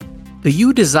Do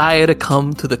you desire to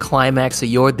come to the climax of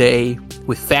your day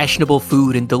with fashionable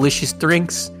food and delicious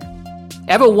drinks?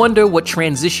 Ever wonder what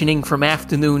transitioning from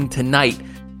afternoon to night,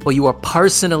 where you are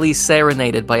personally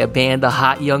serenaded by a band of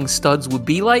hot young studs, would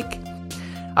be like?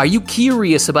 Are you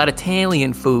curious about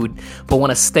Italian food, but want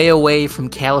to stay away from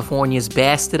California's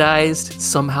bastardized,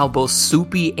 somehow both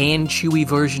soupy and chewy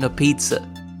version of pizza?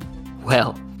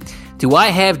 Well, do I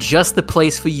have just the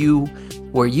place for you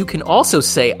where you can also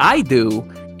say I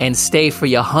do and stay for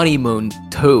your honeymoon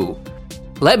too?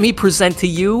 Let me present to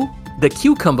you the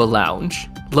Cucumber Lounge,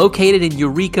 located in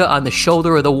Eureka on the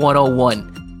shoulder of the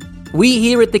 101. We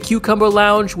here at the Cucumber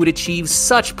Lounge would achieve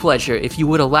such pleasure if you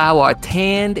would allow our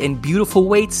tanned and beautiful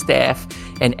waitstaff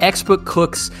and expert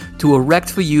cooks to erect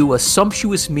for you a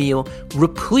sumptuous meal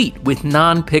replete with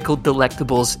non-pickled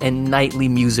delectables and nightly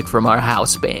music from our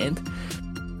house band.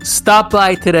 Stop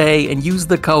by today and use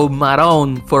the code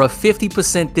MARON for a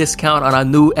 50% discount on our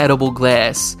new edible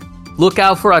glass. Look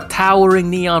out for our towering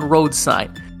neon road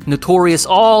sign, notorious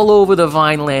all over the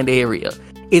Vineland area.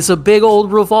 It's a big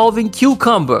old revolving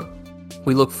cucumber.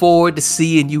 We look forward to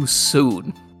seeing you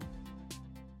soon.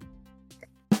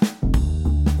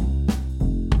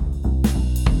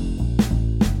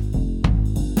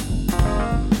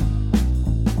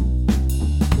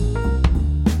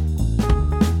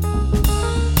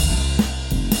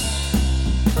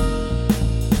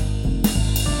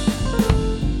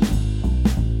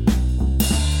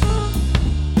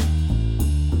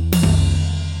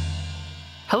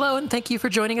 Hello, and thank you for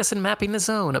joining us in Mapping the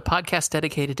Zone, a podcast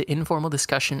dedicated to informal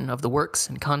discussion of the works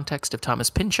and context of Thomas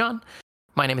Pynchon.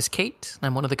 My name is Kate, and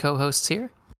I'm one of the co-hosts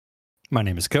here. My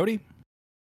name is Cody.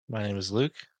 My name is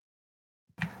Luke.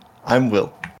 I'm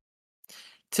Will.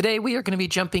 Today we are going to be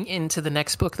jumping into the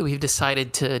next book that we've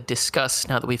decided to discuss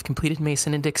now that we've completed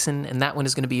Mason and Dixon, and that one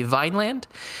is going to be Vineland.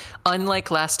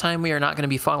 Unlike last time, we are not going to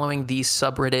be following the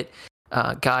subreddit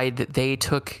guide that they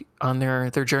took on their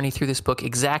journey through this book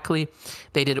exactly.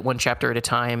 They did it one chapter at a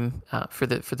time for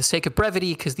the sake of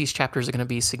brevity, because these chapters are going to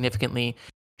be significantly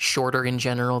shorter in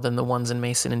general than the ones in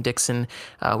Mason and Dixon.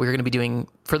 We're going to be doing,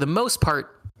 for the most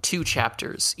part, 2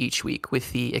 chapters each week,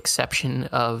 with the exception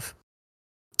of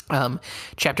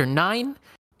chapter 9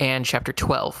 and chapter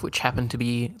 12, which happen to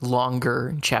be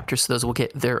longer chapters, so those will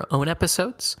get their own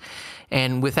episodes.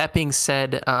 And with that being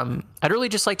said, I'd really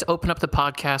just like to open up the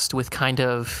podcast with kind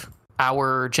of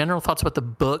our general thoughts about the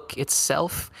book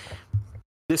itself.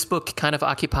 This book kind of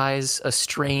occupies a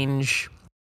strange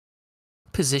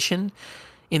position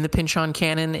in the Pynchon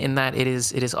canon, in that it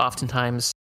is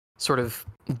oftentimes sort of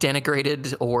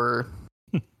denigrated or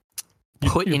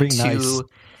put You're being into... nice.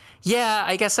 Yeah,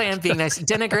 I guess I am being nice.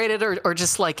 Denigrated or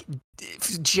just like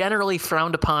generally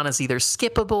frowned upon as either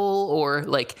skippable, or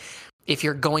like if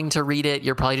you're going to read it,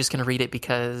 you're probably just going to read it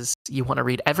because you want to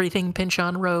read everything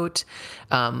Pynchon wrote.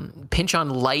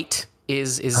 Pynchon light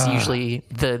is usually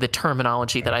the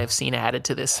terminology that I have seen added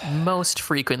to this most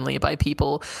frequently by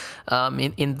people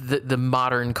in the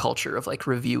modern culture of like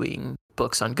reviewing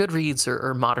books on Goodreads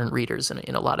or modern readers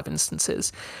in a lot of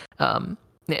instances.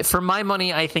 For my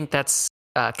money, I think that's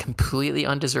completely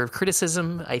undeserved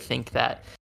criticism. I think that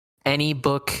any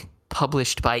book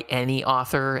published by any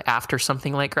author after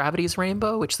something like Gravity's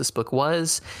Rainbow, which this book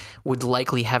was, would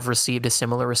likely have received a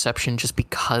similar reception just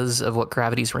because of what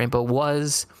Gravity's Rainbow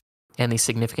was and the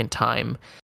significant time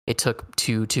it took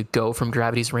to go from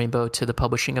Gravity's Rainbow to the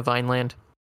publishing of Vineland.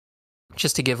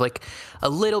 Just to give like a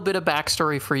little bit of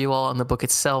backstory for you all on the book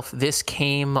itself, this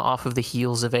came off of the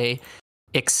heels of a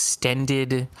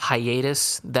extended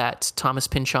hiatus that Thomas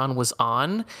Pynchon was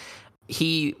on.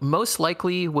 He most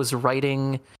likely was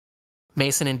writing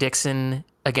Mason and Dixon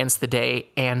Against the Day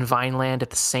and Vineland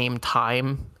at the same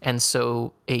time, and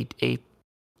so a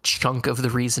chunk of the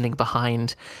reasoning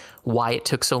behind why it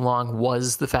took so long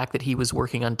was the fact that he was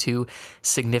working on 2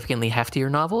 significantly heftier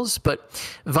novels. But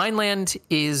Vineland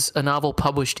is a novel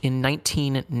published in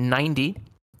 1990.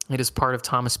 It is part of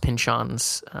Thomas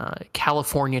Pynchon's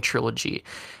California trilogy,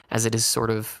 as it is sort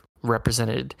of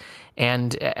represented.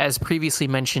 And as previously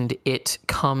mentioned, it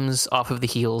comes off of the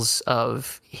heels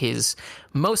of his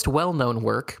most well-known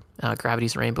work,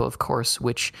 Gravity's Rainbow, of course,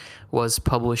 which was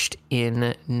published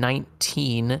in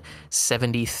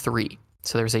 1973.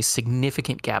 So there's a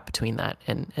significant gap between that.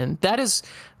 And that is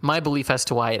my belief as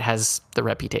to why it has the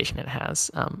reputation it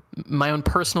has. My own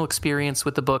personal experience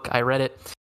with the book, I read it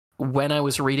when I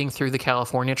was reading through the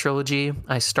California trilogy.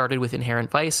 I started with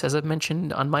Inherent Vice, as I've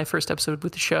mentioned on my first episode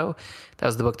with the show. That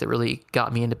was the book that really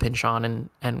got me into Pynchon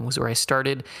and was where I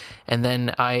started. And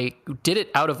then I did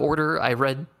it out of order. I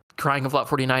read Crying of Lot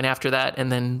 49 after that,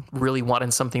 and then really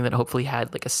wanted something that hopefully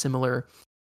had like a similar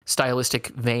stylistic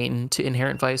vein to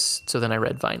Inherent Vice. So then I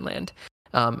read Vineland.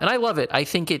 And I love it. I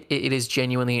think it is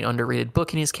genuinely an underrated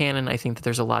book in his canon. I think that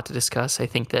there's a lot to discuss. I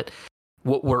think that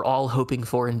what we're all hoping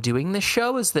for in doing this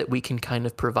show is that we can kind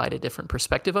of provide a different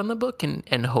perspective on the book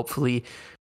and hopefully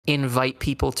invite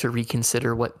people to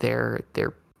reconsider what their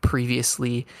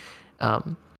previously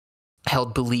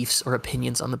held beliefs or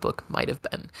opinions on the book might have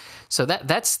been. So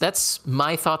that's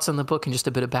my thoughts on the book and just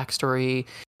a bit of backstory.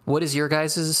 What is your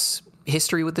guys'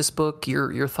 history with this book?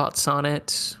 Your thoughts on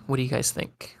it? What do you guys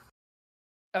think?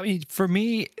 I mean, for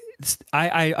me,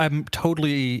 I'm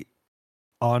totally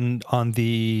on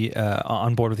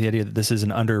board with the idea that this is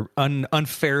an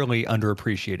unfairly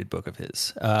underappreciated book of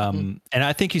his. And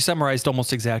I think you summarized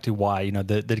almost exactly why.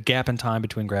 The gap in time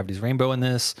between Gravity's Rainbow and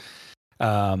this,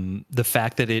 the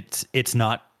fact that it's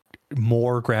not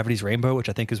more Gravity's Rainbow, which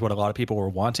I think is what a lot of people were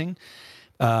wanting.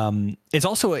 It's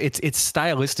also it's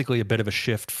stylistically a bit of a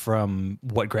shift from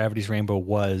what Gravity's Rainbow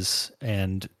was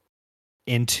and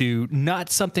into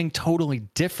not something totally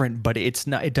different, but it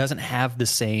doesn't have the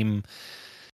same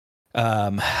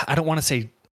I don't want to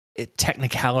say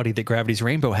technicality that Gravity's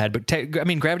Rainbow had, but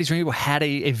Gravity's Rainbow had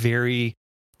a very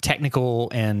technical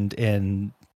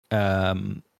and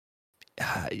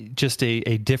just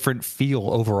a different feel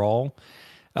overall.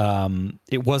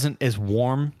 It wasn't as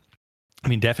warm. I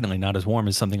mean, definitely not as warm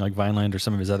as something like Vineland or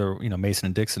some of his other, Mason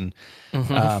and Dixon.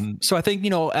 So I think,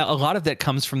 a lot of that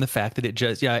comes from the fact that it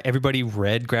just, everybody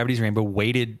read Gravity's Rainbow,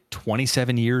 waited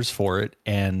 27 years for it,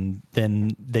 and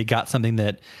then they got something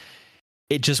that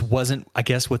it just wasn't, I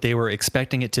guess, what they were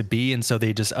expecting it to be. And so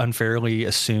they just unfairly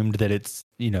assumed that it's,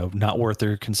 not worth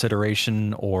their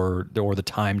consideration or the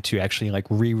time to actually like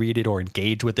reread it or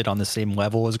engage with it on the same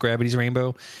level as Gravity's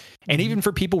Rainbow. And even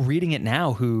for people reading it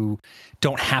now who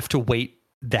don't have to wait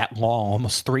that long,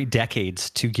 almost 3 decades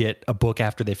to get a book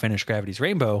after they finish Gravity's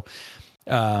Rainbow,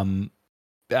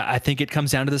 I think it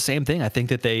comes down to the same thing. I think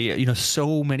that they,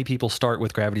 so many people start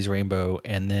with Gravity's Rainbow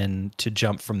and then to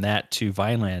jump from that to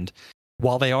Vineland,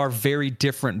 while they are very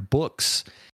different books,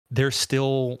 there's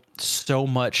still so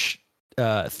much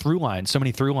so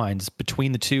many through lines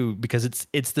between the two because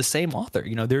it's the same author.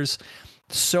 There's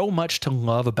so much to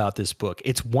love about this book.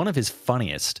 It's one of his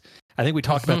funniest. I think we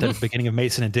talked about that at the beginning of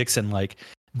Mason and Dixon. Like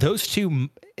those two,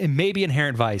 and maybe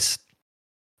Inherent Vice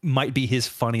might be his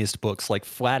funniest books. Like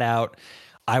flat out,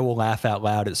 I will laugh out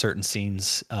loud at certain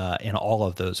scenes in all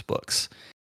of those books.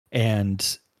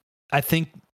 And I think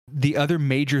the other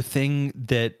major thing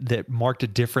that marked a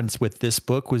difference with this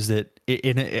book was that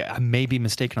I may be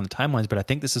mistaken on the timelines, but I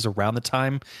think this is around the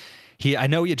time I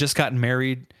know he had just gotten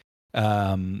married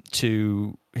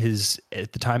to his,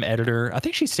 at the time, editor. I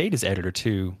think she stayed as editor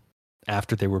too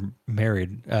after they were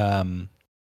married.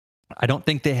 I don't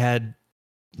think they had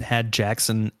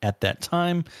Jackson at that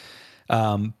time.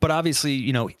 But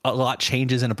obviously, a lot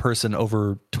changes in a person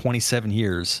over 27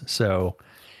 years. So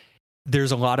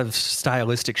there's a lot of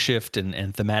stylistic shift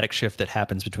and thematic shift that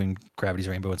happens between Gravity's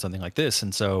Rainbow and something like this.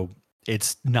 And so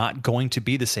it's not going to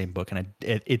be the same book. And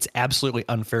it's absolutely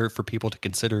unfair for people to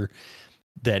consider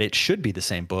that it should be the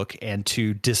same book and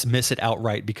to dismiss it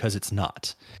outright because it's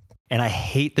not. And I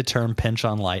hate the term pinch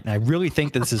on light. And I really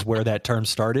think that this is where that term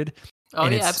started. Oh,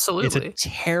 and yeah, absolutely.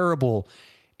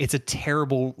 It's a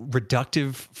terrible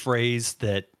reductive phrase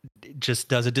that just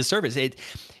does a disservice.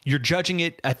 You're judging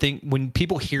it. I think when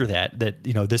people hear that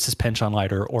this is pinch on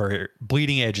light or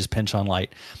bleeding edge is pinch on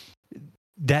light,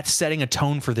 that's setting a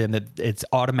tone for them that it's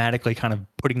automatically kind of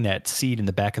putting that seed in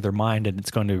the back of their mind, and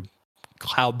it's going to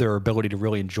cloud their ability to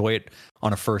really enjoy it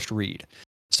on a first read.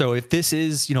 So if this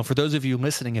is, for those of you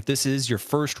listening, if this is your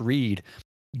first read,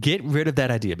 get rid of that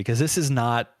idea because this is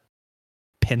not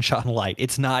pinch on light.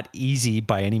 It's not easy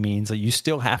by any means. You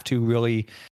still have to really,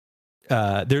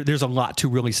 there's a lot to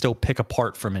really still pick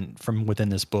apart from within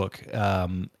this book.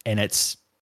 And it's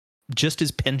just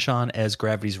as pinch on as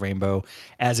Gravity's Rainbow,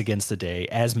 as Against the Day,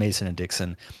 as Mason and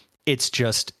Dixon. It's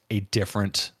just a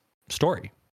different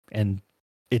story. And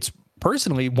it's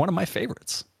personally one of my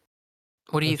favorites.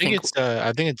 What do you think?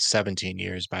 I think it's 17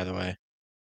 years, by the way.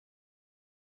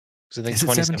 So I think Is it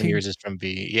 27 17? years is from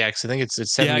B. Yeah, because I think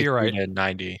it's 70 you're right. to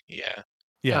 90. Yeah.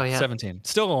 Yeah, Oh, yeah. 17.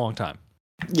 Still a long time.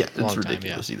 Yeah, it's Long time,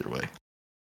 ridiculous either way.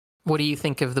 What do you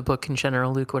think of the book in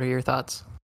general, Luke? What are your thoughts?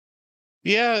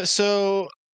 Yeah, so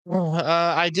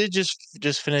I did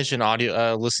just finish an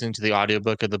audio listening to the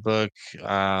audiobook of the book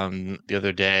the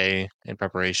other day in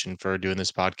preparation for doing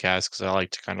this podcast because I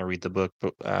like to kind of read the book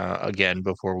again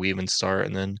before we even start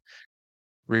and then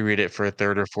reread it for a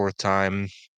third or fourth time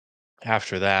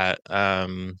after that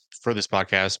for this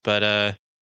podcast. But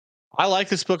I like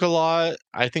this book a lot.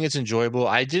 I think it's enjoyable.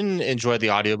 I didn't enjoy the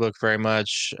audiobook very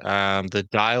much. The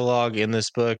dialogue in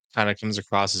this book kind of comes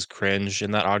across as cringe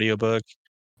in that audiobook.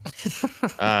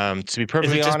 To be Is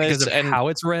perfectly it just because honest, of and how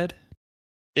it's read?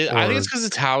 I think it's Or because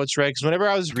it's how it's read. Because whenever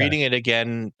I was okay. reading it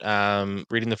again,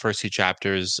 reading the first two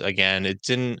chapters again, it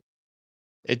didn't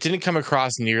come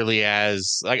across nearly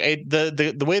as like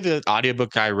the way the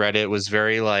audiobook I read it was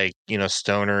very like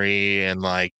stonery and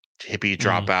like hippie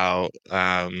Mm, dropout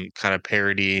kind of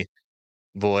parody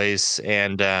voice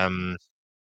and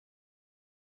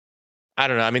I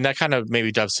don't know. I mean that kind of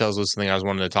maybe dovetails with something I was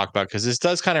wanting to talk about because this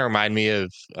does kind of remind me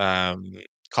of um,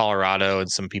 Colorado and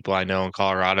some people I know in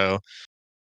Colorado.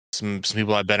 Some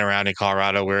people I've been around in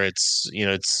Colorado where it's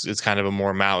kind of a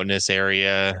more mountainous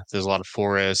area. There's a lot of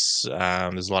forests.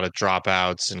 There's a lot of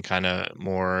dropouts and kind of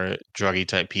more druggy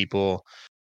type people.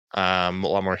 A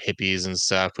lot more hippies and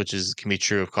stuff, which is can be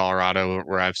true of Colorado,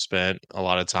 where I've spent a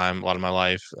lot of time, a lot of my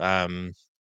life.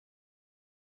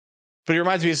 But it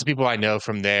reminds me of some people I know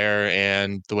from there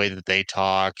and the way that they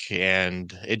talk,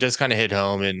 and it does kind of hit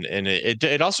home. And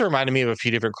it also reminded me of a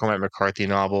few different Cormac McCarthy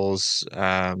novels,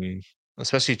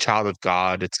 especially Child of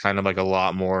God. It's kind of like a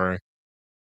lot more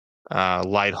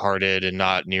lighthearted and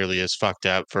not nearly as fucked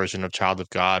up version of Child of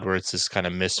God, where it's this kind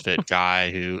of misfit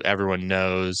guy who everyone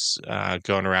knows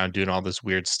going around doing all this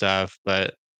weird stuff,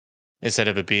 but instead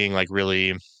of it being like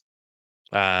really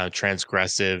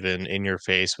transgressive and in your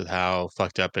face with how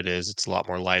fucked up it is, it's a lot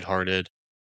more lighthearted.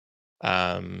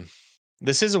 Um,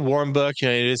 this is a warm book.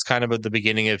 It is kind of at the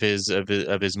beginning of his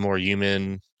more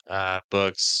human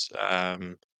books.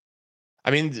 I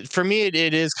mean, for me,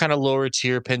 it is kind of lower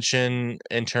tier pension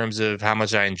in terms of how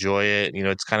much I enjoy it.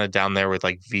 It's kind of down there with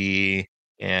like V,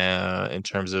 in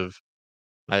terms of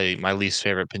my least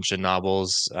favorite pension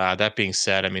novels. That being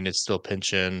said, I mean it's still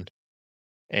pension,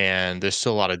 and there's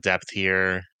still a lot of depth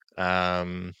here.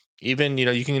 Um, even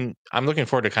you can. I'm looking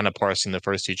forward to kind of parsing the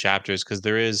first two chapters because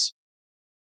there is,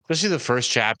 especially the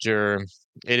first chapter,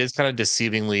 it is kind of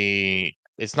deceivingly.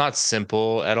 It's not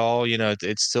simple at all.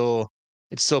 It's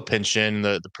still pension.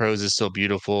 The prose is still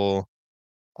beautiful.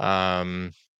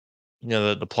 Um,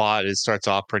 the plot it starts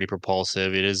off pretty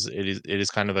propulsive. It is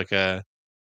kind of like a.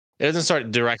 It doesn't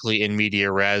start directly in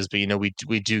media res, but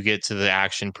we do get to the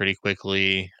action pretty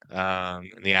quickly. And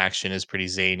the action is pretty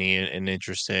zany and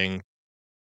interesting.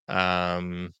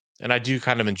 Um, and I do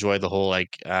kind of enjoy the whole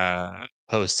like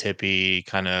post hippie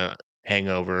kind of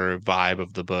hangover vibe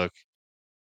of the book.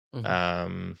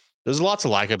 Mhm. There's a lot to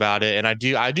like about it, and I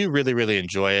do really really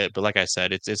enjoy it. But like I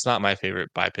said, it's not my favorite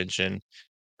by Pynchon.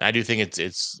 I do think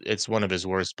it's one of his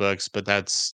worst books, but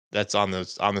that's on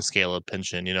the scale of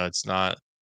Pynchon. It's not.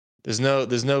 There's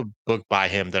no book by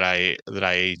him that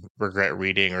I regret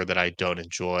reading or that I don't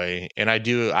enjoy. And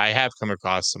I have come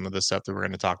across some of the stuff that we're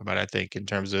going to talk about. I think in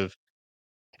terms of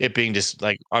it being just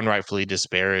like unrightfully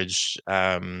disparaged.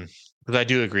 But I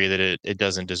do agree that it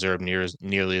doesn't deserve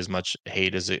nearly as much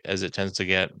hate as it tends to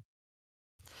get.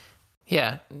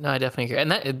 Yeah, no, I definitely agree.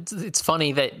 And it's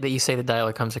funny that you say the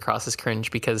dialogue comes across as cringe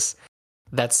because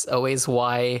that's always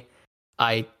why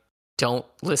I don't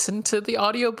listen to the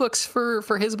audiobooks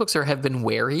for his books or have been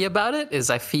wary about it. Is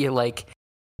I feel like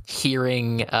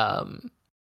hearing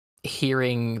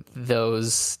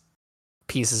those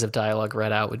pieces of dialogue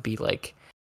read out would be like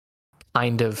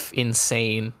kind of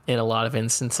insane in a lot of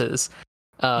instances.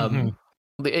 Mhm.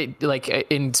 Like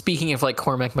in speaking of like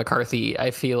Cormac McCarthy,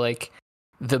 I feel like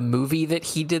the movie that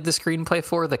he did the screenplay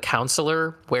for, The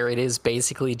Counselor, where it is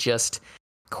basically just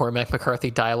Cormac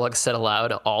McCarthy dialogue said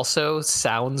aloud, also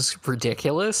sounds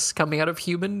ridiculous coming out of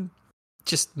human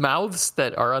just mouths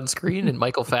that are on screen, and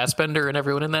Michael Fassbender and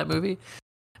everyone in that movie.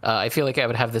 I feel like I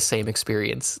would have the same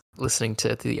experience listening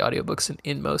to the audiobooks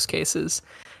in most cases.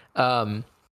 Um,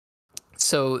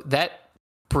 so that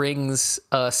brings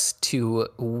us to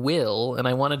Will, and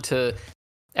I wanted to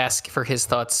ask for his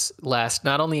thoughts last,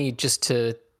 not only just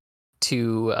to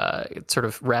sort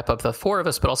of wrap up the four of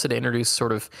us, but also to introduce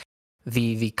sort of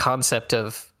the concept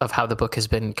of how the book has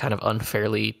been kind of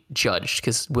unfairly judged,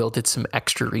 because Will did some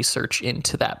extra research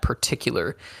into that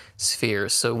particular sphere.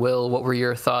 So, Will, what were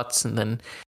your thoughts, and then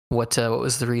what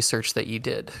was the research that you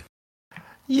did?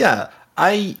 Yeah,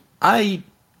 I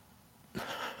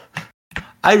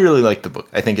really like the book.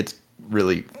 I think it's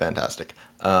really fantastic.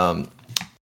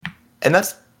 And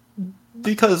that's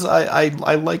because I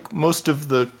like most of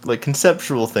the like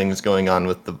conceptual things going on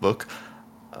with the book,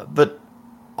 but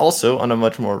also on a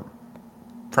much more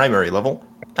primary level.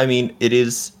 I mean, it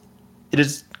is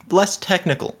less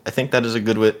technical. I think that is a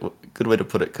good way to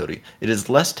put it, Cody. It is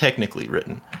less technically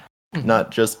written. Mhm.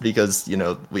 not just because,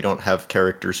 we don't have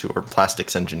characters who are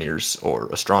plastics engineers or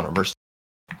astronomers,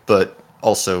 but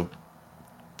also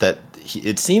that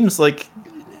it seems like,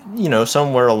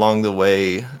 somewhere along the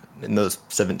way in those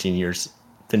 17 years,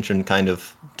 Pynchon kind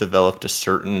of developed a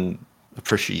certain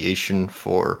appreciation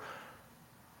for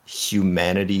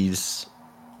humanity's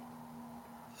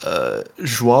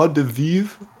joie de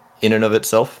vivre in and of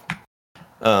itself,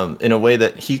 in a way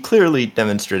that he clearly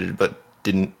demonstrated, but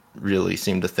didn't really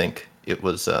seem to think it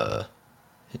was,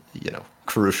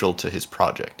 crucial to his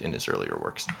project in his earlier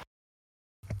works.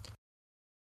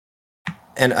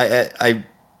 And I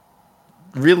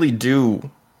really do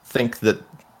think that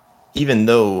even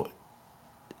though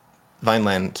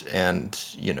Vineland and,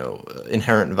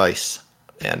 Inherent Vice,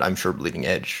 and I'm sure Bleeding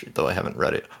Edge, though I haven't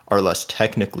read it, are less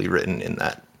technically written in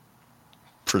that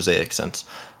prosaic sense,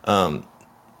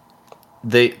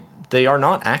 they are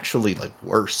not actually like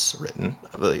worse written.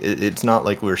 It's not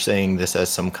like we're saying this as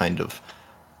some kind of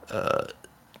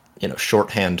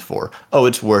shorthand for, oh,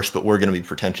 it's worse, but we're going to be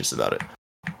pretentious about it.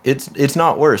 It's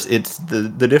not worse. It's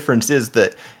the difference is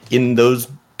that in those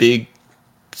big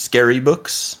scary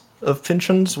books of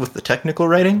Pynchon's with the technical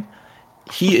writing,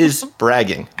 he is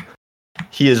bragging.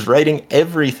 He is writing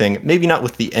everything, maybe not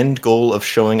with the end goal of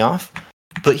showing off,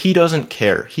 but he doesn't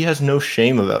care. He has no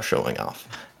shame about showing off.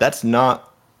 That's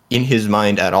not in his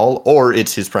mind at all, or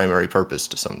it's his primary purpose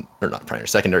to some, or not primary,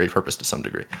 secondary purpose to some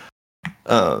degree.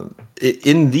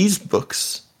 In these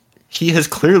books, he has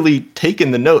clearly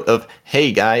taken the note of,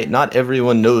 hey guy, not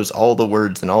everyone knows all the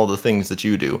words and all the things that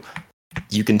you do.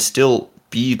 You can still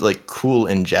be like cool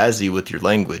and jazzy with your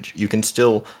language. You can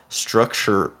still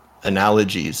structure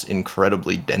analogies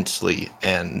incredibly densely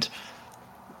and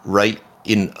write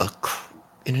in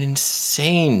an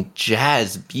insane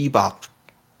jazz bebop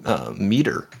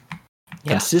meter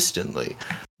consistently.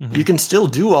 Mm-hmm. You can still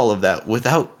do all of that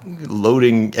without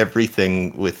loading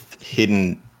everything with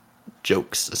hidden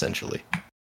jokes, essentially.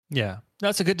 Yeah,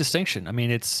 that's a good distinction. I mean,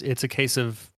 it's a case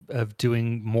of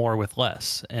doing more with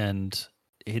less, and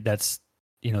that's,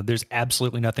 there's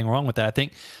absolutely nothing wrong with that. I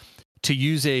think to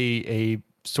use a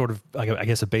sort of, I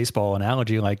guess, a baseball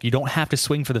analogy, like you don't have to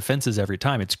swing for the fences every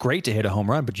time. It's great to hit a home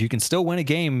run, but you can still win a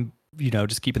game,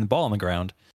 just keeping the ball on the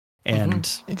ground.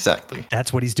 And exactly,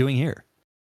 that's what he's doing here.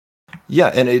 Yeah,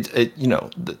 and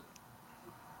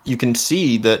you can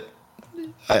see that.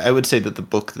 I would say that the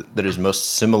book that is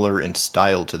most similar in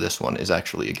style to this one is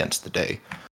actually Against the Day.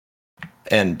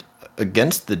 And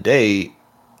Against the Day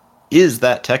is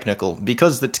that technical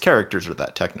because its characters are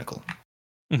that technical.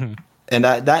 Mm-hmm. And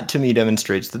that to me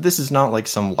demonstrates that this is not like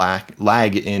some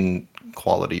lag in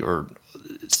quality or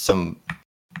some,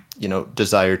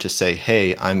 desire to say,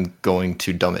 hey, I'm going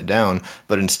to dumb it down,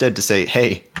 but instead to say,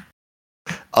 hey,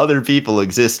 other people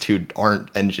exist who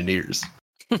aren't engineers.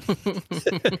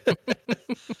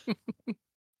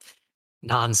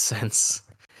 Nonsense.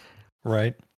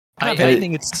 Right. I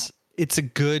think it's a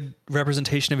good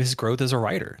representation of his growth as a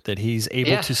writer, that he's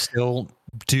able to still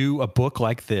do a book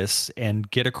like this and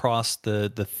get across the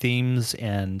themes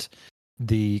and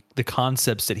the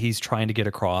concepts that he's trying to get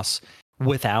across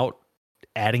without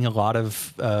adding a lot of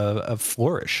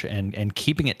flourish and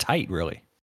keeping it tight, really.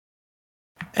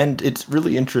 And it's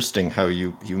really interesting how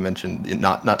you mentioned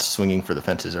not swinging for the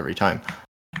fences every time,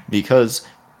 because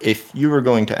if you were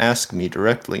going to ask me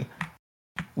directly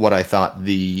what I thought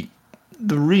the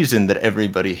reason that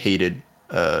everybody hated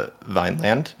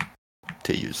Vineland,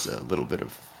 to use a little bit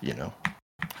of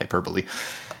hyperbole,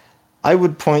 I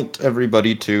would point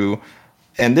everybody to,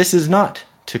 and this is not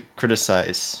to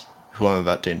criticize who I'm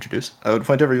about to introduce, I would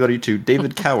point everybody to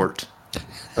David Cowart,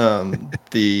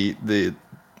 the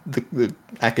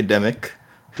academic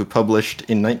who published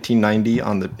in 1990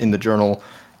 in the journal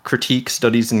Critique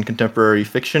Studies in Contemporary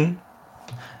Fiction,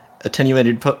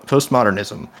 Attenuated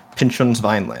Postmodernism, Pynchon's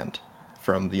Vineland,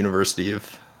 from the University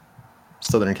of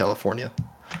Southern California.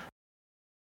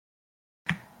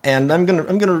 And I'm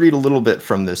gonna read a little bit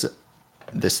from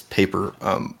this paper,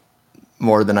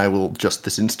 more than I will just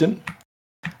this instant.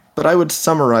 But I would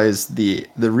summarize the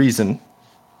reason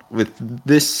with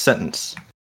this sentence.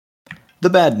 The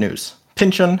bad news.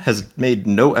 Pynchon has made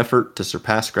no effort to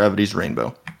surpass gravity's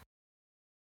rainbow.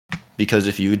 Because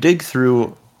if you dig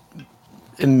through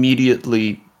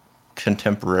immediately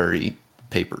contemporary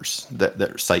papers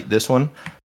that cite this one,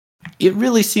 it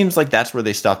really seems like that's where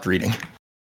they stopped reading.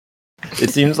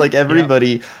 It seems like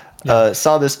everybody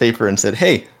saw this paper and said,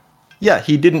 hey, yeah,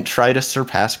 he didn't try to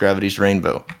surpass gravity's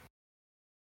rainbow.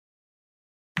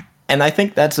 And I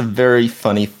think that's a very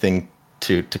funny thing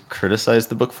to criticize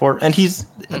the book for. And he's,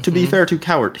 to be fair to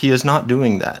Cowart, he is not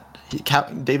doing that.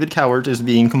 David Cowart is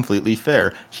being completely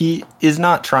fair. He is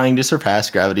not trying to surpass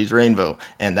Gravity's Rainbow,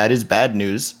 and that is bad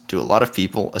news to a lot of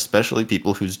people, especially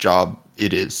people whose job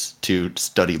it is to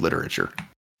study literature.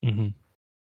 Mm-hmm.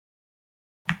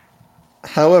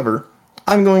 However,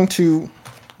 I'm going to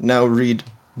now read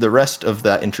the rest of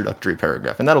that introductory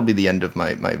paragraph, and that'll be the end of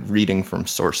my reading from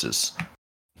sources.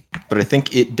 But I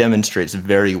think it demonstrates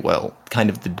very well kind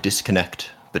of the disconnect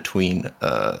between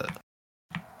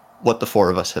what the four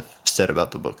of us have said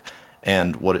about the book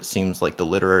and what it seems like the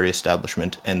literary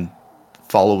establishment and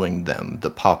following them, the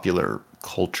popular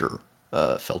culture,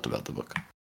 felt about the book.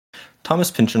 Thomas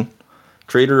Pynchon,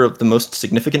 creator of the most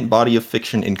significant body of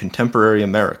fiction in contemporary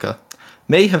America,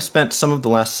 may have spent some of the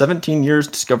last 17 years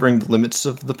discovering the limits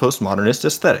of the postmodernist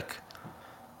aesthetic.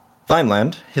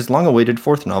 Vineland, his long-awaited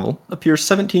fourth novel, appears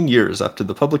 17 years after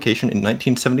the publication in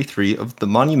 1973 of the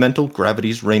monumental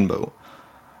Gravity's Rainbow,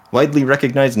 widely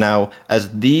recognized now as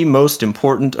the most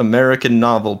important American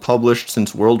novel published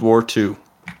since World War II.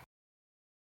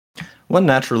 One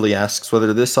naturally asks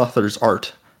whether this author's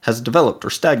art has developed or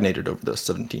stagnated over those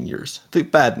 17 years. The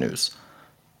bad news: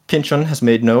 Pynchon has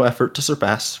made no effort to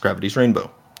surpass Gravity's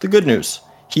Rainbow. The good news: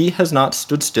 he has not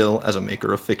stood still as a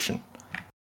maker of fiction.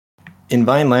 In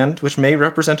Vineland, which may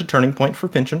represent a turning point for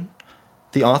Pynchon,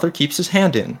 the author keeps his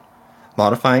hand in,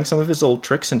 modifying some of his old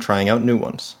tricks and trying out new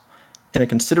ones. In a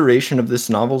consideration of this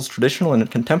novel's traditional and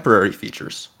contemporary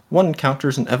features, one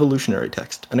encounters an evolutionary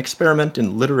text, an experiment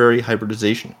in literary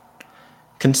hybridization.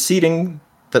 Conceding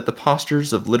that the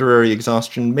postures of literary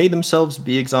exhaustion may themselves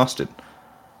be exhausted,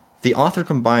 the author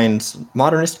combines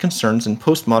modernist concerns and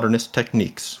postmodernist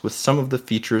techniques with some of the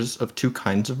features of two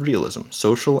kinds of realism,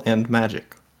 social and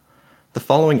magic. The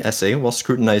following essay, while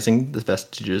scrutinizing the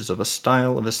vestiges of a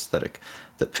style of aesthetic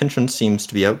that Pynchon seems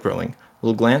to be outgrowing,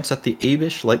 will glance at the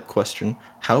Abish-like question,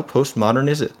 how postmodern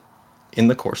is it? In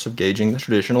the course of gauging the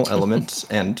traditional elements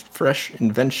and fresh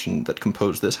invention that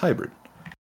compose this hybrid.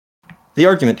 The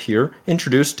argument here,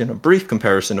 introduced in a brief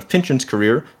comparison of Pynchon's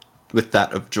career with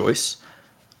that of Joyce,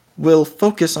 will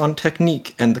focus on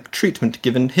technique and the treatment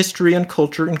given history and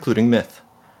culture, including myth.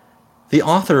 The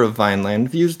author of Vineland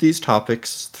views these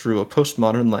topics through a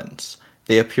postmodern lens.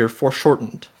 They appear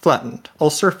foreshortened, flattened, all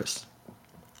surface.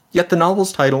 Yet the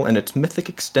novel's title and its mythic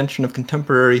extension of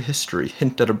contemporary history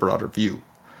hint at a broader view.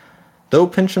 Though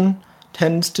Pynchon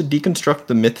tends to deconstruct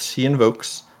the myths he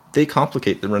invokes, they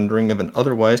complicate the rendering of an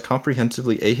otherwise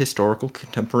comprehensively ahistorical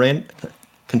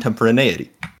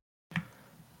contemporaneity.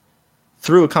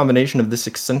 Through a combination of this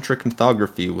eccentric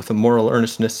mythography with a moral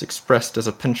earnestness expressed as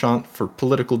a penchant for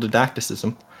political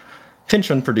didacticism,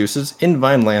 Pynchon produces, in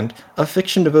Vineland, a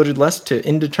fiction devoted less to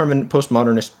indeterminate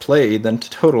postmodernist play than to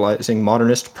totalizing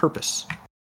modernist purpose.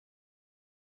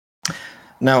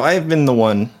 Now, I have been the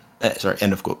one...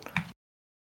 end of quote.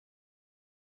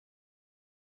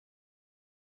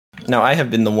 Now, I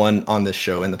have been the one on this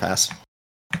show in the past,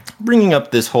 bringing up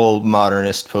this whole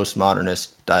modernist,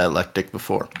 postmodernist dialectic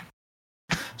before.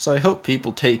 So I hope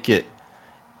people take it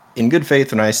in good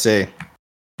faith when I say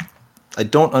I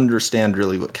don't understand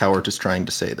really what Cowart is trying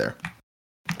to say there.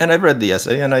 And I've read the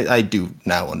essay, and I do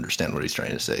now understand what he's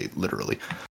trying to say, literally.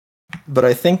 But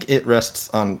I think it rests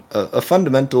on a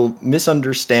fundamental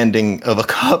misunderstanding of a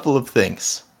couple of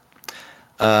things.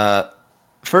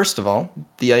 First of all,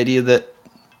 the idea that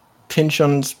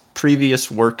Pynchon's previous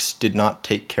works did not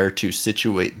take care to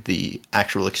situate the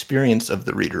actual experience of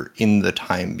the reader in the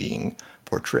time being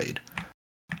portrayed.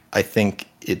 I think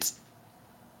I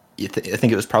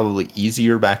think it was probably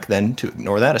easier back then to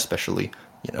ignore that, especially,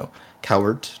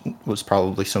 Cowart was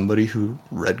probably somebody who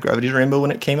read Gravity's Rainbow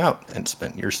when it came out and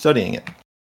spent years studying it,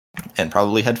 and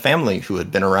probably had family who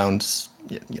had been around,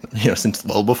 since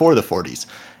well before the 40s,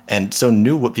 and so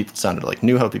knew what people sounded like,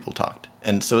 knew how people talked,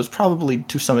 and so it's probably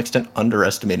to some extent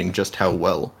underestimating just how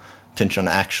well Pynchon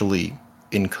actually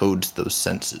encodes those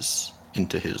senses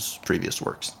into his previous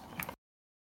works.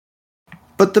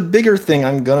 But the bigger thing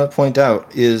I'm going to point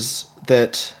out is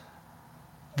that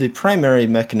the primary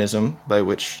mechanism by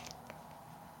which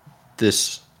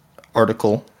this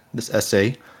article, this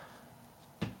essay,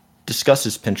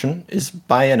 discusses Pynchon is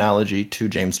by analogy to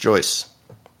James Joyce.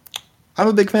 I'm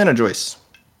a big fan of Joyce.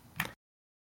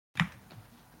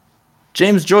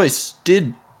 James Joyce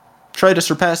did try to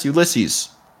surpass Ulysses,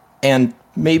 and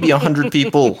maybe 100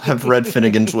 people have read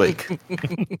Finnegan's Wake.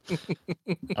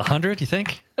 100, you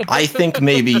think? I think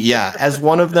maybe, yeah. As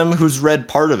one of them who's read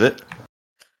part of it,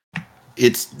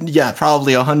 it's,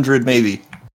 probably 100 maybe.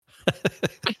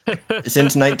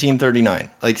 Since 1939.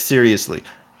 Like, seriously.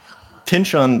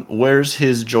 Pynchon wears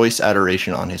his Joyce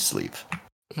adoration on his sleeve.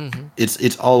 Mhm.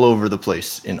 It's all over the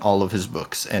place in all of his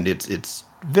books, and it's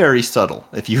very subtle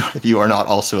if you are not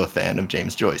also a fan of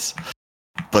James Joyce,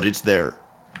 but it's there.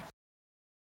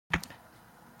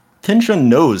 Pynchon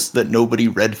knows that nobody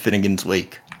read Finnegan's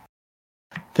Wake.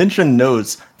 Pynchon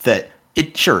knows that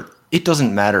it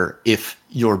doesn't matter if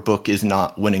your book is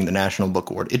not winning the National Book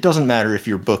Award. It doesn't matter if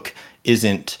your book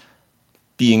isn't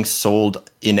being sold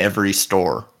in every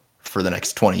store for the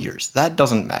next 20 years. That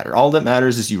doesn't matter. All that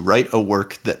matters is you write a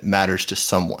work that matters to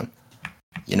someone.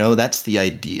 You know, that's the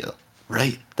idea,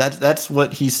 right? That's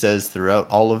what he says throughout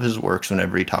all of his works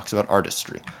whenever he talks about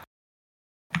artistry.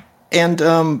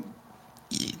 And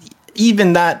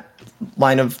even that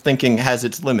line of thinking has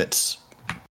its limits.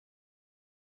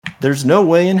 There's no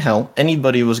way in hell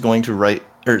anybody was going to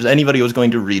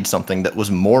read something that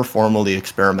was more formally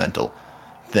experimental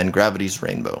than Gravity's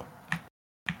Rainbow.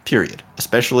 Period.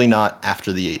 Especially not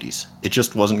after the 80s. It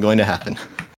just wasn't going to happen.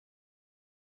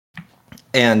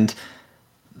 And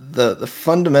the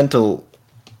fundamental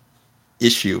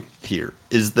issue here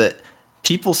is that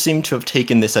people seem to have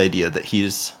taken this idea that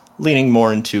he's leaning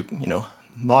more into,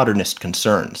 modernist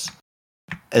concerns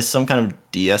as some kind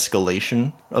of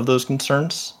de-escalation of those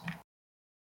concerns.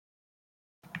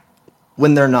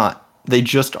 When they're not. They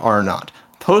just are not.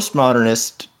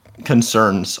 Postmodernist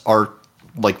concerns are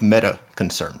like meta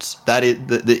concerns. That is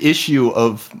the issue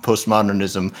of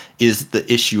postmodernism is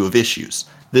the issue of issues.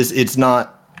 It's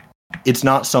not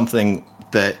something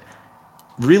that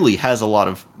really has a lot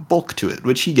of bulk to it,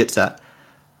 which he gets at.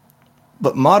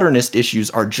 But modernist issues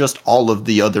are just all of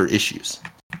the other issues,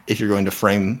 if you're going to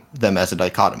frame them as a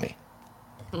dichotomy.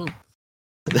 Mm.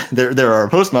 There are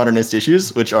postmodernist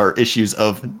issues, which are issues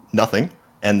of nothing,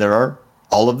 and there are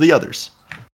all of the others.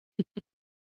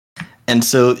 And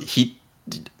so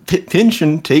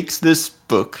Pynchon takes this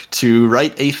book to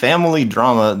write a family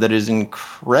drama that is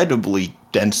incredibly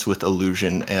dense with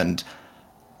allusion and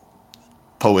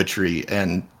poetry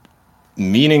and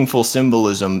meaningful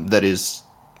symbolism that is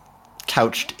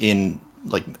couched in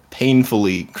like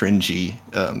painfully cringy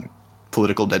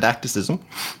political didacticism,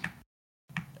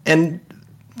 and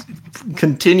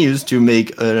continues to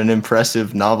make an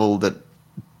impressive novel that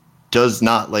does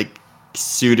not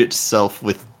suit itself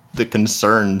with the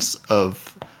concerns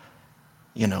of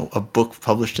a book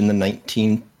published in the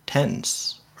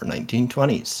 1910s or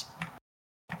 1920s.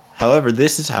 However,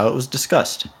 this is how it was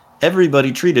discussed.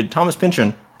 Everybody treated Thomas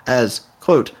Pynchon as,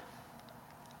 quote,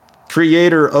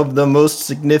 creator of the most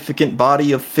significant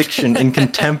body of fiction in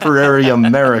contemporary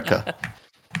America.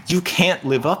 You can't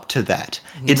live up to that.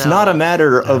 It's not a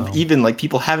matter of even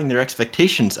people having their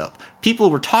expectations up. People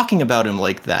were talking about him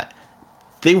like that.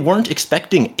 They weren't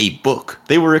expecting a book.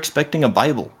 They were expecting a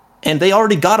Bible. And they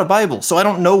already got a Bible, so I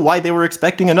don't know why they were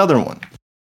expecting another one.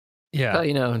 Yeah.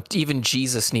 Even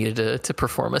Jesus needed to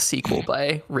perform a sequel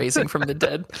by raising from the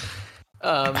dead.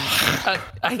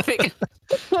 I think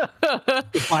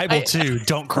The Bible too.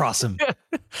 Don't cross him.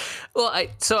 Well,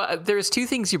 there's two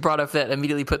things you brought up that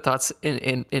immediately put thoughts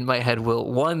in my head. Will,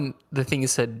 one, the thing you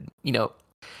said,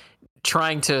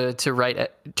 trying to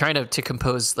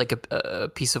compose a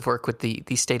piece of work with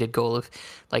the stated goal of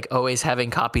always having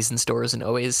copies in stores and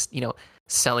always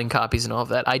selling copies and all of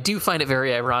that. I do find it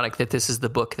very ironic that this is the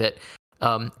book that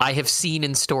I have seen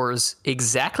in stores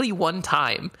exactly one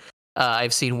time.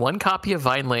 I've seen one copy of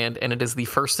Vineland, and it is the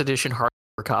first edition hardcover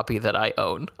copy that I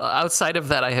own. Outside of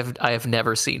that, I have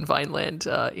never seen Vineland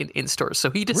in stores. So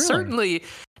he just certainly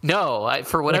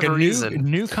for whatever reason.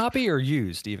 New copy or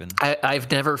used even? I've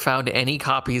never found any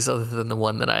copies other than the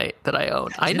one that I own.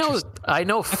 I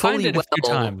know fully well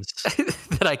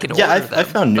that I can order them. I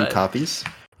found new copies.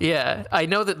 Yeah, I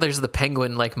know that there's the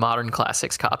Penguin Modern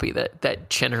Classics copy that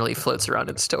generally floats around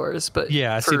in stores, but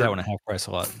yeah, I see that one at half price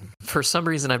a lot. For some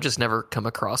reason, I've just never come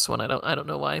across one. I don't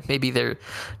know why. Maybe they're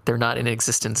not in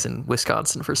existence in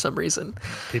Wisconsin for some reason.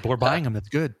 People are buying them. That's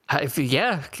good.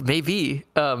 Yeah, maybe.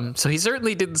 So he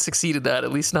certainly didn't succeed at that,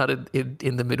 at least not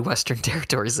in the Midwestern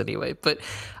territories anyway. But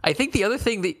I think the other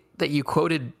thing that you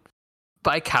quoted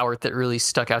by Cowart that really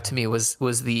stuck out to me was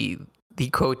the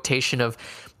quotation of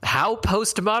how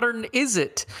postmodern is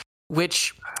it,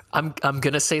 which I'm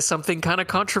going to say something kind of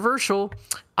controversial.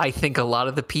 I think a lot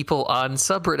of the people on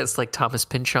subreddits like Thomas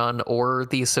Pynchon or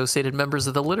the associated members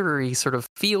of the literary sort of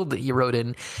field that you wrote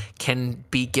in can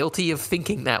be guilty of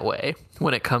thinking that way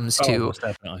when it comes to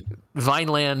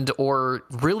Vineland, or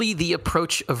really the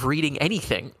approach of reading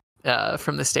anything.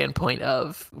 From the standpoint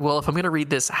of, well, if I'm going to read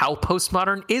this, how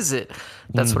postmodern is it?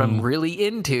 That's what I'm really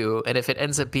into. And if it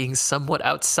ends up being somewhat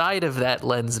outside of that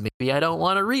lens, maybe I don't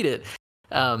want to read it.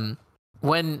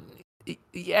 When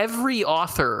every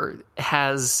author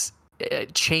has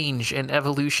change and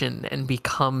evolution and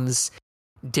becomes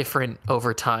different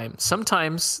over time.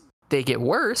 Sometimes they get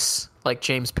worse, like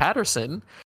James Patterson.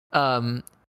 Or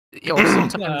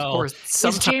sometimes,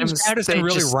 is James Patterson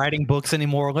really writing books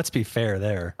anymore? Let's be fair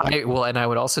there. And I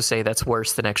would also say that's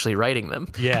worse than actually writing them.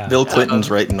 Yeah, Bill Clinton's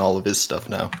writing all of his stuff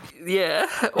now. Yeah,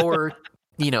 or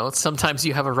sometimes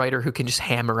you have a writer who can just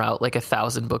hammer out like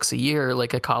 1,000 books a year,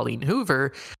 like a Colleen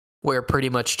Hoover, where pretty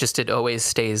much just it always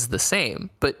stays the same.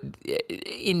 But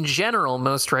in general,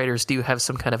 most writers do have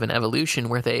some kind of an evolution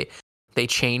where they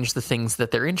change the things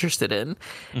that they're interested in,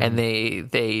 and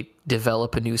they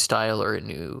develop a new style or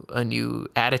a new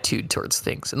attitude towards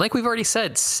things. And like we've already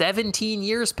said, 17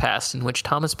 years passed in which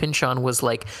Thomas Pynchon was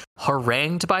like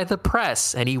harangued by the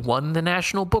press, and he won the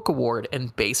National Book Award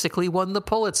and basically won the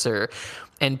Pulitzer,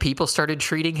 and people started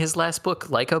treating his last book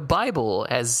like a Bible,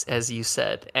 as you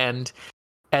said, and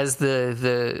as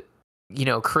the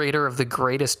creator of the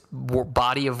greatest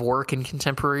body of work in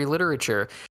contemporary literature.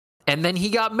 And then he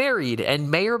got married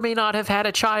and may or may not have had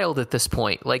a child at this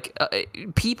point. Like,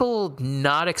 people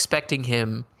not expecting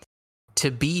him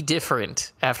to be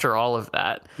different after all of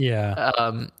that.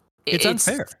 Yeah. It's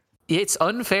unfair. It's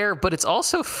unfair, but it's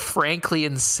also frankly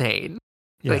insane.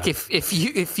 Yeah. Like, if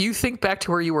you think back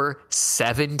to where you were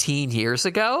 17 years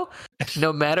ago,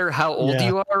 no matter how old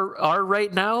you are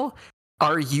right now,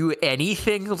 are you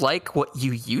anything like what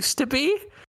you used to be?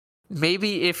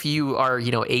 Maybe if you are,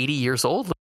 80 years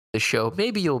old, the show,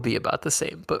 maybe you'll be about the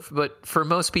same. But for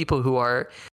most people who are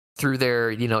through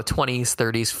their 20s,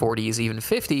 30s, 40s, even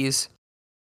 50s,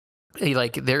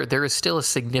 like there is still a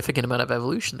significant amount of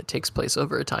evolution that takes place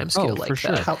over a time scale like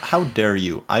sure. that. How dare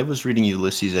you? I was reading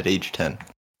Ulysses at age 10.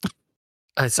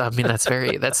 That's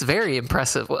very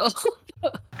impressive. Well,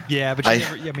 yeah, but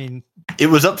it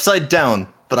was upside down,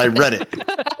 but I read it.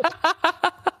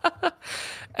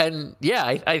 And yeah,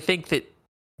 I think that,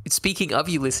 speaking of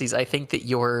Ulysses, I think that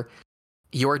your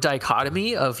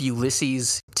dichotomy of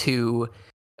Ulysses to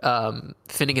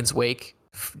Finnegan's Wake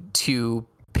to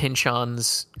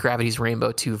Pynchon's Gravity's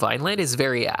Rainbow to Vineland is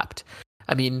very apt.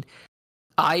 I mean,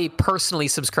 I personally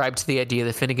subscribe to the idea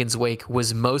that Finnegan's Wake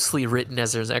was mostly written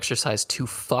as an exercise to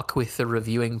fuck with the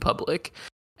reviewing public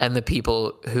and the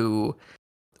people who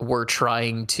were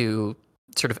trying to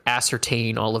sort of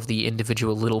ascertain all of the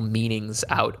individual little meanings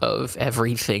out of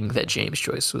everything that James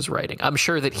Joyce was writing. I'm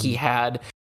sure that he had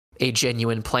a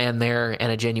genuine plan there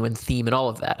and a genuine theme and all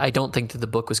of that. I don't think that the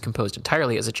book was composed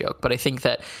entirely as a joke, but I think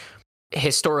that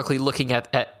historically, looking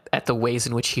at the ways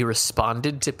in which he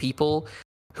responded to people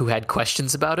who had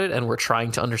questions about it and were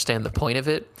trying to understand the point of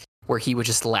it, where he would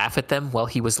just laugh at them while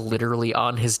he was literally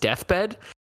on his deathbed,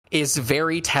 is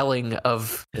very telling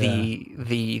of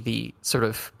the sort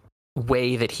of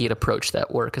way that he had approached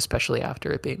that work, especially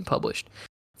after it being published.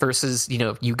 Versus,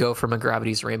 you go from a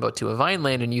Gravity's Rainbow to a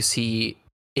Vineland and you see,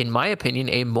 in my opinion,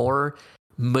 a more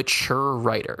mature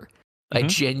writer.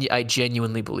 Mm-hmm. I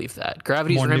genuinely believe that.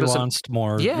 Gravity's Rainbow,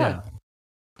 nuanced,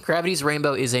 Gravity's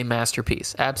Rainbow is a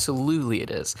masterpiece. Absolutely,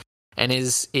 it is, and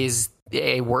is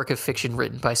a work of fiction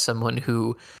written by someone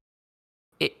who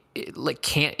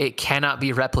it cannot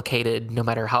be replicated no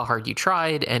matter how hard you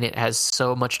tried, and it has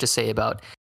so much to say about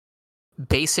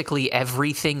basically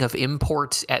everything of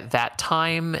import at that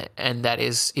time, and that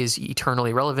is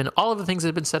eternally relevant. All of the things that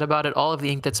have been said about it, all of the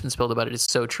ink that's been spilled about it is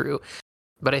so true.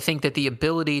 But I think that the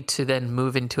ability to then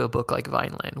move into a book like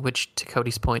Vineland, which to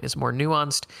Cody's point is more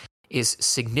nuanced, is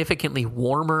significantly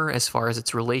warmer as far as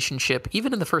its relationship,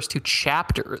 even in the first 2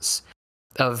 chapters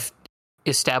of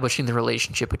establishing the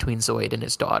relationship between Zoid and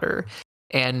his daughter,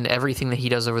 and everything that he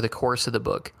does over the course of the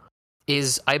book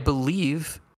is, I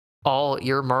believe, all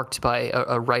earmarked by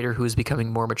a writer who is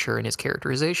becoming more mature in his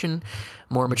characterization,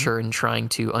 more mature in trying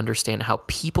to understand how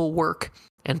people work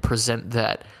and present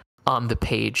that on the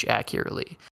page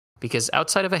accurately. Because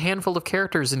outside of a handful of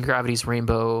characters in Gravity's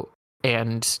Rainbow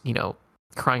and,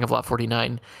 Crying of Lot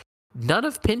 49, none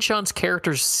of Pynchon's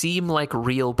characters seem like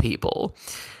real people,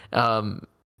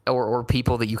 or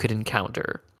people that you could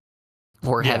encounter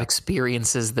or have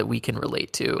experiences that we can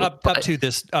relate to. Up to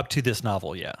this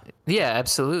novel, yeah. Yeah,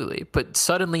 absolutely. But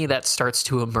suddenly that starts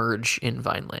to emerge in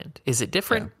Vineland. Is it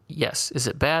different? Yeah. Yes. Is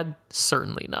it bad?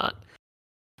 Certainly not.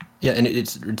 Yeah, and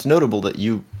it's notable that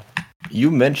you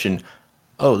mentioned,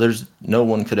 there's no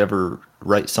one could ever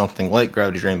write something like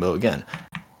Gravity's Rainbow again.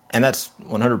 And that's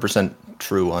 100%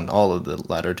 true on all of the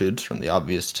latitudes, from the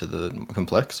obvious to the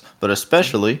complex. But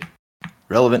especially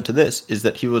relevant to this is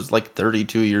that he was like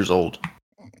 32 years old.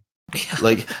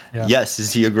 Yes,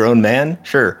 is he a grown man?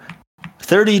 Sure.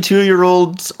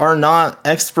 32-year-olds are not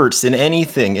experts in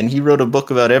anything, and he wrote a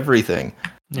book about everything.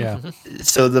 Yeah.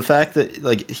 So the fact that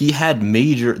like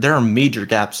there are major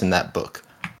gaps in that book.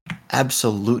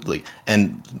 Absolutely.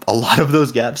 And a lot of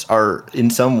those gaps are in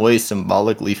some way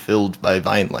symbolically filled by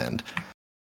Vineland.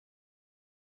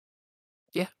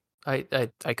 Yeah, I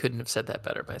couldn't have said that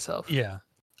better myself. Yeah.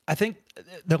 I think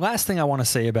the last thing I want to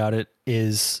say about it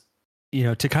is,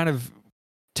 to kind of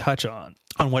touch on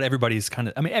what everybody's kind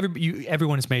of, I mean,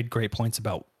 everyone has made great points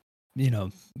about,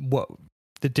 what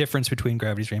the difference between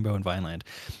Gravity's Rainbow and Vineland.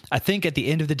 I think at the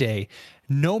end of the day,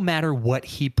 no matter what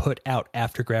he put out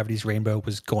after Gravity's Rainbow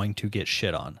was going to get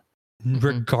shit on,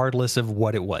 regardless of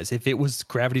what it was. If it was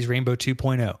Gravity's Rainbow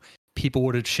 2.0, people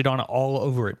would have shit on it all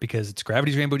over it because it's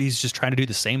Gravity's Rainbow. He's just trying to do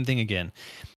the same thing again.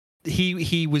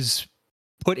 He was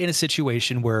put in a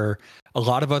situation where a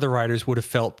lot of other writers would have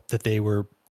felt that they were,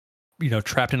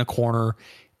 trapped in a corner,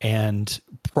 and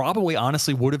probably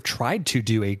honestly would have tried to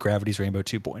do a Gravity's Rainbow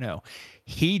 2.0.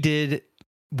 He did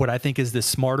what I think is the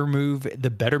smarter move, the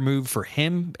better move for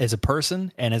him as a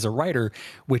person and as a writer,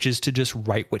 which is to just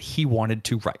write what he wanted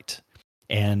to write.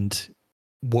 And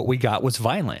what we got was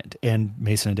Vineland and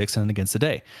Mason and Dixon Against the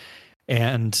Day.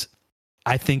 And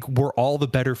I think we're all the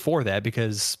better for that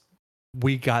because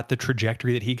we got the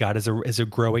trajectory that he got as a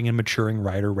growing and maturing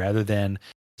writer, rather than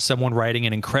someone writing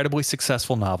an incredibly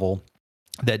successful novel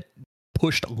that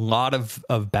pushed a lot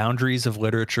of boundaries of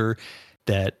literature,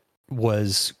 that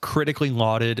was critically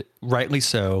lauded, rightly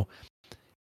so,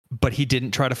 but he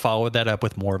didn't try to follow that up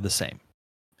with more of the same.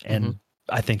 And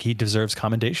I think he deserves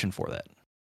commendation for that.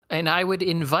 And I would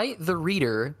invite the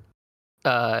reader /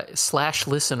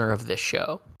 listener of this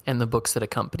show and the books that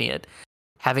accompany it,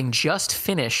 having just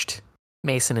finished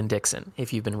Mason and Dixon,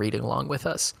 if you've been reading along with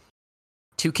us,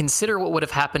 to consider what would have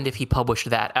happened if he published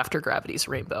that after Gravity's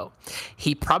Rainbow.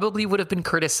 He probably would have been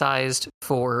criticized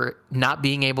for not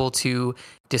being able to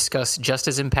discuss just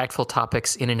as impactful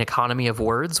topics in an economy of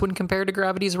words when compared to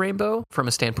Gravity's Rainbow from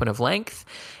a standpoint of length.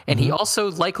 And he also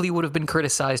likely would have been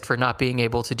criticized for not being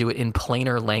able to do it in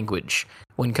plainer language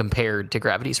when compared to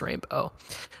Gravity's Rainbow.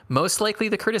 Most likely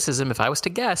the criticism, if I was to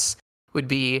guess, would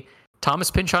be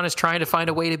Thomas Pynchon is trying to find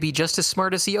a way to be just as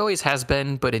smart as he always has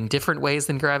been, but in different ways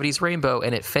than Gravity's Rainbow,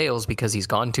 and it fails because he's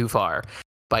gone too far.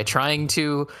 By trying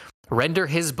to render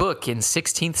his book in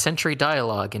 16th century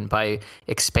dialogue and by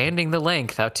expanding the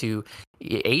length out to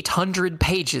 800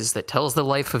 pages that tells the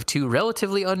life of two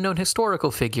relatively unknown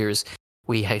historical figures,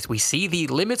 we see the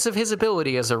limits of his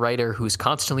ability as a writer who's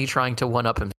constantly trying to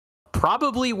one-up him.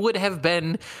 Probably would have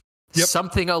been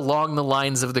something along the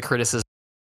lines of the criticism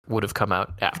would have come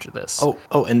out after this.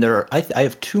 Oh, and there are I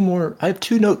have two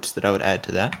notes that I would add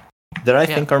to that I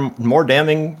think are more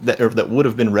damning, that would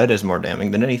have been read as more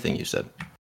damning than anything you said.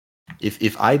 If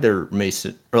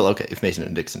Mason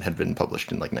and Dixon had been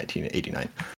published in like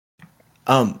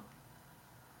 1989.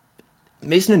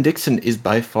 Mason and Dixon is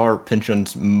by far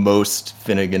Pynchon's most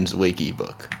Finnegan's Wakey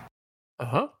book.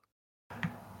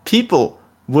 People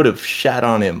would have shat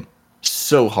on him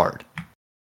so hard.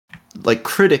 Like,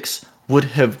 critics would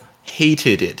have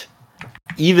hated it,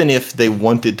 even if they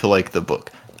wanted to like the book.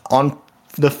 On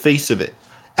the face of it,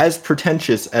 as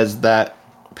pretentious as that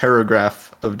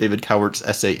paragraph of David Cowart's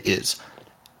essay is,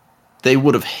 they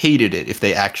would have hated it if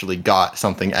they actually got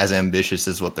something as ambitious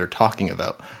as what they're talking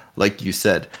about, like you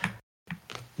said,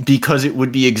 because it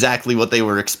would be exactly what they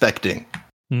were expecting.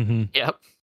 Yep.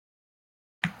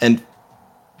 And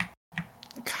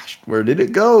gosh, where did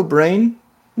it go, brain?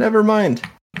 Never mind.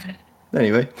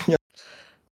 Anyway, yeah.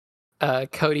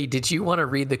 Cody, did you want to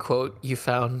read the quote you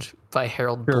found by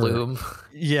Harold Bloom?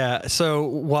 Yeah. So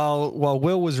while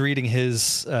Will was reading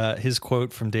his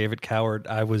quote from David Coward,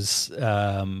 I was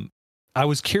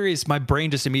curious. My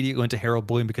brain just immediately went to Harold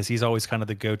Bloom because he's always kind of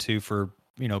the go-to for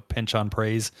Pynchon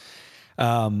praise.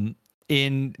 In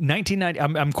 1990,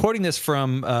 I'm quoting this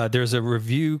from there's a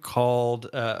review called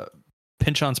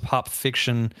Pynchon's Pop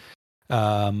Fiction.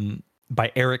 By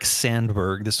Eric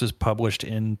Sandberg. This was published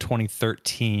in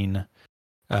 2013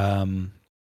 from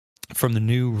the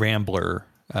New Rambler,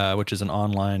 which is an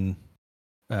online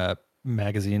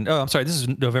magazine. Oh, I'm sorry. This is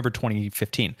November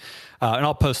 2015. And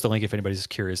I'll post the link if anybody's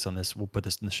curious on this. We'll put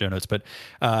this in the show notes. But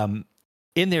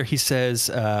in there, he says,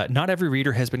 not every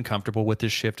reader has been comfortable with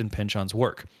this shift in Pynchon's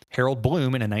work. Harold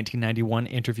Bloom, in a 1991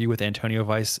 interview with Antonio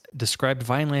Weiss, described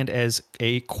Vineland as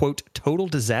a, quote, total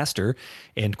disaster,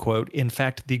 end quote. In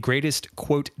fact, the greatest,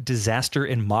 quote, disaster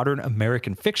in modern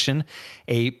American fiction,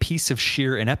 a piece of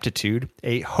sheer ineptitude,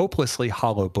 a hopelessly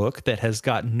hollow book that has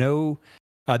got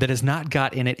that has not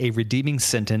got in it a redeeming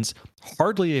sentence,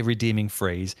 hardly a redeeming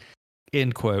phrase,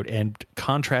 end quote, and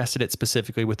contrasted it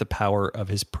specifically with the power of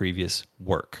his previous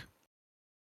work.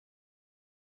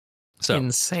 So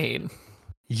insane.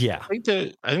 Yeah. I think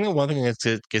the one thing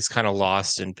that gets kind of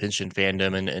lost in Pynchon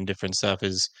fandom and different stuff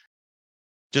is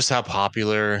just how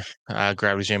popular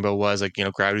Gravity's Rainbow was. Like,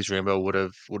 Gravity's Rainbow would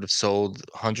have sold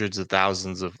hundreds of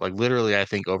thousands of, like, literally, I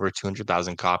think over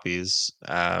 200,000 copies.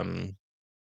 So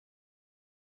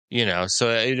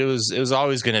it was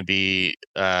always going to be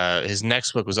his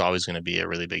next book was always going to be a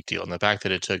really big deal, and the fact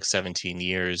that it took 17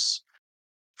 years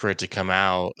for it to come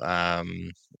out,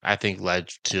 I think led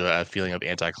to a feeling of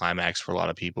anticlimax for a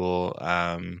lot of people.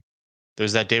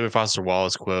 There's that David Foster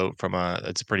Wallace quote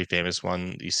it's a pretty famous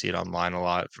one. You see it online a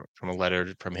lot from a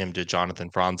letter from him to Jonathan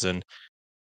Franzen,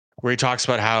 where he talks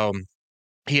about how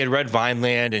he had read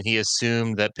Vineland and he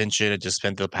assumed that Pynchon had just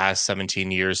spent the past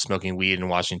 17 years smoking weed and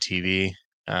watching TV.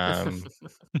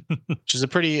 Which is I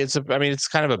mean, it's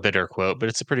kind of a bitter quote, but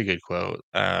it's a pretty good quote.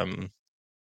 But,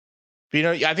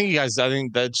 I think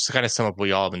that just kind of sum up what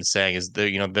y'all have been saying is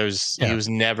that, Yeah.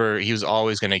 he was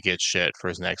always going to get shit for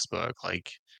his next book.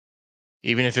 Like,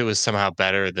 even if it was somehow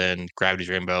better than Gravity's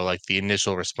Rainbow, like, the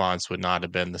initial response would not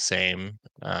have been the same.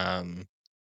 Like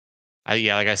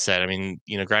I said, I mean,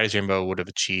 Gravity's Rainbow would have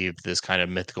achieved this kind of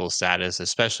mythical status,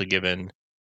 especially given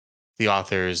the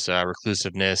author's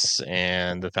reclusiveness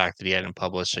and the fact that he hadn't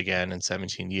published again in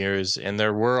 17 years. And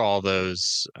there were all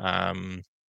those, I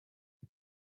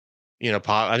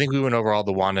think we went over all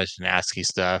the Wanda Tanaski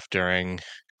stuff during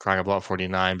Crying of Block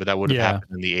 49, but that would have Yeah.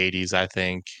 happened in the 80s, I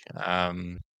think.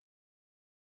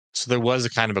 So there was a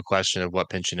kind of a question of what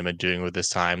Pynchon had been doing with this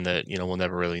time that, we'll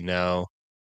never really know.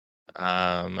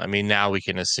 I mean, now we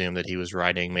can assume that he was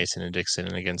writing Mason and Dixon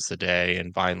and Against the Day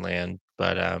and Vineland,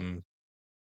 but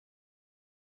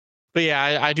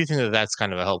yeah, I do think that that's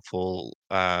kind of a helpful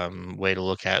way to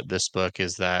look at this book,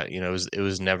 is that it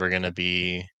was never going to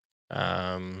be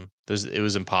it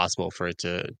was impossible for it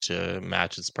to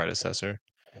match its predecessor.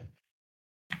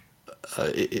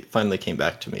 It finally came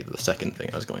back to me, the second thing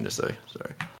I was going to say.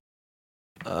 Sorry.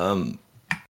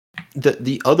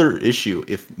 The other issue,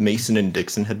 if Mason and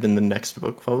Dixon had been the next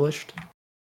book published,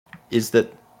 is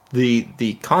that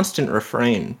the constant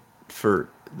refrain for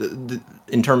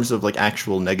in terms of like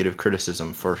actual negative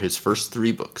criticism for his first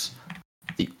three books,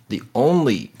 the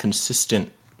only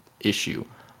consistent issue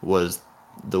was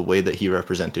the way that he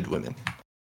represented women.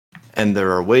 And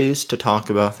there are ways to talk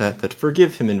about that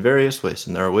forgive him in various ways,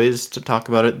 and there are ways to talk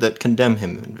about it that condemn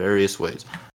him in various ways.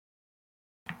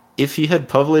 If he had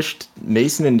published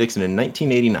Mason and Dixon in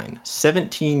 1989,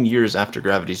 17 years after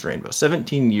Gravity's Rainbow,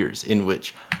 17 years in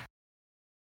which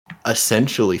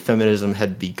essentially feminism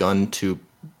had begun to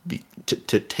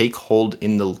take hold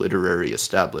in the literary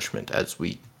establishment as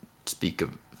we speak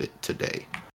of it today,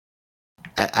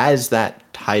 as that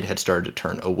tide had started to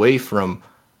turn away from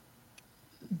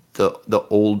the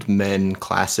old men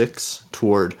classics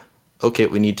toward, okay,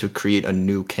 we need to create a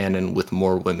new canon with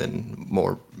more women,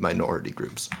 more minority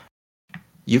groups.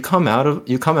 You come out of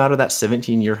that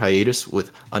 17-year hiatus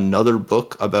with another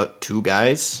book about two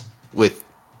guys with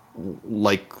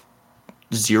like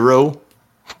zero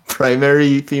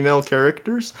primary female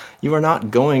characters. You are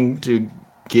not going to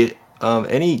get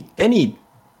any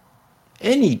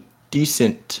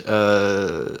decent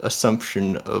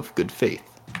assumption of good faith,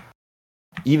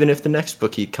 even if the next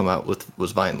book he'd come out with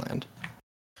was Vineland.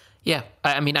 Yeah,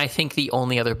 I mean, I think the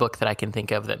only other book that I can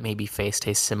think of that maybe faced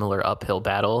a similar uphill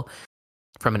battle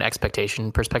from an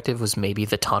expectation perspective was maybe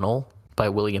The Tunnel by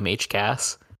William H.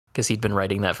 Gass, because he'd been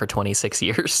writing that for 26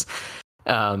 years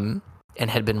and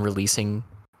had been releasing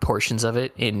portions of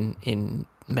it in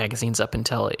magazines up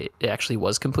until it actually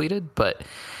was completed. But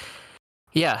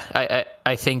yeah,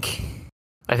 I think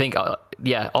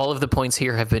all of the points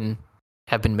here have been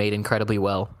made incredibly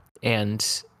well,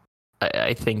 and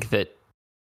I think that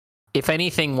if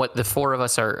anything, what the four of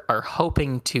us are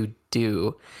hoping to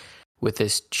do with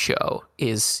this show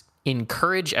is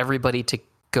encourage everybody to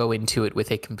go into it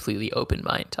with a completely open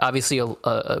mind. Obviously,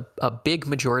 a big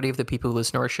majority of the people who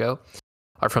listen to our show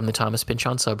are from the Thomas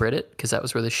Pynchon subreddit, because that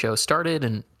was where the show started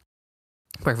and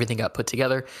where everything got put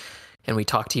together. And we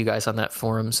talk to you guys on that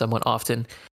forum somewhat often.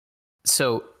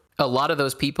 So a lot of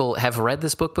those people have read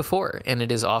this book before, and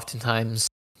it is oftentimes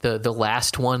the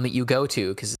last one that you go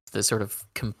to, because it's the sort of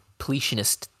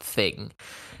completionist thing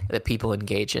that people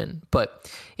engage in.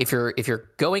 But if you're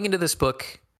going into this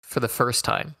book for the first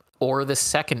time or the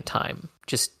second time,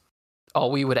 just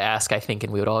all we would ask, I think,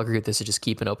 and we would all agree with this, is just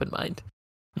keep an open mind.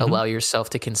 Mm-hmm. Allow yourself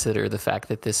to consider the fact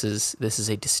that this is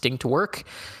a distinct work,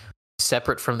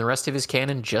 separate from the rest of his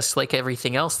canon, just like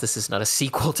everything else. This is not a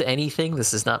sequel to anything.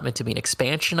 This is not meant to be an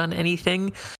expansion on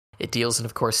anything. It deals in,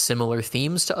 of course, similar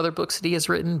themes to other books that he has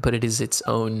written, but it is its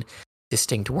own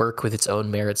distinct work with its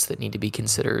own merits that need to be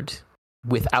considered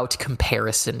without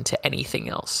comparison to anything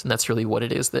else. And that's really what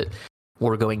it is that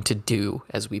we're going to do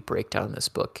as we break down this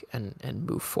book and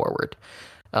move forward.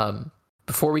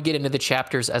 Before we get into the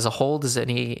chapters as a whole, does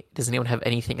anyone have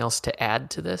anything else to add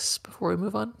to this before we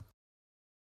move on?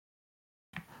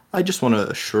 I just want to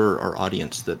assure our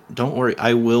audience that don't worry,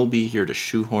 I will be here to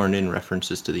shoehorn in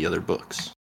references to the other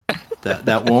books.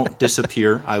 That won't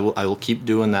disappear. I will keep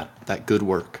doing that good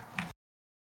work.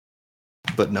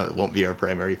 But no, it won't be our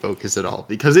primary focus at all,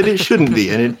 because it shouldn't be,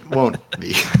 and it won't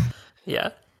be.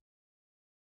 Yeah.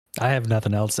 I have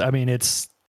nothing else. I mean,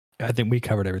 I think we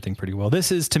covered everything pretty well.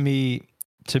 This is, to me,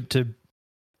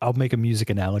 I'll make a music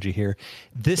analogy here.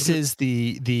 This is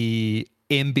the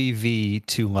MBV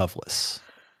to Loveless.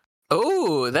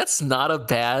 Oh, that's not a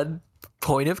bad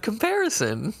point of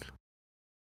comparison.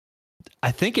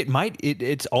 I think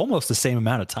it's almost the same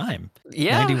amount of time.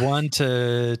 Yeah. 91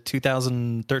 to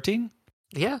 2013.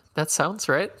 Yeah, that sounds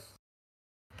right.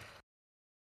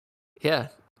 Yeah.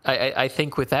 I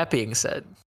think with that being said,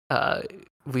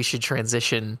 we should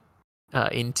transition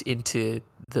into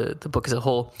the book as a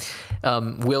whole.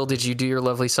 Will, did you do your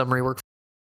lovely summary work?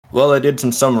 Well, I did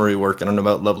some summary work. I don't know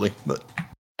about lovely, but...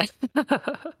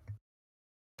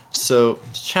 So,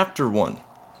 chapter 1.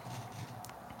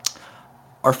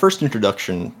 Our first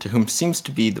introduction to whom seems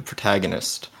to be the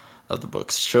protagonist of the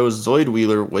books shows Zoid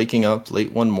Wheeler waking up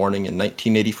late one morning in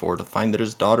 1984 to find that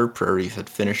his daughter Prairie had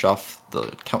finished off the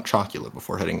Count Chocula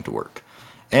before heading to work,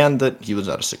 and that he was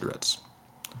out of cigarettes.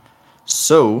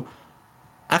 So,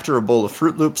 after a bowl of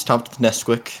Fruit Loops topped with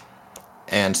Nesquik,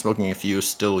 and smoking a few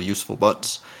still useful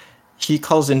butts, he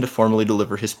calls in to formally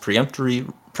deliver his peremptory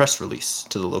press release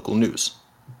to the local news.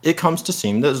 It comes to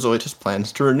seem that Zoid has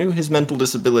plans to renew his mental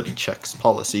disability checks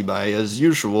policy by, as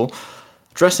usual,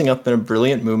 dressing up in a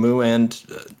brilliant muumuu and,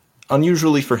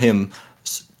 unusually for him,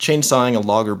 chainsawing a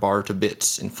lager bar to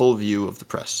bits in full view of the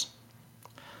press.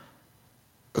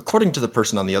 According to the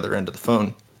person on the other end of the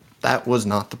phone, that was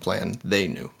not the plan they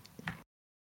knew.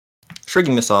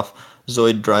 Shrugging this off,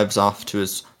 Zoid drives off to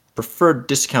his preferred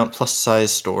discount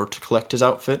plus-size store to collect his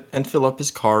outfit and fill up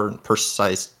his car and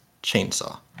purse-sized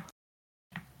chainsaw.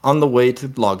 On the way to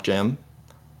Logjam,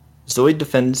 Zoid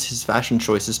defends his fashion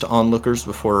choices to onlookers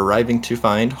before arriving to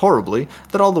find, horribly,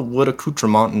 that all the wood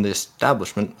accoutrement in the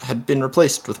establishment had been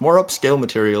replaced with more upscale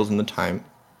materials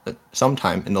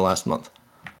sometime in the last month.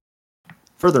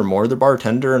 Furthermore, the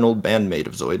bartender, an old bandmate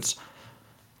of Zoid's,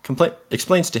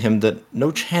 explains to him that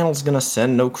no channel's gonna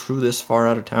send no crew this far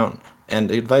out of town,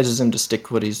 and advises him to stick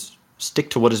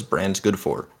to what his brand's good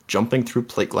for, jumping through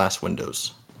plate glass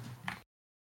windows.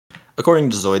 According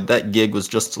to Zoid, that gig was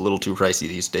just a little too pricey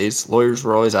these days. Lawyers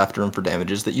were always after him for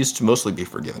damages that used to mostly be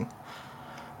forgiven.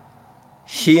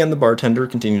 He and the bartender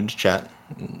continued to chat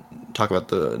and talk about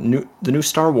the new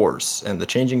Star Wars and the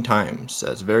changing times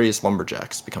as various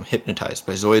lumberjacks become hypnotized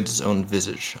by Zoid's own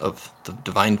visage of the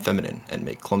divine feminine and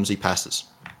make clumsy passes.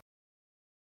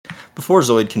 Before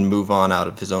Zoid can move on out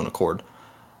of his own accord,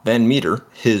 Van Meter,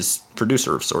 his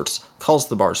producer of sorts, calls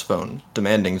the bar's phone,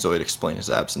 demanding Zoid explain his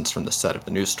absence from the set of the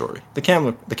news story. The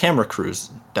camera crews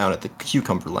down at the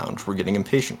Cucumber Lounge were getting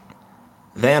impatient.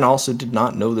 Van also did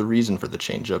not know the reason for the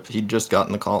change-up. He'd just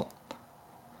gotten the call.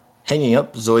 Hanging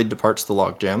up, Zoid departs the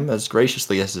logjam as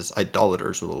graciously as his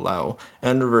idolaters will allow,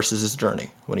 and reverses his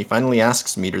journey. When he finally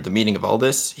asks Meter the meaning of all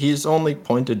this, he's only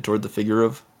pointed toward the figure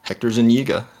of Hector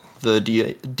Zuniga, the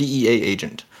DEA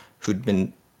agent, who'd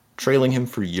been trailing him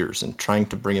for years and trying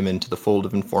to bring him into the fold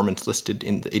of informants listed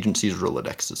in the agency's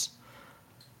Rolodexes.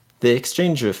 They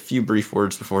exchange a few brief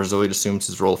words before Zoid assumes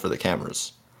his role for the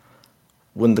cameras.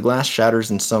 When the glass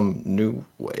shatters in some new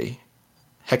way,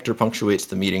 Hector punctuates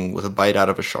the meeting with a bite out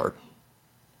of a shard,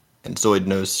 and Zoid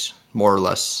knows more or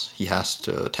less he has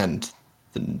to attend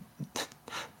the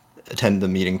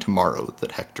meeting tomorrow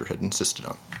that Hector had insisted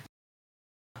on.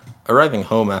 Arriving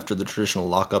home after the traditional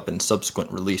lockup and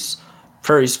subsequent release,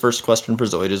 Prairie's first question for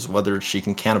Zoid is whether she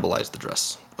can cannibalize the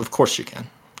dress. Of course she can.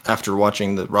 After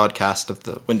watching the broadcast of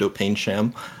the window pane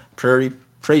sham, Prairie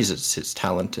praises his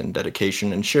talent and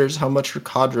dedication and shares how much her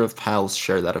cadre of pals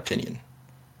share that opinion.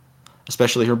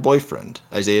 Especially her boyfriend,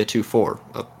 Isaiah 2-4,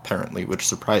 apparently, which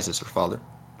surprises her father.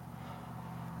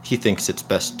 He thinks it's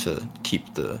best to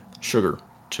keep the sugar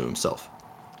to himself.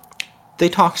 They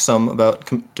talk some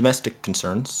about domestic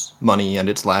concerns, money and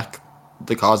its lack,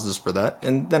 the causes for that,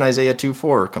 and then Isaiah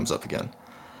 2-4 comes up again.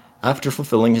 After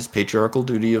fulfilling his patriarchal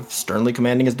duty of sternly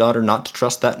commanding his daughter not to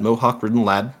trust that mohawk-ridden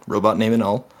lad, robot name and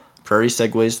all, Prairie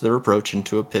segues the reproach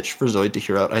into a pitch for Zoid to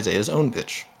hear out Isaiah's own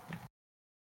pitch.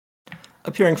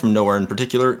 Appearing from nowhere in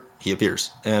particular, he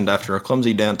appears, and after a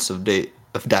clumsy dance of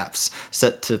daps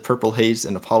set to Purple Haze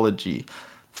and Apology,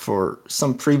 for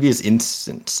some previous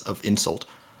instance of insult.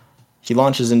 He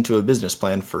launches into a business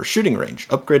plan for a shooting range,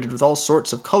 upgraded with all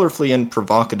sorts of colorfully and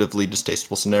provocatively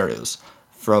distasteful scenarios,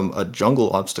 from a jungle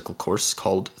obstacle course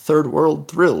called Third World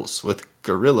Thrills with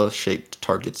gorilla-shaped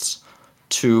targets,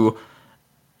 to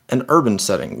an urban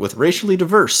setting with racially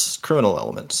diverse criminal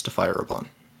elements to fire upon.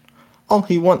 All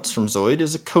he wants from Zoid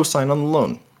is a cosign on the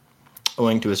loan.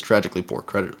 Owing to his tragically poor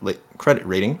credit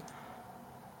rating,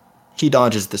 he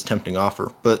dodges this tempting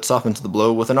offer, but softens the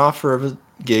blow with an offer of a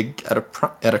gig at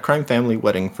a crime family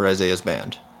wedding for Isaiah's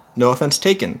band. No offense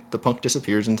taken, the punk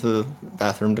disappears into the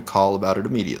bathroom to call about it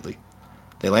immediately.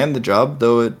 They land the job,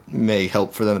 though it may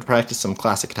help for them to practice some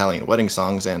classic Italian wedding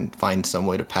songs and find some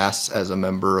way to pass as a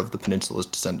member of the peninsula's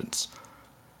descendants.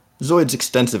 Zoid's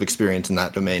extensive experience in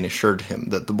that domain assured him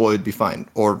that the boy would be fine,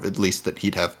 or at least that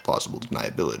he'd have plausible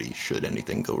deniability should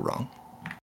anything go wrong.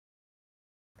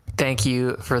 Thank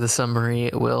you for the summary,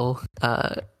 Will.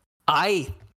 I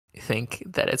think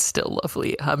that it's still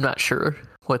lovely. I'm not sure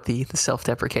what the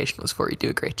self-deprecation was for. You do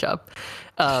a great job.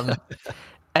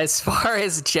 As far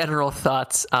as general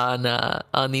thoughts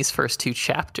on these first two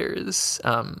chapters,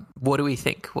 what do we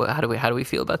think? How do we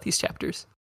feel about these chapters?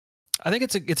 I think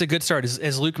it's a good start.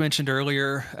 As Luke mentioned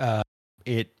earlier,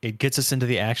 it gets us into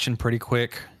the action pretty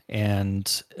quick,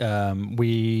 and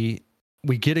we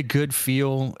get a good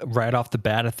feel right off the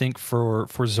bat, I think, for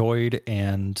Zoid,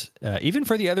 and even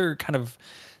for the other kind of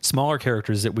smaller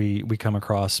characters that we come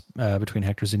across between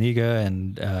Hector Zuniga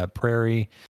and Prairie.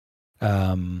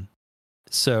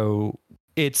 So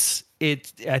I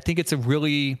think it's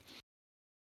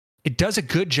it does a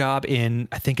good job in,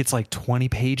 I think it's like 20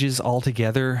 pages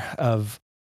altogether of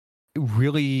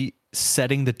really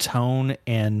setting the tone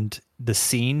and the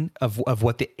scene of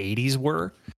what the 80s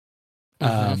were.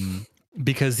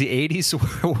 Because the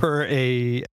 80s were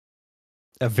a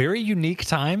very unique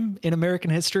time in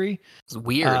American history. It's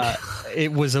weird.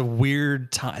 It was a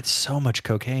weird time. It's so much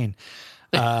cocaine.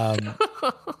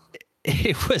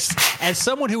 It was, as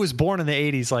someone who was born in the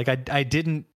 80s, like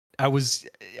I was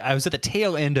at the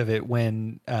tail end of it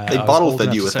when they bottle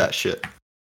fed you with that shit.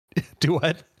 Do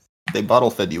what? They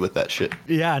bottle fed you with that shit.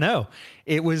 Yeah, I know.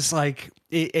 It was like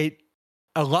a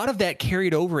lot of that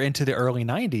carried over into the early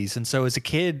 90s, and so as a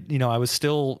kid, I was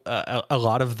still a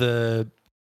lot of the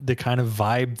kind of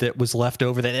vibe that was left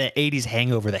over, the 80s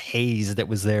hangover, the haze that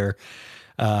was there,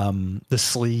 the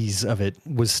sleaze of it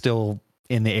was still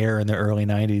in the air in the early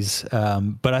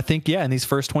 90s. But I think, in these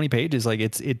first 20 pages, like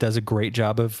it does a great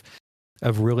job of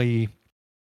really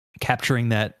capturing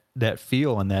that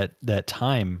feel and that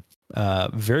time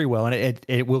very well. And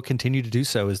it will continue to do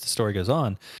so as the story goes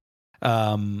on.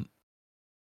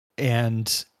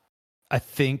 And I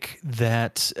think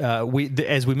that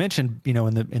as we mentioned,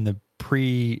 in the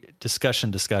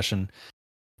pre-discussion,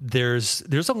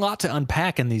 there's a lot to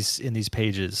unpack in these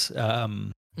pages.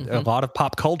 A lot of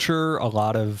pop culture, a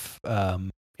lot of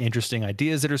interesting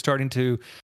ideas that are starting to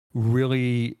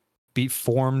really be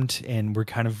formed, and we're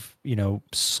kind of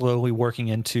slowly working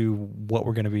into what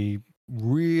we're going to be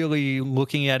really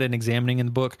looking at and examining in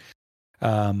the book.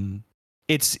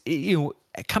 It's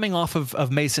coming off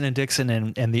of Mason and Dixon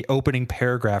and the opening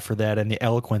paragraph for that and the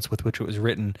eloquence with which it was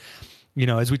written.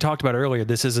 As we talked about earlier,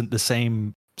 this isn't the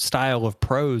same style of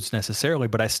prose necessarily,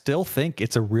 but I still think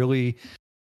it's a really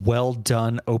well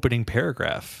done opening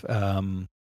paragraph.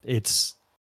 It's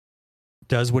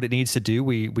does what it needs to do.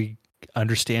 We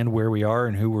understand where we are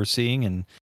and who we're seeing,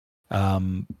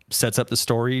 and sets up the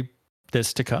story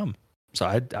that's to come. So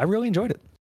I really enjoyed it.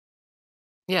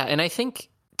 Yeah, and I think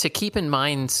to keep in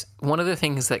mind, one of the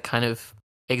things that kind of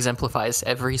exemplifies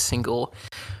every single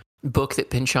book that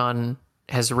Pynchon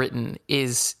has written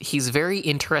is he's very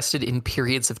interested in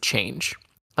periods of change,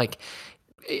 like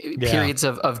periods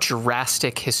of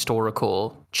drastic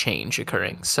historical change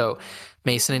occurring. So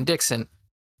Mason and Dixon,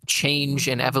 change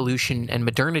and evolution and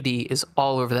modernity is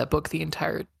all over that book the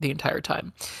entire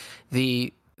time.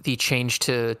 The change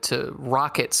to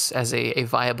rockets as a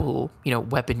viable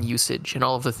weapon usage, and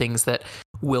all of the things that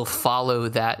will follow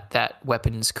that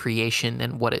weapon's creation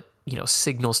and what it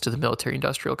signals to the military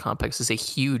industrial complex is a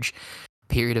huge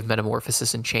period of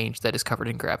metamorphosis and change that is covered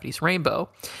in Gravity's Rainbow.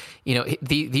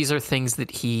 These are things that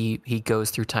he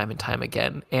goes through time and time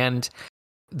again, and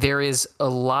there is a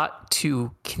lot to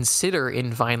consider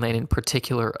in Vineland in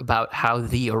particular about how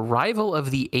the arrival of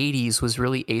the 80s was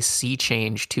really a sea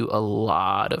change to a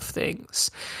lot of things.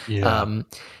 Yeah.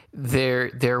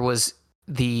 There was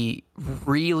the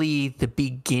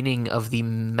beginning of the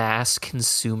mass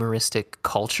consumeristic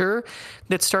culture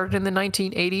that started in the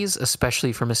 1980s,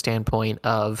 especially from a standpoint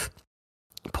of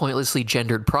pointlessly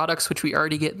gendered products, which we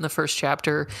already get in the first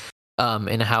chapter,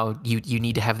 and how you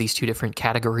need to have these two different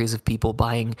categories of people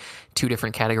buying two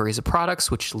different categories of products,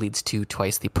 which leads to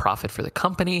twice the profit for the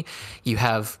company. You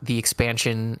have the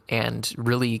expansion and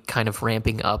really kind of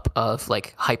ramping up of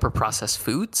like hyper processed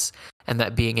foods, and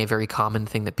that being a very common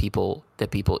thing that people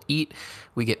eat.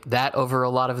 We get that over a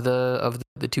lot of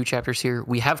the two chapters here.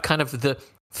 We have kind of the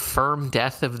firm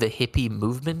death of the hippie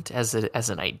movement as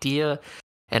an idea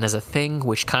and as a thing,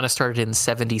 which kind of started in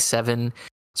 '77,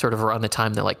 sort of around the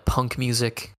time that like punk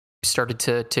music started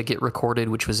to get recorded,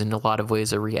 which was in a lot of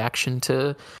ways a reaction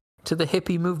to the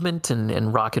hippie movement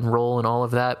and rock and roll and all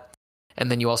of that. And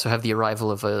then you also have the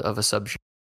arrival of a subgenre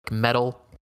like metal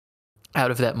out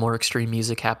of that more extreme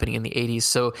music happening in the 80s.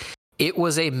 So it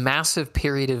was a massive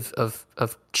period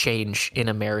of change in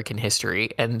American history,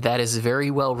 and that is very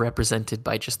well represented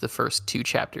by just the first two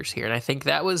chapters here. And I think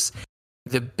that was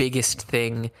the biggest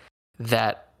thing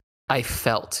that I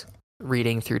felt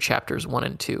reading through chapters 1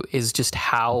 and 2, is just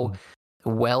how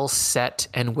well set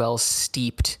and well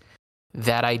steeped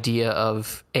that idea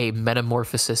of a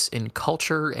metamorphosis in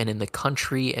culture and in the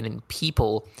country and in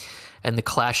people, and the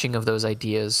clashing of those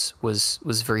ideas was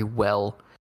very well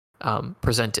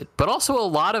presented. But also a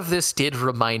lot of this did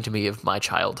remind me of my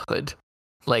childhood.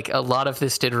 Like a lot of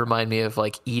this did remind me of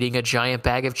like eating a giant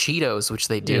bag of Cheetos, which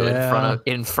they do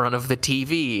in front of the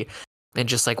TV, and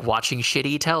just like watching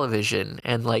shitty television,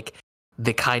 and like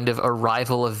the kind of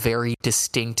arrival of very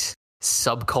distinct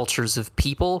subcultures of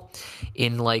people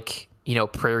in like, you know,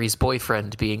 Prairie's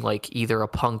boyfriend being like either a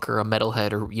punk or a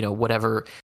metalhead or, you know, whatever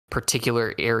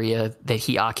particular area that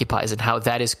he occupies, and how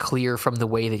that is clear from the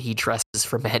way that he dresses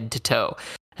from head to toe,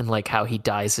 and like how he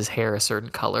dyes his hair a certain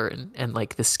color, and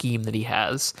like the scheme that he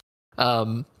has.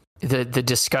 The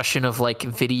discussion of like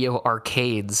video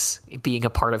arcades being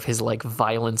a part of his like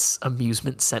violence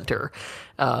amusement center,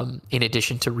 in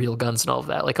addition to real guns and all of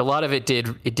that. Like a lot of it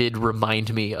did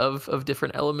remind me of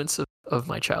different elements of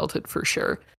my childhood for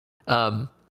sure. And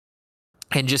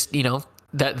just, you know,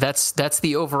 that's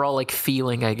the overall like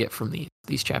feeling I get from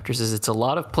these chapters, is it's a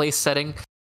lot of place setting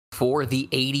for the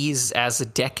 80s as a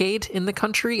decade in the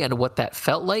country and what that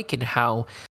felt like and how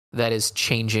that is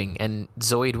changing. And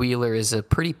Zoid Wheeler is a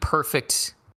pretty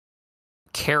perfect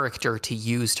character to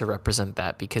use to represent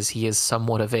that, because he is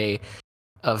somewhat of a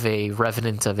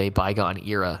revenant of a bygone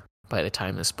era by the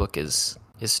time this book is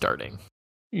starting.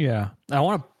 Yeah. I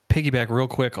want to piggyback real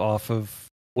quick off of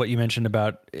what you mentioned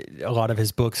about a lot of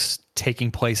his books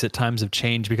taking place at times of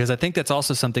change, because I think that's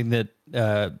also something that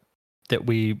that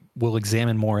we will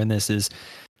examine more in this, is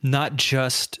not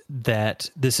just that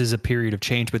this is a period of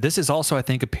change, but this is also, I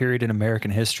think, a period in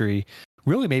American history,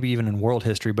 really maybe even in world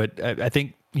history, but I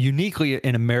think uniquely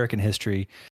in American history,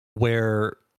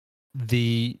 where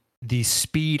the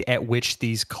speed at which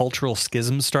these cultural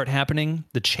schisms start happening,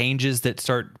 the changes that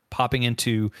start popping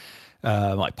into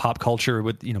like pop culture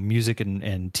with, you know, music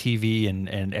and TV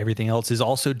and everything else, is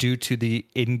also due to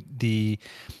the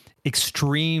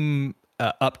extreme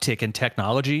uptick in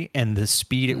technology and the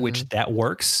speed at which that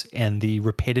works, and the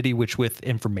rapidity with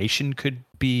kind could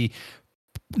be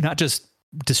not just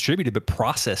distributed, but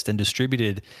processed and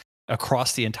distributed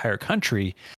across the entire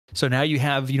country. So now you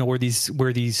have, you know, where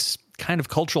these kind of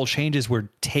cultural changes were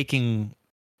taking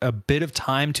a bit of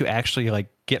time to actually like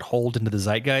get hold into the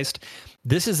zeitgeist.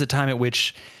 This is the time at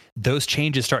which those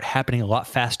changes start happening a lot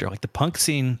faster. Like the punk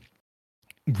scene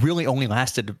really only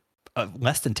lasted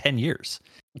less than 10 years.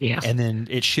 Yeah. And then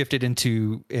it shifted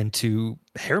into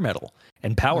hair metal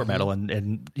and power metal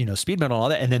and you know, speed metal and all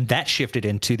that. And then that shifted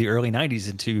into the early 90s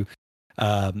into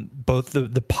both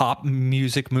the pop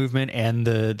music movement and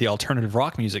the alternative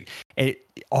rock music.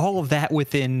 All of that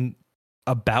within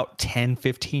about 10,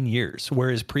 15 years,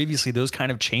 whereas previously those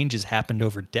kind of changes happened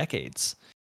over decades.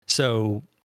 So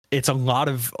it's a lot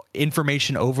of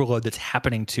information overload that's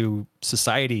happening to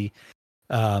society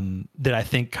that I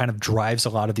think kind of drives a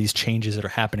lot of these changes that are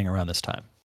happening around this time.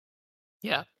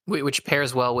 Yeah, which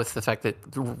pairs well with the fact that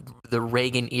the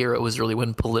Reagan era was really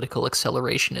when political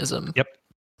accelerationism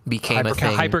became a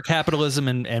thing. Hyper-capitalism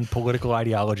and political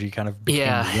ideology kind of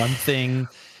became one thing,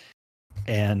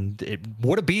 and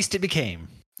what a beast it became.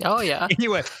 Oh, yeah.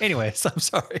 Anyway, so I'm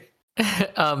sorry.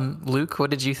 Luke, what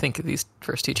did you think of these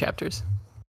first two chapters?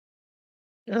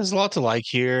 There's a lot to like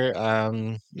here.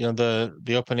 You know,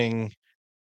 the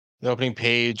opening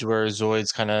page where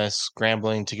Zoid's kind of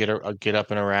scrambling to get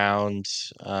up and around.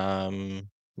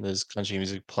 There's country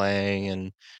music playing,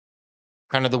 and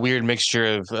kind of the weird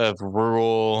mixture of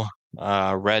rural,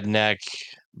 redneck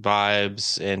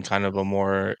vibes and kind of a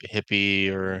more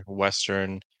hippie or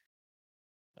Western,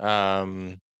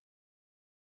 um,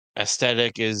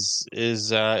 aesthetic is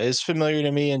familiar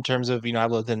to me in terms of,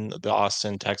 I've lived in the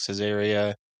Austin, Texas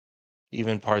area.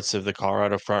 Even parts of the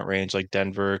Colorado Front Range, like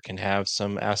Denver, can have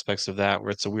some aspects of that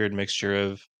where it's a weird mixture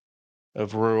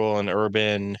of rural and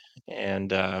urban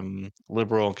and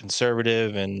liberal and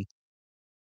conservative and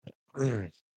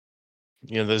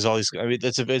there's all these. I mean,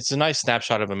 it's a nice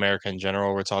snapshot of America in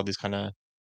general, where it's all these kind of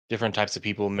different types of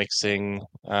people mixing.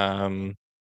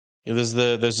 There's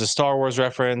the Star Wars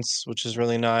reference, which is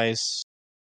really nice.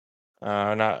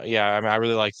 Not yeah, I mean, I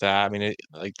really like that. I mean,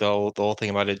 like the whole thing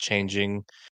about it changing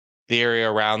the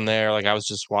area around there. Like I was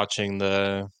just watching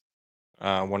the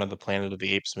one of the Planet of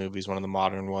the Apes movies, one of the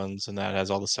modern ones, and that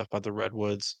has all the stuff about the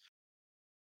redwoods.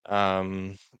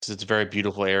 'Cause it's a very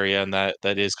beautiful area, and that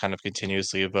is kind of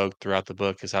continuously evoked throughout the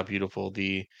book is how beautiful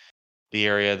the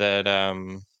area that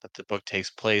the book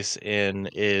takes place in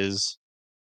is.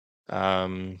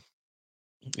 Um,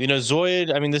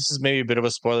 Zoid, I mean, this is maybe a bit of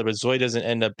a spoiler, but Zoid doesn't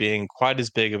end up being quite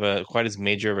as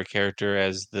major of a character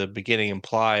as the beginning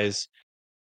implies.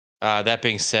 That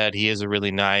being said, he is a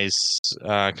really nice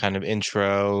kind of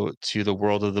intro to the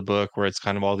world of the book, where it's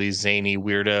kind of all these zany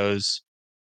weirdos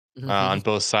Mm-hmm. on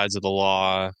both sides of the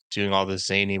law doing all this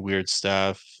zany weird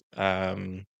stuff.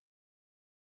 Um,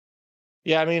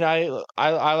 yeah, I mean, I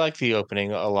like the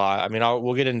opening a lot. I mean,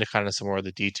 we'll get into kind of some more of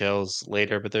the details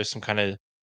later, but there's some kind of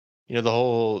the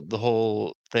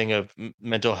whole thing of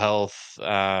mental health,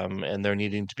 and there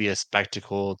needing to be a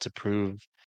spectacle to prove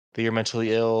that you're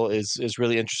mentally ill is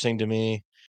really interesting to me.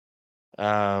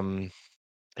 Um,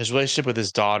 his relationship with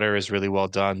his daughter is really well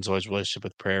done. Zoe's relationship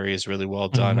with Prairie is really well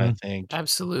done, I think.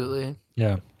 Absolutely.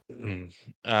 Yeah.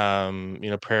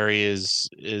 Prairie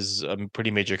is a pretty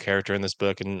major character in this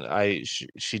book, and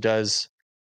she does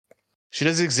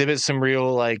exhibit some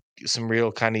real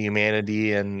kind of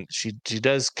humanity, and she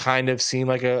does kind of seem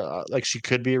like she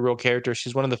could be a real character.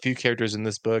 She's one of the few characters in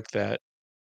this book that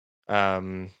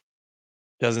um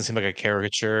doesn't seem like a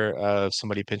caricature of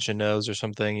somebody pinching nose or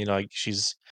something. Like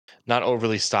she's not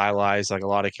overly stylized like a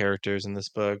lot of characters in this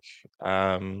book.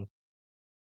 Um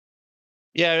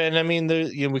yeah, and I mean,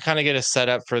 we kind of get a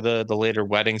setup for the later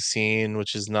wedding scene,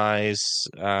 which is nice.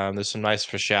 There's some nice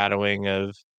foreshadowing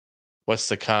of what's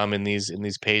to come in these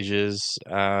pages.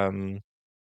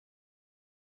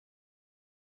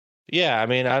 Yeah, I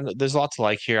mean, there's a lot to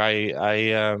like here.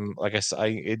 Like I said,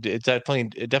 it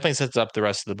definitely sets up the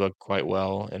rest of the book quite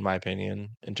well, in my opinion,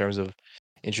 in terms of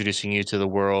introducing you to the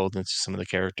world and to some of the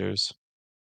characters.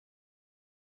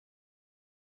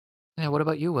 Yeah, what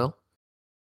about you, Will?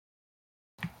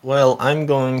 Well, I'm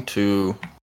going to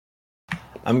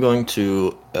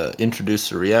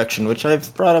introduce a reaction which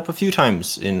I've brought up a few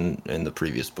times in the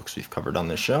previous books we've covered on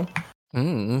this show,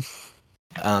 Mm.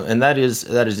 and that is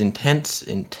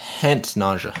intense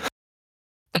nausea.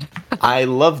 I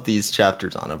love these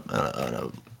chapters on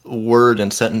a word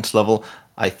and sentence level.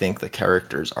 I think the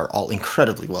characters are all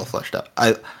incredibly well fleshed out.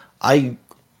 I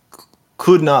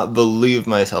could not believe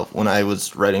myself when I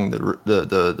was writing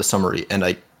the summary and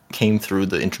I came through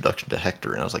the introduction to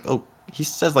Hector, and I was like, oh, he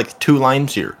says like 2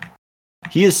 lines here.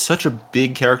 He is such a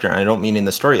big character, and I don't mean in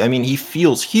the story. I mean, he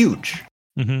feels huge.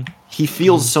 Mm-hmm. He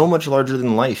feels so much larger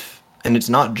than life, and it's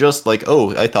not just like,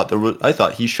 oh, I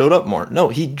thought he showed up more. No,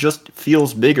 he just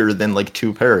feels bigger than like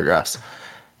 2 paragraphs,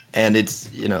 and it's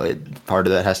part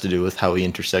of that has to do with how he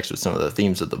intersects with some of the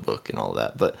themes of the book and all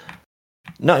that. But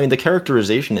no, I mean the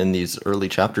characterization in these early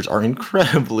chapters are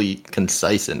incredibly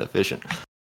concise and efficient,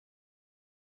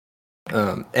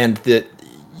 and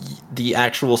the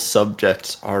actual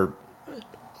subjects are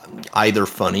either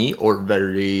funny or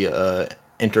very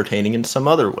entertaining in some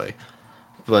other way.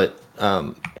 But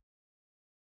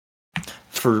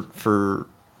for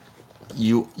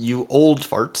you old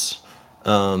farts,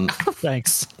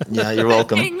 Thanks. yeah, you're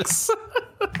welcome. Thanks.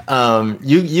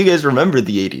 You guys remember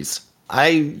the 80s.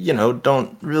 I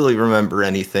don't really remember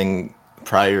anything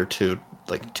prior to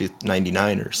like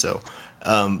 1999 or so.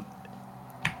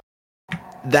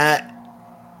 That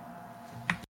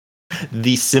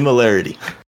the similarity,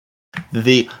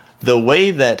 the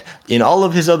way that in all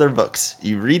of his other books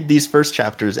you read these first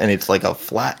chapters and it's like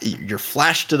you're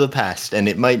flashed to the past, and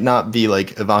it might not be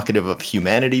like evocative of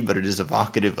humanity, but it is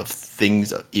evocative of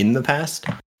things in the past.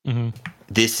 Mm-hmm.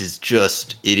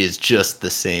 It is just the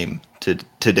same to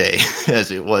today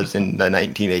as it was in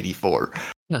 1984.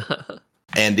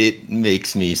 And it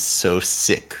makes me so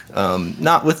sick.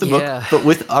 Not with the book, but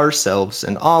with ourselves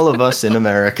and all of us in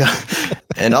America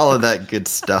and all of that good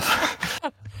stuff.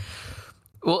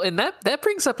 Well, and that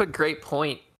brings up a great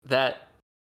point, that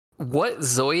what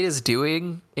Zoid is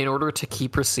doing in order to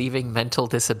keep receiving mental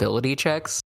disability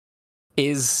checks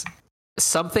is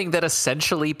something that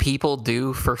essentially people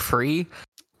do for free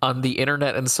on the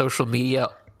internet and social media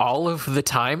all of the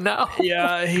time now.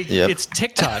 Yeah, it's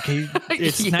TikTok.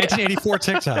 It's 1984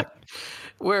 TikTok.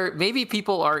 Where maybe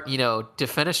people aren't,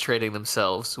 defenestrating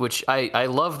themselves, which I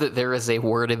love that there is a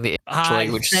word in the English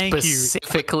language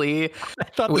specifically. I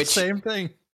thought the same thing.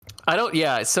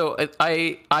 So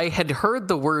I had heard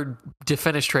the word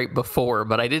defenestrate before,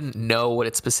 but I didn't know what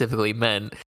it specifically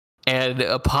meant. And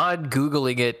upon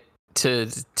Googling it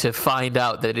to find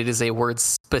out that it is a word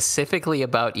specifically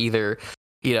about either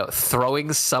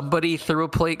throwing somebody through a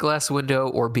plate glass window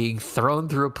or being thrown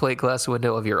through a plate glass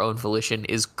window of your own volition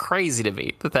is crazy to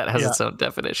me that has its own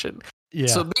definition. Yeah.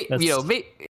 So,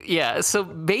 so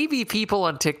maybe people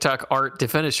on TikTok aren't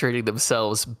defenestrating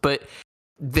themselves, but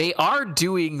they are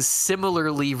doing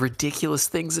similarly ridiculous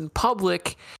things in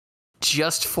public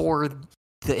just for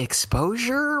the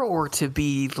exposure or to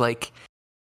be like,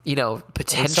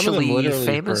 potentially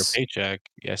famous for a paycheck.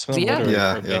 Yeah,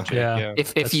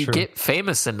 If you get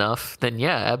famous enough, then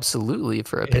absolutely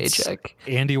for a paycheck.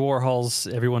 Andy Warhol's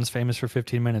 "Everyone's Famous for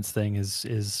 15 Minutes" thing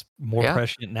is more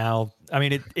prescient now. I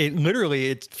mean, it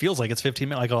literally feels like it's 15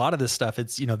 minutes. Like a lot of this stuff,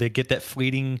 it's they get that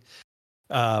fleeting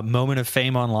moment of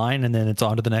fame online, and then it's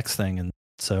on to the next thing. And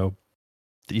so,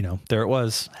 there it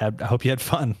was. I hope you had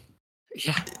fun.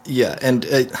 Yeah, and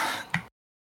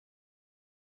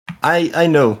I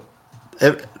know,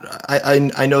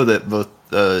 I know that both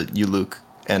you, Luke,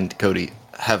 and Cody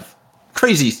have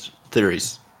crazy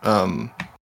theories. I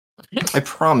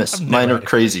promise mine are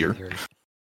crazier.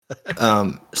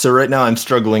 So right now I'm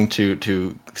struggling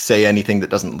to say anything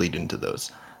that doesn't lead into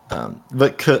those.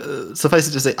 But suffice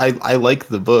it to say, I like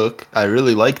the book. I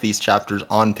really like these chapters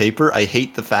on paper. I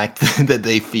hate the fact that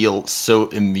they feel so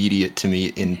immediate to me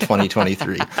in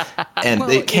 2023. And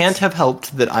it can't have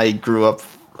helped that I grew up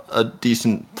a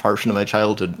decent portion of my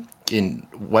childhood in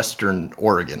Western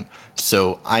Oregon.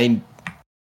 So I've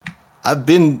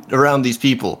been around these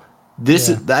people.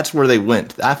 That's where they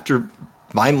went. After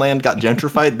Vineland got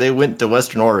gentrified, they went to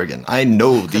Western Oregon. I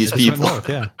know these people. North,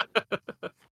 yeah.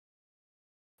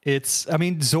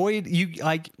 Zoid,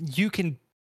 you can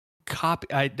copy,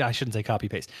 I shouldn't say copy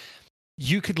paste.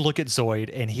 You could look at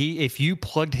Zoid and if you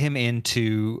plugged him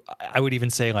into, I would even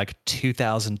say like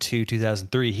 2002,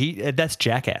 2003, that's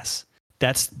Jackass.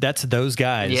 That's those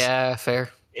guys. Yeah, fair.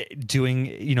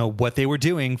 Doing, what they were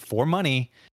doing for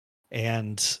money.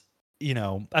 And,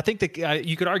 I think that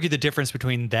you could argue the difference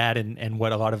between that and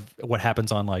what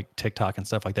happens on like TikTok and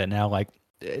stuff like that now, like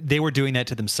they were doing that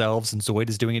to themselves and Zoid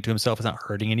is doing it to himself. It's not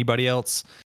hurting anybody else.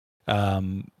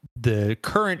 The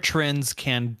current trends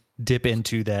can dip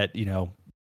into that,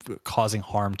 causing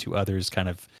harm to others kind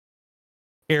of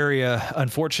area,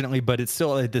 unfortunately, but it's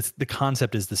still the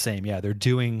concept is the same. Yeah, they're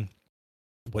doing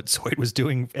what Zoid was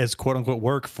doing as quote unquote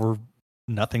work for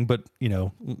nothing but,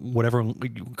 whatever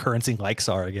currency likes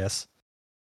are, I guess.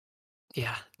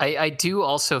 Yeah, I do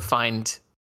also find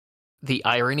the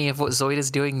irony of what Zoid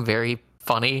is doing very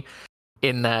funny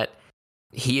in that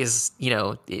he is,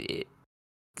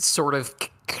 sort of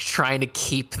trying to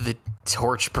keep the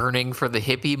torch burning for the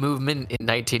hippie movement in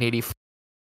 1984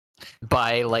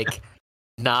 by like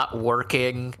not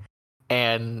working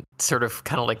and sort of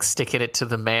kind of like sticking it to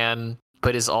the man,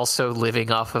 but is also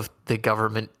living off of the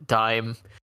government dime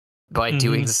by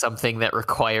doing something that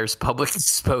requires public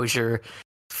exposure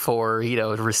for,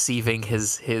 receiving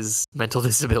his mental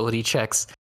disability checks.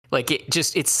 Like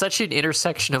it's such an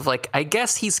intersection of like, I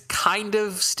guess he's kind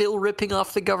of still ripping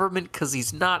off the government because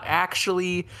he's not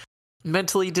actually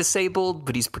mentally disabled,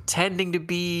 but he's pretending to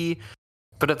be.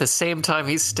 But at the same time,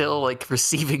 he's still like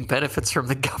receiving benefits from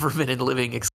the government and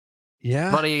living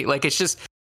money. Like it's just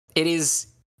it's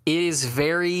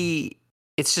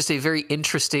just a very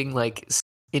interesting like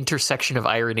intersection of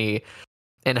irony.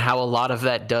 And how a lot of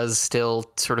that does still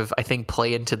sort of, I think,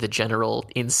 play into the general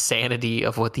insanity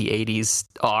of what the 80s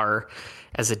are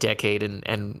as a decade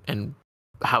and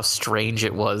how strange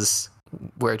it was,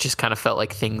 where it just kind of felt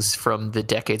like things from the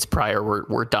decades prior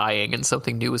were dying and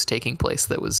something new was taking place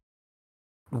that was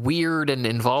weird and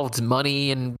involved money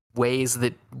in ways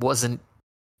that wasn't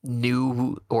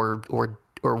new or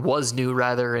was new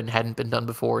rather and hadn't been done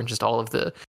before, and just all of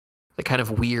the kind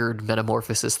of weird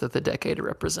metamorphosis that the decade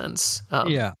represents.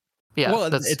 Well,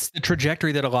 it's the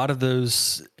trajectory that a lot of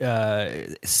those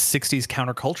 60s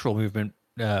countercultural movement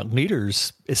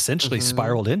leaders essentially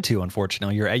spiraled into,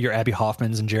 unfortunately. Your Abby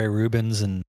Hoffmans and Jerry Rubins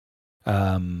and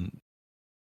God,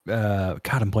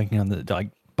 I'm blanking on the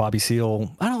like Bobby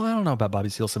Seale. I don't know about Bobby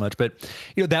Seale so much, but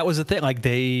that was the thing. Like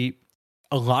a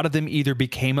lot of them either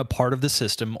became a part of the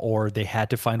system or they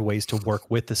had to find ways to work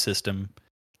with the system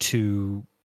to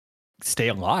stay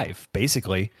alive,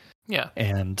 basically. Yeah.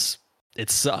 And it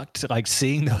sucked, like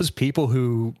seeing those people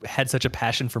who had such a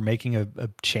passion for making a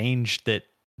change that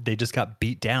they just got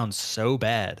beat down so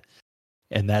bad,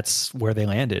 and that's where they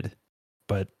landed.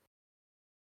 But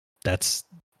that's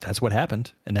what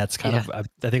happened, and that's kind of,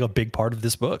 I think, a big part of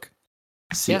this book.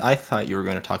 See, I thought you were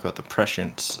going to talk about the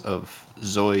prescience of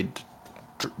Zoid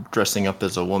dressing up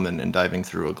as a woman and diving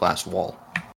through a glass wall.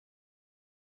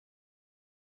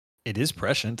 It is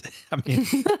prescient. I mean,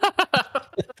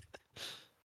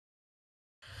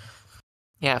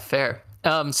 yeah, fair.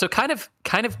 So kind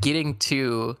of getting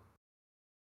to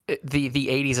the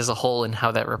 80s as a whole and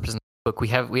how that represents the book. We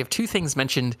have two things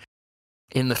mentioned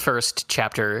in the first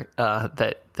chapter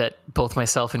that both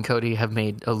myself and Cody have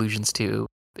made allusions to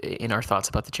in our thoughts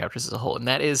about the chapters as a whole, and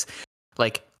that is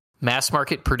like mass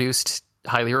market produced,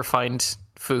 highly refined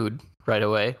food right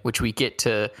away, which we get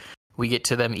to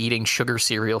them eating sugar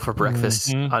cereal for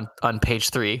breakfast on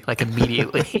page 3, like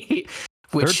immediately.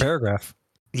 Third paragraph.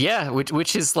 Yeah,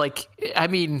 which is like, I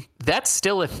mean, that's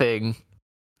still a thing,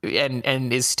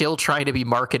 and is still trying to be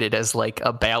marketed as like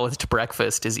a balanced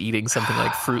breakfast, is eating something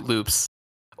like Fruit Loops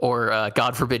or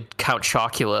God forbid Count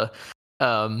Chocula.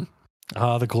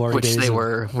 The glory which days they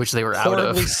were out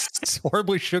of.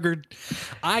 Horribly sugared.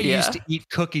 I used to eat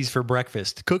cookies for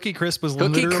breakfast. Cookie Crisp was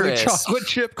literally chocolate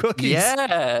chip cookies. Yeah,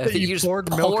 that you just poured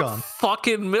milk on.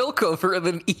 Fucking milk over and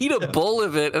then eat a bowl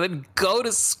of it and then go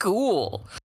to school.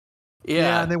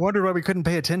 Yeah, and they wondered why we couldn't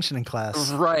pay attention in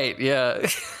class. Right, yeah.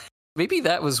 Maybe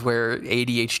that was where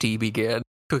ADHD began.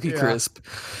 Cookie Crisp.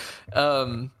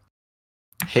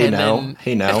 Hey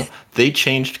now, they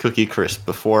changed Cookie Crisp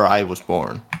before I was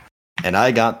born. And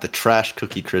I got the trash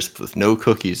Cookie Crisp with no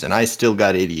cookies, and I still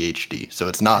got ADHD. So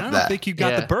it's not that. I don't think you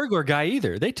got the burglar guy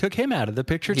either. They took him out of the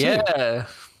picture too. Yeah.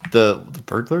 The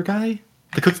burglar guy?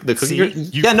 The cookie.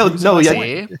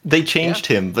 They changed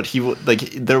him, but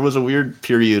there was a weird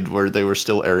period where they were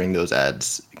still airing those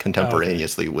ads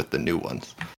contemporaneously with the new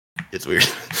ones. It's weird.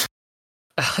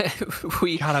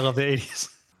 God, I love the 80s.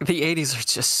 The 80s are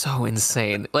just so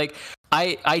insane. Like,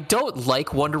 I don't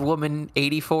like Wonder Woman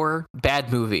 84,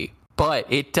 bad movie, but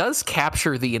it does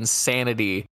capture the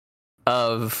insanity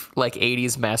of like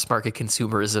 80s mass market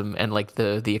consumerism and like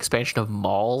the expansion of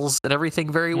malls and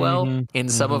everything very well in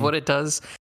some of what it does.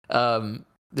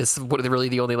 This is really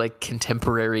the only like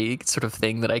contemporary sort of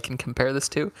thing that I can compare this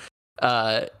to.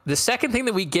 The second thing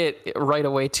that we get right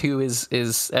away too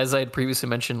is as I had previously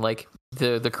mentioned, like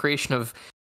the creation of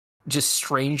just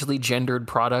strangely gendered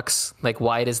products. Like,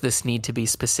 why does this need to be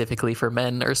specifically for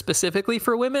men or specifically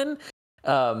for women?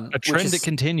 A trend that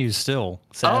continues still,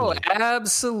 sadly. Oh,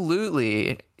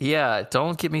 absolutely. Yeah,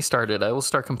 don't get me started. I will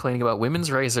start complaining about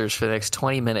women's razors for the next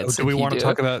 20 minutes. Do we want to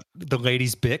talk about the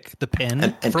ladies' Bic, the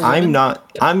pen? And I'm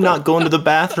not going to the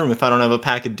bathroom if I don't have a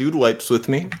pack of dude wipes with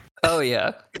me. Oh,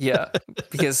 yeah.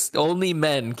 Because only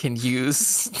men can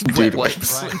use dude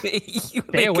wipes when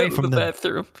they away go from to the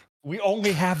bathroom. We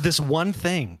only have this one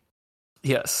thing.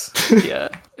 Yes. Yeah.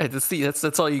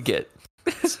 That's all you get.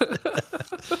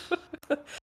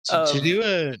 To do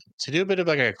a bit of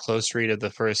like a close read of the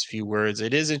first few words,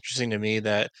 it is interesting to me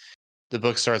that the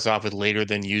book starts off with later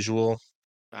than usual.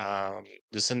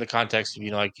 Just in the context of,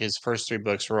 like his first 3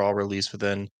 books were all released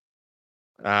within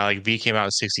like V came out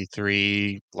in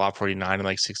 63, Law 49 in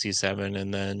like 67,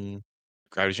 and then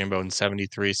Gravity's Rainbow in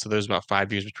 73. So there's about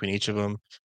 5 years between each of them.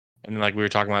 And then, like we were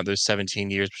talking about, there's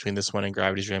 17 years between this one and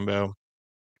Gravity's Rainbow.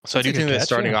 So I do think that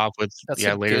starting off with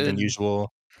later than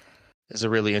usual is a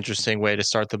really interesting way to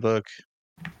start the book.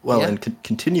 Well, and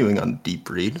continuing on deep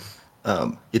read,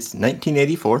 it's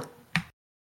 1984,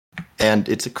 and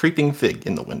it's a creeping fig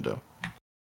in the window.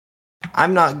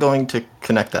 I'm not going to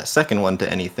connect that second one to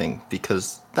anything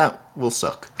because that will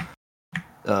suck.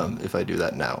 If I do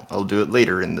that now, I'll do it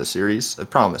later in the series. I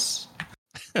promise.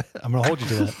 I'm going to hold you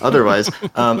to that. Otherwise,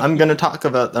 I'm going to talk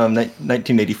about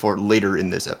 1984 later in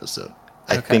this episode.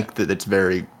 I think that it's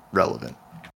very relevant,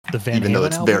 even though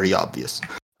it's very obvious.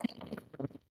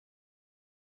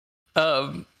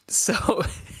 So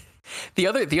the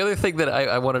other thing that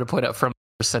I wanted to point out from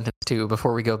the sentence too,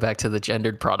 before we go back to the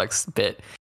gendered products bit,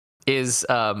 is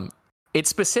it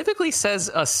specifically says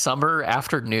a summer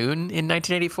afternoon in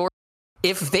 1984.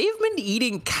 If they've been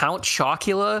eating Count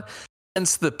Chocula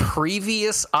since the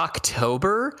previous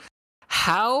October,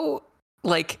 how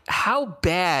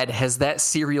bad has that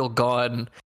cereal gone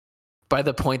by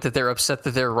the point that they're upset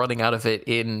that they're running out of it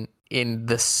in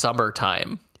the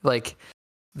summertime? Like,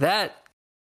 that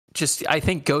just, I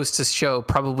think, goes to show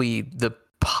probably the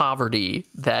poverty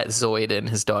that Zoid and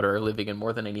his daughter are living in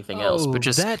more than anything else. But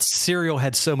just that cereal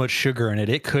had so much sugar in it,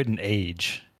 it couldn't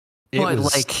age. It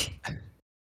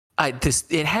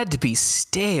had to be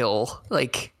stale.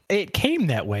 Like, it came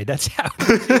that way. That's how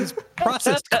it was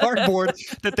processed cardboard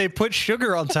that they put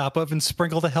sugar on top of and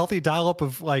sprinkled a healthy dollop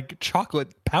of like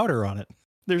chocolate powder on it.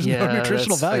 There's no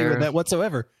nutritional value in that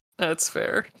whatsoever. That's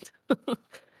fair.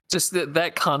 Just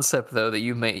that concept, though, that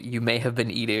you may have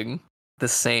been eating the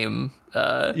same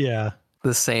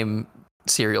the same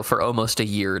cereal for almost a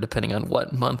year, depending on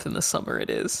what month in the summer it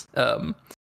is.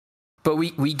 But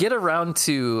we get around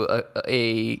to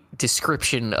a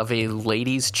description of a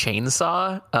lady's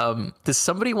chainsaw. Does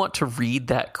somebody want to read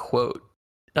that quote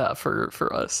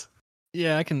for us?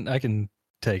 Yeah, I can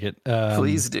take it.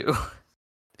 Please do.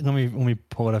 Let me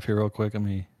pull it up here real quick.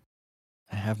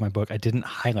 I have my book. I didn't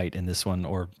highlight in this one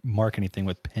or mark anything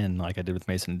with pen like I did with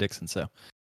Mason and Dixon. So,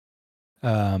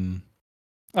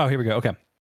 here we go. Okay.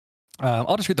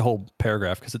 I'll just read the whole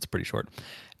paragraph because it's pretty short.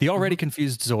 The already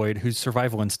confused Zoid, whose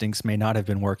survival instincts may not have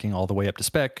been working all the way up to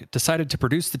spec, decided to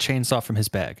produce the chainsaw from his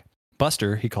bag.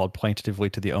 Buster, he called plaintively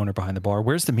to the owner behind the bar,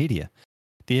 where's the media?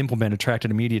 The implement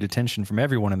attracted immediate attention from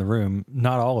everyone in the room,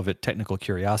 not all of it technical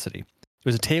curiosity. It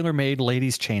was a tailor-made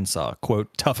ladies' chainsaw,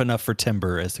 quote, tough enough for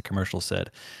timber, as the commercial said,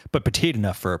 but petite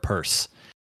enough for a purse.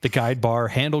 The guide bar,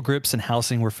 handle grips, and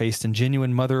housing were faced in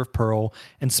genuine mother of pearl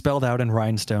and spelled out in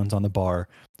rhinestones on the bar.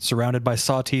 Surrounded by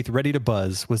saw teeth ready to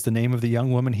buzz was the name of the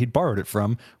young woman he'd borrowed it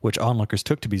from, which onlookers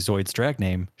took to be Zoid's drag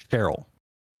name, Cheryl.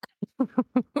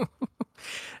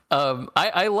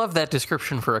 I love that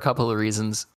description for a couple of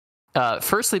reasons.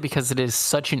 Firstly, because it is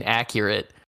such an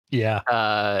accurate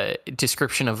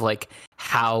description of like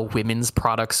how women's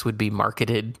products would be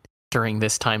marketed during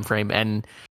this time frame and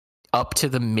up to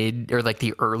the mid or like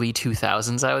the early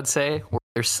 2000s, I would say, where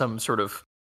there's some sort of,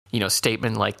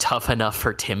 statement like tough enough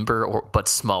for timber but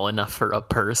small enough for a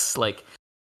purse. Like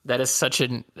that is such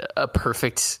a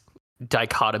perfect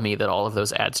dichotomy that all of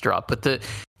those ads drop. But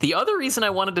the other reason I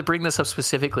wanted to bring this up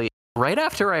specifically, right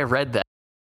after I read that,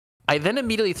 I then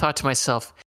immediately thought to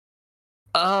myself,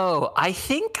 oh, I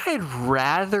think I'd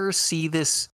rather see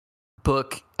this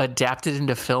book adapted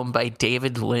into film by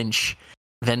David Lynch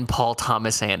than Paul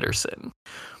Thomas Anderson.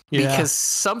 Because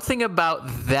something about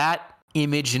that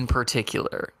image in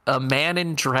particular, a man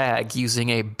in drag using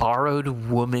a borrowed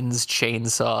woman's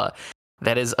chainsaw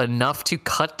that is enough to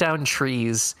cut down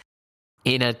trees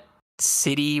in a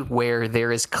city where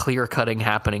there is clear cutting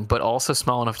happening, but also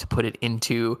small enough to put it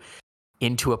into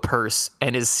a purse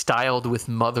and is styled with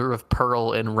mother of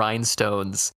pearl and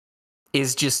rhinestones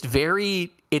is just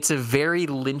it's a very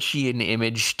Lynchian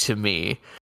image to me.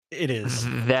 It is.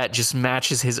 That just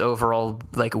matches his overall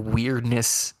like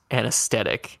weirdness and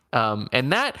aesthetic.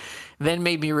 And that then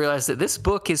made me realize that this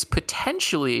book is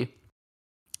potentially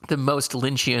the most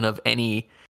Lynchian of any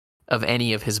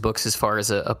of his books as far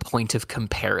as a point of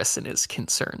comparison is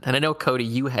concerned. And I know, Cody,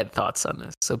 you had thoughts on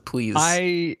this, so please.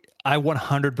 I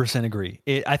 100% agree.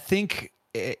 I think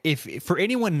if for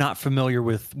anyone not familiar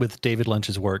with David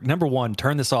Lynch's work, number one,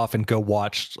 turn this off and go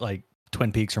watch like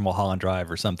Twin Peaks or Mulholland Drive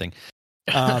or something.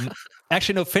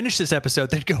 Actually, no, finish this episode,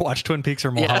 then go watch Twin Peaks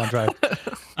or Mulholland Drive.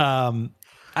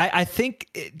 I think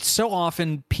so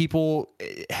often people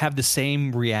have the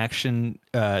same reaction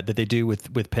that they do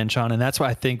with Pynchon, and that's why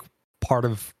I think part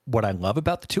of what I love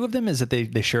about the two of them is that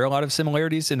they share a lot of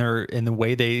similarities in the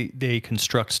way they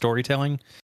construct storytelling.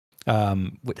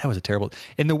 That was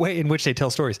in the way in which they tell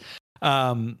stories.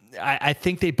 I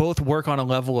think they both work on a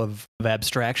level of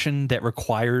abstraction that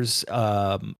requires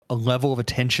a level of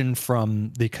attention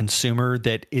from the consumer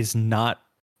that is not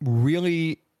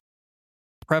really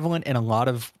prevalent in a lot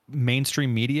of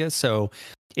mainstream media. So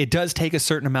it does take a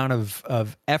certain amount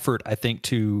of effort, I think,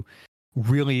 to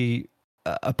really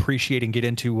appreciate and get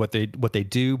into what they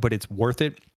do, but it's worth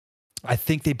it. I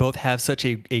think they both have such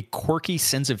a quirky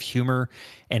sense of humor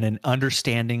and an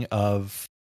understanding of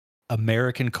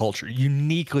American culture,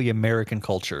 uniquely American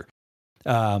culture.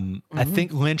 I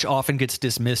think Lynch often gets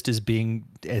dismissed as being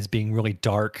really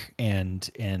dark and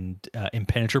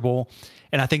impenetrable,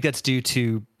 and I think that's due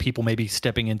to people maybe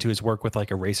stepping into his work with like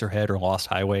Eraserhead or Lost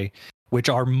Highway, which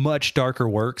are much darker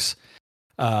works.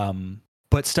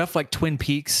 But stuff like Twin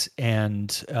Peaks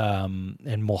and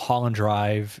Mulholland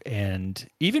Drive and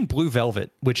even Blue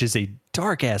Velvet, which is a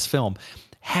dark ass film,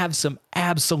 have some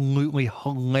absolutely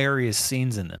hilarious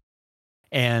scenes in them.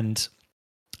 And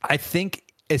I think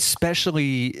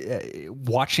especially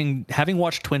having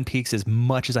watched Twin Peaks as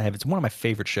much as I have, it's one of my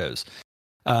favorite shows.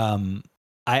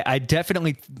 I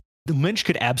definitely, Lynch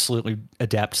could absolutely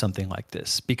adapt something like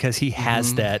this because he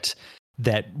has that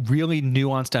really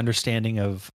nuanced understanding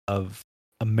of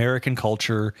American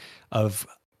culture, of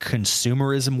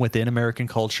consumerism within American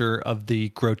culture, of the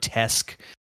grotesque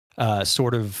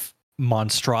sort of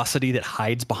monstrosity that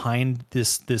hides behind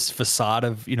this facade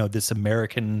of, you know, this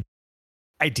American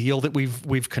ideal that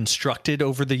we've constructed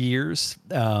over the years,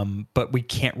 but we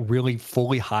can't really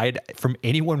fully hide from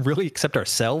anyone really except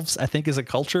ourselves, I think, as a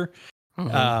culture.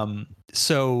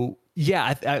 So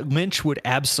yeah, Lynch would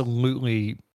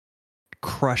absolutely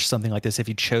crush something like this if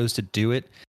he chose to do it.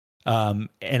 And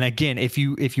again, if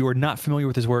you are not familiar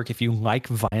with his work, if you like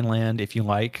Vineland, if you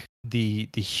like the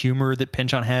humor that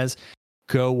Pynchon has,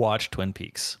 go watch Twin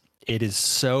Peaks. It is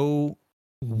so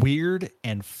weird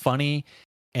and funny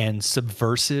and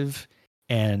subversive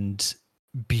and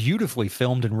beautifully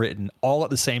filmed and written all at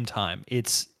the same time.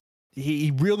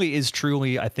 He really is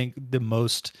truly, I think, the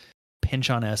most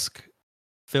Pynchon-esque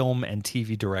film and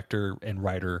TV director and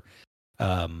writer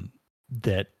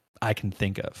that I can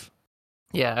think of.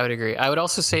 Yeah, I would agree. I would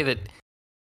also say that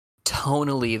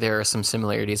tonally there are some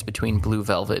similarities between Blue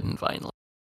Velvet and Vineland.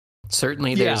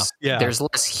 Certainly there's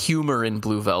less humor in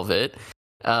Blue Velvet.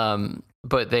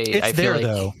 But I feel like,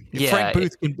 though. Yeah, Frank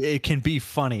Booth it can be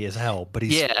funny as hell, but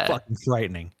he's fucking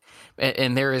frightening.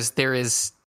 And there is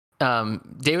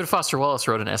David Foster Wallace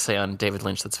wrote an essay on David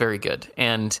Lynch that's very good.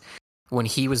 And when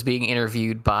he was being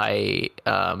interviewed by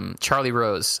Charlie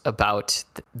Rose about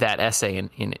that essay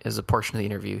in as a portion of the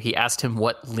interview, he asked him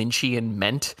what Lynchian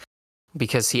meant,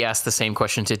 because he asked the same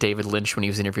question to David Lynch when he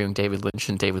was interviewing David Lynch,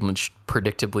 and David Lynch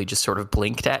predictably just sort of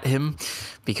blinked at him,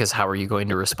 because how are you going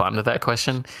to respond to that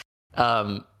question?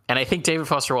 And I think David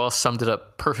Foster Wallace summed it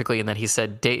up perfectly in that he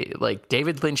said,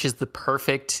 David Lynch is the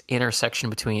perfect intersection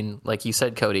between, like you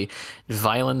said, Cody,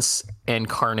 violence and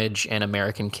carnage and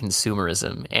American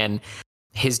consumerism. And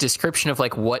his description of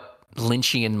like what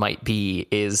Lynchian might be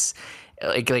is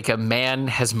like a man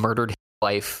has murdered his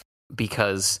wife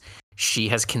because she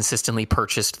has consistently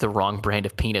purchased the wrong brand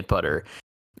of peanut butter.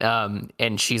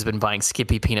 And she's been buying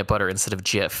Skippy peanut butter instead of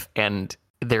Jif. And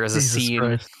there is a scene.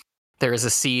 Christ. There is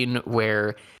a scene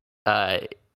where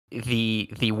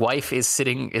the wife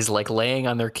is like laying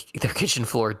on their kitchen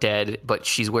floor dead, but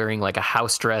she's wearing like a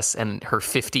house dress, and her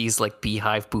 50s like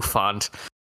beehive bouffant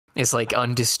is like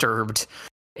undisturbed.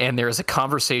 And there is a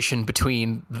conversation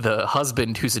between the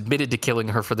husband, who's admitted to killing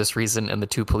her for this reason, and the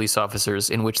two police officers,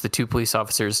 in which the two police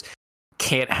officers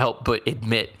can't help but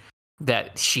admit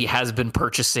that she has been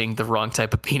purchasing the wrong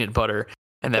type of peanut butter,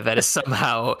 and that is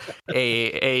somehow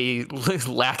a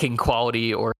lacking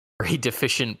quality or a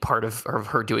deficient part of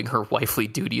her doing her wifely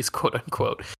duties, quote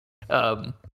unquote.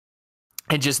 And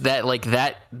just that, like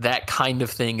that kind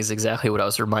of thing is exactly what I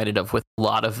was reminded of with a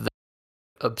lot of the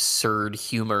absurd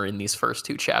humor in these first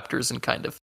two chapters, and kind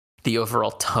of the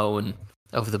overall tone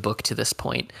of the book to this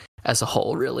point as a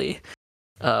whole, really.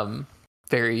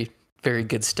 Very, very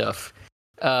good stuff.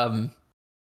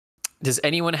 Does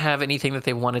anyone have anything that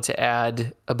they wanted to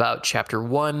add about chapter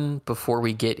 1 before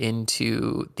we get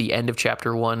into the end of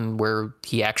chapter 1, where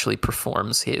he actually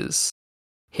performs his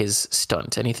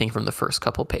stunt? Anything from the first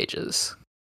couple pages?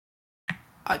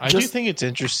 I do think it's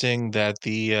interesting that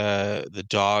the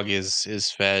dog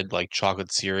is fed like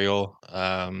chocolate cereal.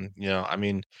 I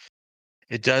mean,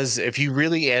 it does, if you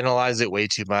really analyze it way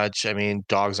too much. I mean,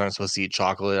 dogs aren't supposed to eat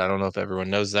chocolate. I don't know if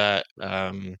everyone knows that.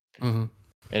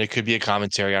 And it could be a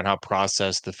commentary on how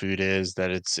processed the food is,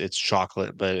 that it's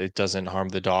chocolate, but it doesn't harm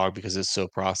the dog because it's so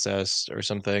processed or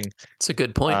something. It's a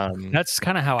good point. That's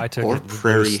kind of how I took it. Or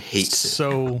Prairie hates it.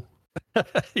 So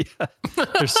yeah,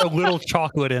 there's so little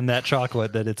chocolate in that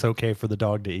chocolate that it's okay for the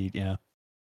dog to eat. Yeah.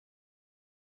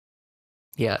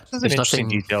 Yeah. That's an interesting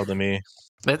detail to me.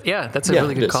 That's a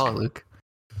really good call, Luke.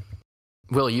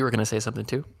 Will, you were going to say something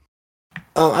too?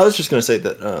 I was just going to say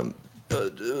that,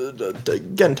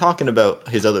 again, talking about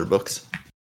his other books,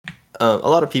 a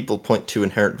lot of people point to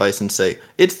Inherent Vice and say,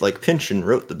 it's like Pynchon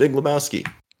wrote The Big Lebowski.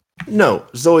 No,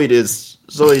 Zoid is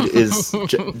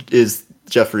is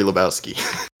Jeffrey Lebowski.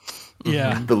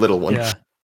 Yeah. The little one. Yeah,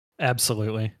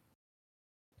 absolutely.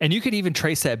 And you could even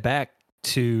trace that back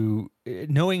to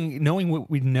knowing what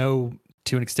we know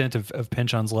to an extent of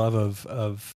Pynchon's love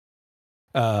of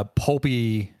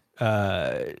pulpy,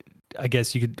 I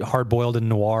guess you could hard-boiled and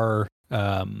noir,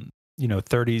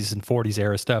 30s and 40s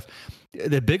era stuff.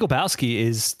 The Big Lebowski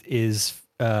is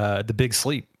The Big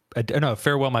Sleep. No,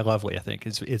 Farewell, My Lovely, I think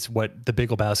is what The Big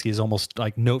Lebowski is, almost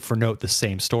like note for note the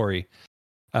same story.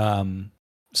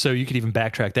 So you could even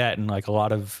backtrack that, and like a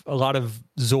lot of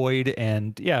Zoid,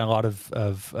 and a lot of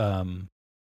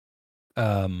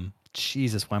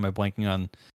Jesus, why am I blanking on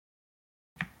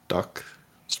Doc?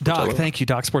 Thank you,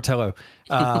 Doc Sportello.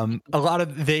 A lot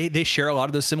of they share a lot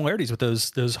of those similarities with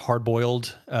those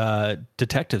hard-boiled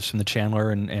detectives from the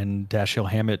Chandler and Dashiell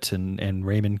Hammett and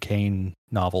Raymond Cain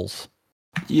novels.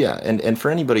 Yeah, and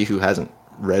for anybody who hasn't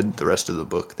read the rest of the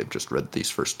book, they've just read these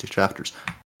first 2 chapters.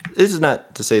 This is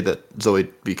not to say that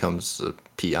Zoe becomes a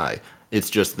PI. It's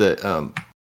just that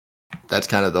that's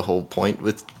kind of the whole point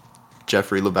with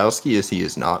Jeffrey Lebowski is he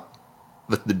is not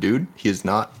with the dude. He is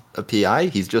not a PI.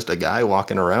 He's just a guy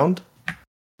walking around.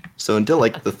 So until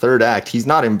like the third act, he's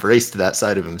not embraced that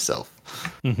side of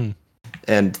himself. Mm-hmm.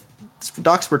 And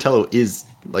Doc Sportello is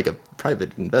like a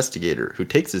private investigator who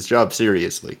takes his job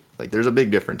seriously. Like there's a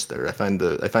big difference there. I find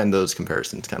those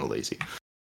comparisons kind of lazy.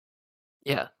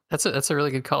 Yeah, that's a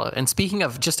really good call out. And speaking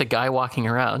of just a guy walking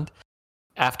around,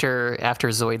 after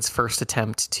Zoid's first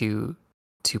attempt to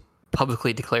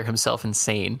publicly declare himself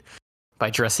insane by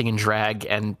dressing in drag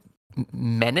and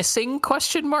menacing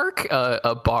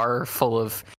a bar full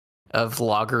of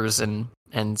loggers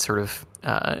and sort of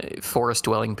forest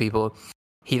dwelling people,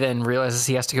 he then realizes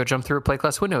he has to go jump through a plate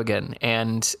glass window again.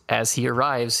 And as he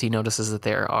arrives, he notices that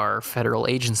there are federal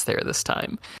agents there this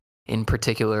time. In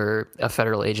particular, a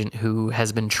federal agent who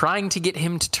has been trying to get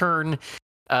him to turn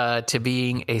to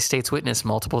being a state's witness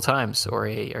multiple times, or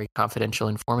a confidential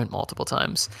informant multiple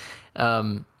times.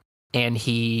 And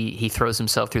he throws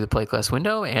himself through the plate glass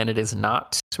window, and it is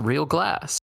not real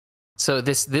glass. So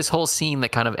this whole scene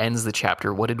that kind of ends the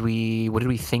chapter, what did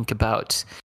we think about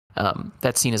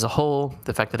that scene as a whole?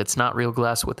 The fact that it's not real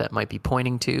glass, what that might be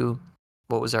pointing to.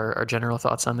 What was our general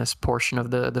thoughts on this portion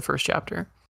of the first chapter?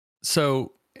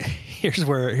 So here's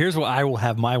where I will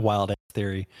have my wild ass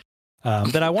theory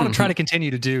that I want to try to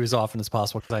continue to do as often as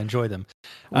possible because I enjoy them.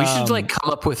 We should come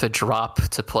up with a drop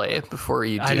to play before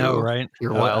you do. I know, right?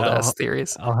 Your wild ass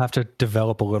theories. I'll have to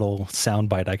develop a little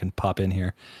soundbite I can pop in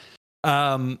here.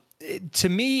 To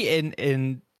me,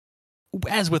 and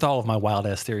as with all of my wild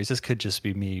ass theories, this could just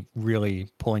be me really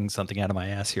pulling something out of my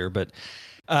ass here. But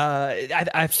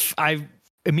I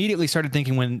immediately started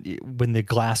thinking when the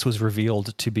glass was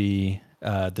revealed to be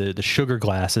the sugar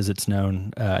glass, as it's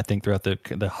known, I think throughout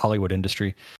the Hollywood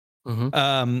industry.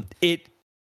 Mm-hmm.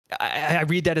 I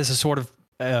read that as a sort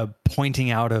of pointing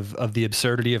out of the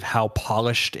absurdity of how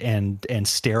polished and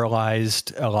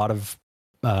sterilized a lot of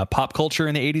pop culture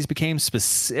in the 80s became,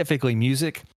 specifically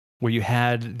music, where you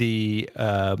had the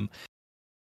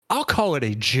I'll call it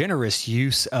a generous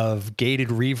use of gated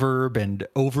reverb and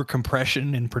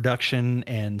overcompression in production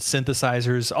and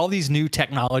synthesizers, all these new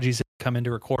technologies that come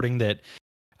into recording that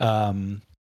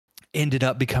ended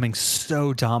up becoming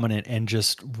so dominant and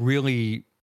just really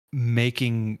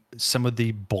making some of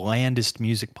the blandest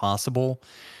music possible.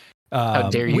 How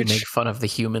dare you make fun of the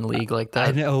Human League like that?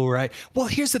 I know, right? Well,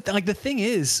 here's the thing. The thing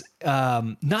is,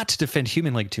 not to defend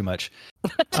Human League too much.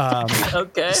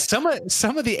 Okay. Some of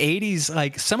the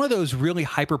 80s, some of those really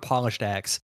hyper polished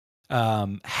acts,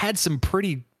 had some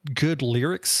pretty good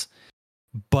lyrics,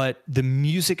 but the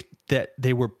music that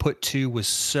they were put to was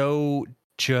so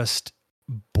just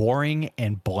boring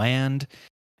and bland.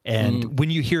 And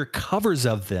when you hear covers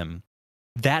of them,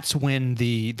 that's when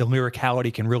the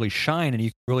lyricality can really shine and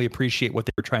you can really appreciate what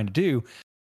they were trying to do.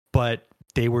 But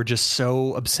they were just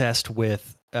so obsessed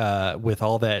with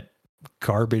all that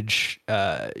garbage,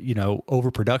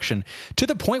 overproduction, to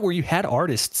the point where you had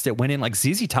artists that went in, like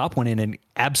ZZ Top went in and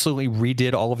absolutely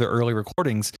redid all of their early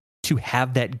recordings to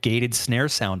have that gated snare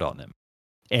sound on them.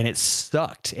 And it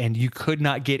sucked. And you could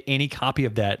not get any copy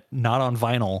of that, not on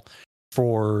vinyl,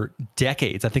 for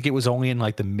decades. I think it was only in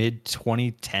the mid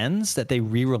 2010s that they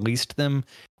re-released them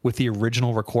with the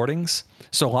original recordings.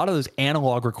 So a lot of those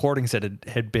analog recordings that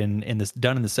had been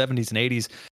done in the 70s and 80s,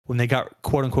 when they got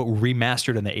quote unquote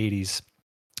remastered in the 80s,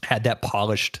 had that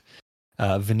polished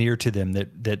veneer to them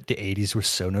that the 80s were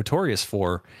so notorious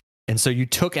for. And so you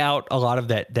took out a lot of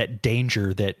that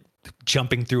danger that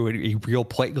jumping through a real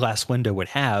plate glass window would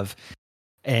have,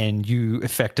 and you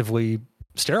effectively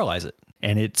sterilize it.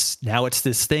 And it's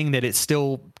this thing that it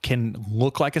still can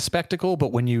look like a spectacle,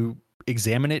 but when you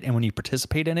examine it and when you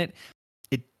participate in it,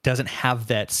 it doesn't have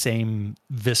that same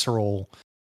visceral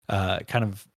kind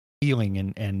of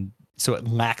feeling, and so it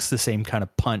lacks the same kind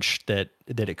of punch that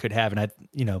it could have. And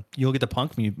you look at the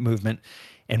punk movement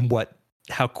and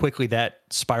how quickly that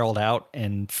spiraled out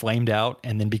and flamed out,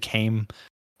 and then became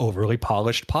overly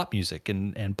polished pop music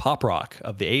and pop rock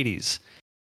of the 80s.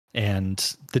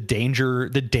 And the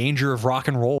danger of rock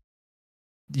and roll,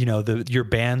 your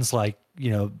bands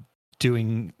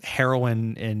doing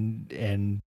heroin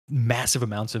and massive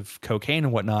amounts of cocaine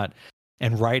and whatnot,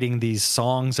 and writing these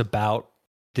songs about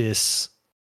this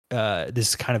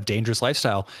kind of dangerous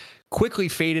lifestyle, quickly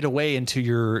faded away into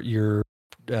your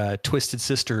Twisted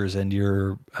Sisters and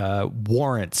your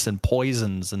Warrants and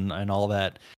Poisons and all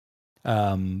that.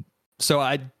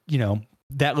 So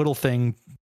that little thing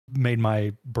made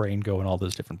my brain go in all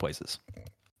those different places.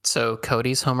 So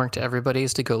Cody's homework to everybody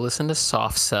is to go listen to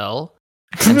Soft Cell,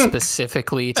 and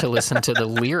specifically to listen to the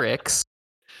lyrics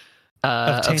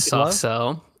of Tainted Soft Love?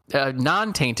 Cell,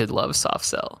 non-tainted love Soft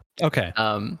Cell. Okay.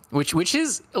 Which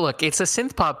is, look, it's a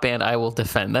synth pop band I will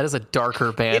defend. That is a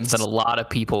darker band than a lot of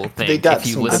people They think got if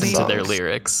you some listen good to their songs.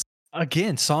 lyrics.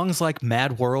 Again, songs like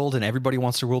Mad World and Everybody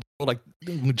Wants to Rule the World,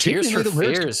 like Tears for the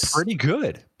lyrics are Fears. pretty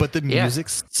good, but the Yeah. music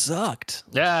sucked.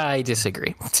 I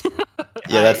disagree.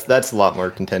 Yeah, that's a lot more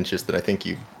contentious than I think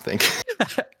you think.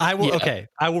 I will Yeah.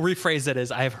 I will rephrase that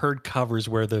as I have heard covers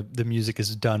where the music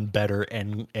is done better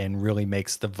and really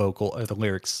makes the vocal or the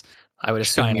lyrics I would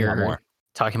assume shine a lot you're more.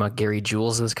 talking about Gary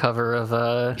Jules' cover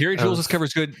of Gary Jules' cover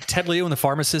is good. Ted Leo and the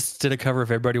Pharmacists did a cover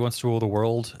of Everybody Wants to Rule the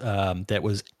World that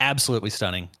was absolutely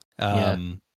stunning.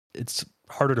 It's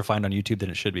harder to find on YouTube than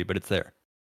it should be, but it's there.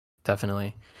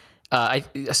 Definitely. I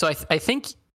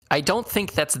think I don't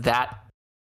think that's that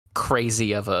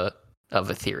crazy of a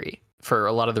theory for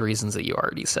a lot of the reasons that you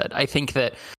already said. I think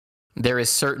that there is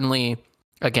certainly,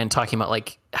 again, talking about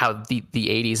like how the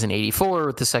 80s and 84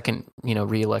 with the second,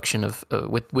 re-election of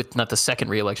with not the second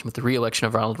re-election, but the re-election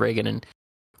of Ronald Reagan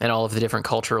and all of the different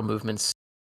cultural movements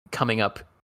coming up,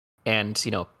 and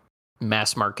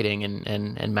mass marketing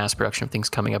and mass production of things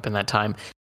coming up in that time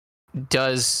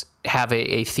does have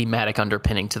a thematic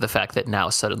underpinning to the fact that now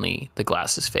suddenly the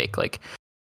glass is fake. Like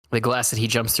the glass that he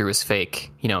jumps through is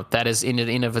fake. That is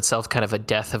in of itself kind of a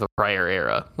death of a prior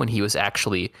era when he was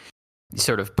actually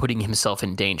sort of putting himself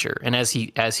in danger. And as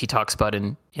he talks about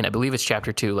in I believe it's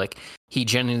chapter 2, like he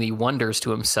genuinely wonders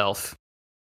to himself,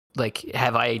 like,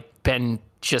 have I been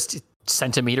just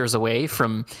centimeters away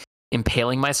from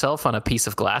impaling myself on a piece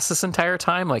of glass this entire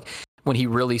time? Like when he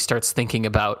really starts thinking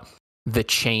about the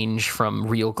change from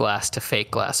real glass to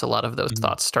fake glass, a lot of those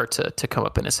thoughts start to come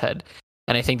up in his head.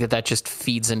 And I think that just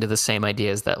feeds into the same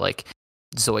ideas that like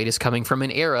Zoid is coming from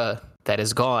an era that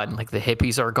is gone. Like the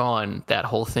hippies are gone. That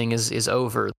whole thing is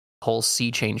over. The whole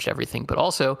sea changed everything. But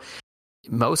also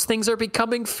most things are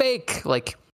becoming fake.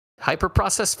 Like hyper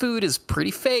processed food is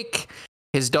pretty fake.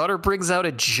 His daughter brings out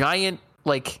a giant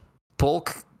like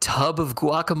bulk tub of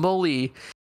guacamole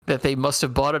that they must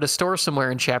have bought at a store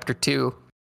somewhere in chapter 2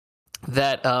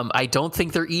 that I don't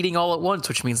think they're eating all at once,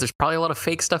 which means there's probably a lot of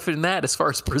fake stuff in that as far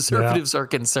as preservatives are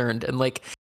concerned. And like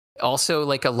also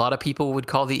like a lot of people would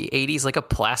call the 80s like a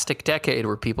plastic decade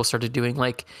where people started doing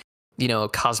like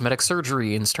cosmetic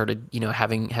surgery and started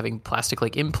having plastic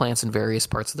like implants in various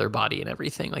parts of their body and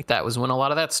everything. Like that was when a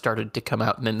lot of that started to come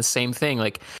out. And then the same thing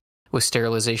like with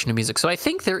sterilization of music. So I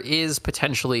think there is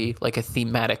potentially like a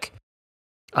thematic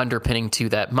underpinning to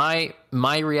that. My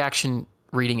reaction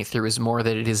reading it through is more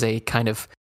that it is a kind of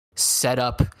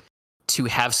setup to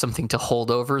have something to hold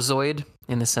over Zoid,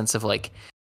 in the sense of like,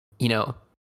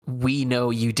 we know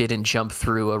you didn't jump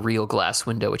through a real glass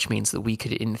window, which means that we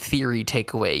could in theory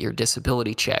take away your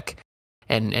disability check.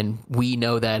 And we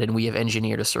know that, and we have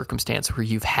engineered a circumstance where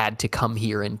you've had to come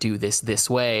here and do this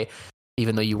way,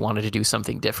 even though you wanted to do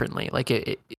something differently. Like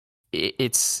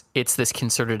it's this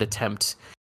concerted attempt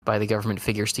by the government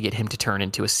figures to get him to turn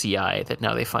into a CI that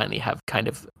now they finally have kind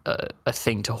of a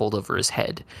thing to hold over his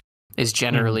head, is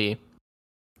generally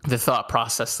the thought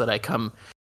process that I come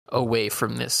away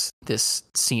from this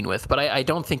scene with. But I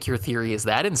don't think your theory is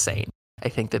that insane. I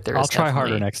think that there's I'll try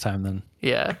harder next time then.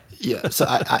 Yeah. Yeah, so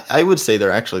I would say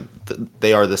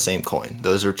they are the same coin.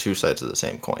 Those are two sides of the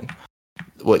same coin.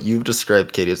 What you've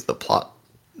described, Katie, is the plot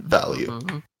value.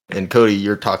 Mm-hmm. And Cody,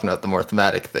 you're talking about the more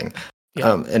thematic thing.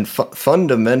 Yeah. And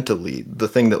fundamentally, the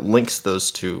thing that links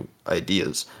those two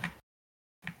ideas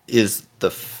is the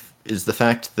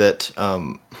fact that,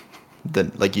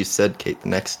 like you said, Kate, the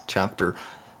next chapter,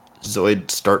 Zoid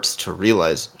starts to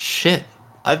realize, shit,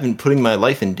 I've been putting my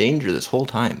life in danger this whole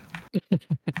time.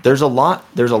 There's a lot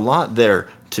there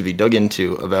to be dug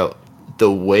into about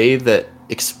the way that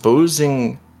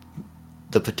exposing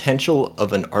the potential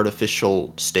of an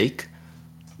artificial stake,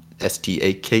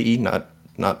 stake,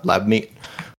 not lab meat,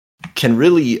 can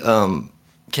really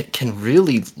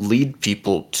lead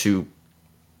people to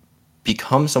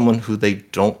become someone who they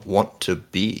don't want to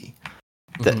be.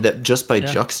 That just by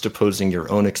juxtaposing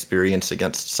your own experience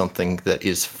against something that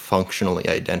is functionally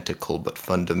identical but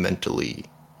fundamentally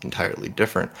entirely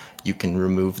different, you can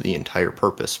remove the entire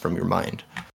purpose from your mind.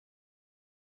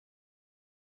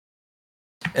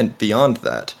 And beyond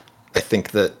that, I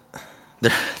think that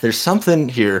there's something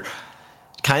here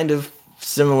kind of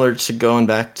similar to going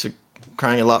back to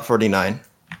Crying at Lot 49.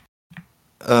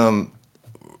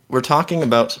 We're talking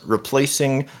about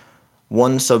replacing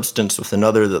one substance with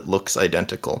another that looks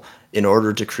identical in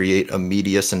order to create a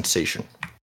media sensation.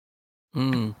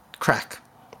 crack,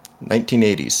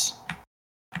 1980s.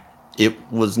 It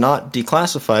was not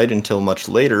declassified until much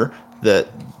later that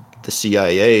the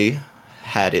CIA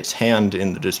had its hand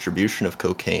in the distribution of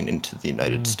cocaine into the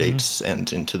United States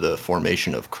and into the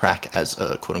formation of crack as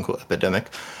a quote-unquote epidemic.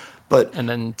 And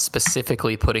then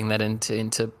specifically putting that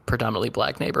into predominantly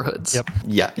black neighborhoods. Yep.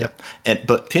 Yeah.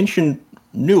 But Pynchon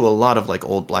knew a lot of like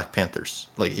old Black Panthers.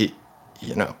 Like he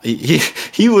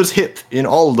was hip in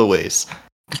all the ways.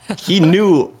 He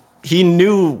knew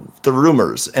the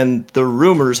rumors, and the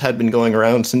rumors had been going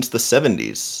around since the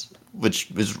 70s, which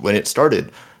was when it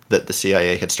started that the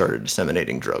CIA had started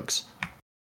disseminating drugs.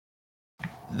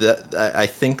 I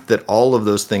think that all of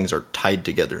those things are tied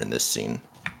together in this scene.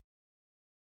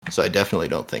 So I definitely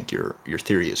don't think your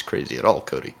theory is crazy at all,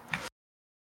 Cody.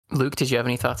 Luke, did you have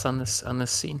any thoughts on this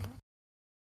scene?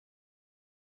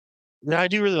 No, I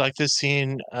do really like this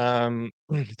scene.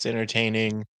 It's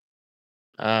entertaining.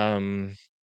 I'm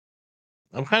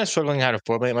kind of struggling how to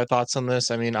formulate my thoughts on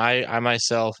this. I mean, I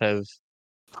myself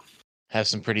have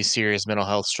some pretty serious mental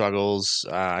health struggles.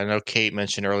 I know Kate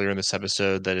mentioned earlier in this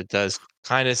episode that it does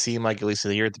kind of seem like, at least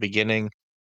here at the beginning,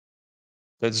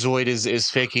 that Zoid is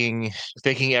faking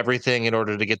everything in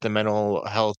order to get the mental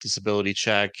health disability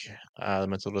check, the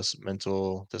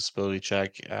mental disability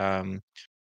check.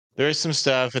 There is some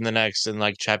stuff in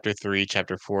like chapter 3,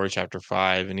 chapter 4, chapter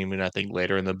 5, and even I think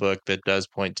later in the book that does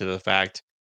point to the fact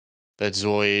that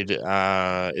Zoid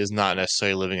is not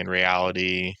necessarily living in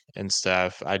reality and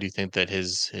stuff. I do think that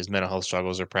his mental health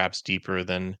struggles are perhaps deeper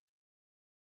than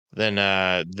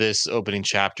this opening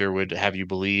chapter would have you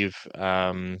believe.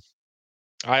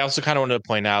 I also kind of wanted to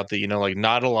point out that, like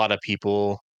not a lot of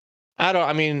people,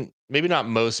 I mean, maybe not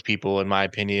most people, in my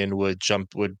opinion, would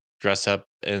dress up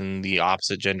in the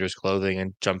opposite gender's clothing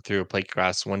and jump through a plate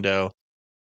glass window.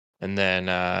 And then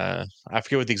I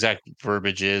forget what the exact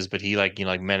verbiage is, but he like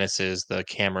menaces the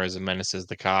cameras and menaces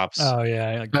the cops. Oh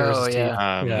yeah, like gross teeth.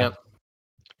 Yeah. Um,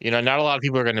 Yep. Not a lot of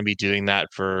people are going to be doing that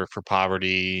for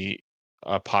poverty,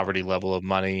 a poverty level of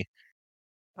money.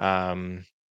 Um,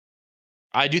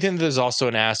 I do think there's also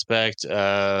an aspect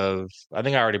of, I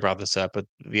think I already brought this up, but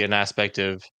an aspect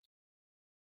of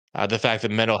the fact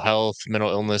that mental health, mental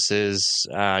illnesses,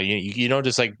 you don't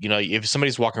just like, if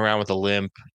somebody's walking around with a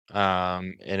limp,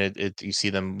 and you see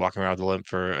them walking around with a limp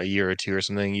for a year or two or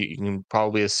something, you can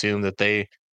probably assume that they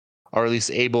are at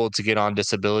least able to get on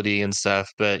disability and stuff.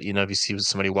 But, if you see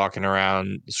somebody walking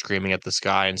around screaming at the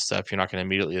sky and stuff, you're not going to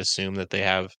immediately assume that they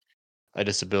have a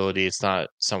disability. It's not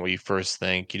something you first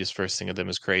think. You just first think of them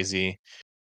as crazy.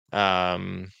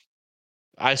 Um,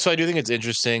 so I do think it's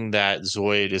interesting that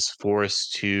Zoid is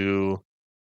forced to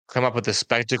come up with a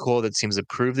spectacle that seems to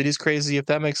prove that he's crazy, if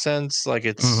that makes sense. Like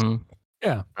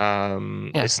Yeah.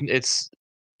 Yeah. it's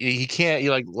he can't,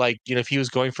 if he was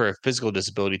going for a physical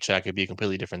disability check, it'd be a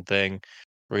completely different thing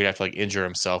where he'd have to like injure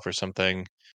himself or something.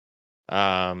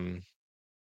 Um,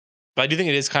 but I do think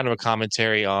it is kind of a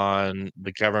commentary on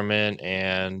the government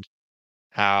and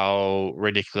how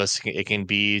ridiculous it can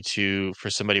be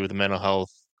for somebody with mental health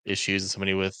issues and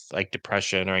somebody with like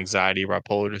depression or anxiety or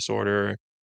bipolar disorder,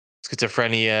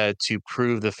 schizophrenia, to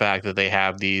prove the fact that they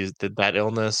have that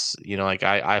illness. Like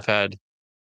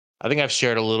I think I've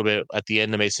shared a little bit at the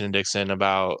end of Mason and Dixon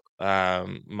about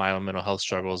my own mental health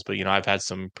struggles, but I've had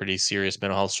some pretty serious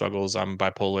mental health struggles. I'm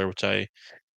bipolar, which I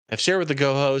have shared with the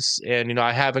co-hosts, and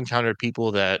I have encountered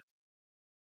people that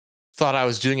thought I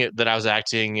was doing it, that I was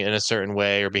acting in a certain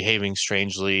way or behaving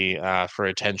strangely for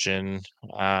attention,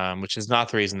 which is not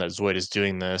the reason that Zoid is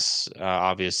doing this,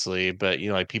 obviously. But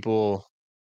like people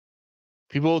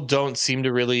don't seem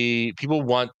to really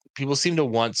people seem to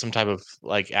want some type of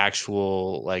like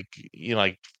actual like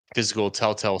like physical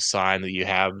telltale sign that you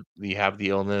have the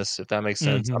illness, if that makes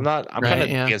sense. I'm kind Right. of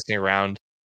Yeah. dancing around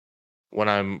what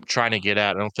I'm trying to get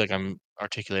at. I don't feel like I'm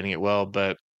articulating it well,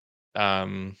 but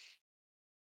um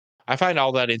I find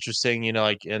all that interesting,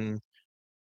 like in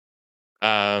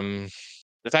um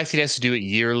the fact that he has to do it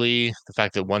yearly, the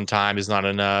fact that one time is not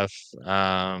enough,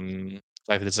 the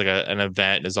fact that it's like an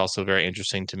event is also very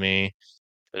interesting to me.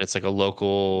 That it's like a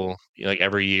local, like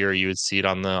every year you would see it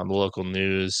on the local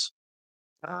news.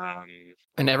 Um,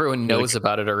 And everyone you know, knows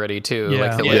about it already too.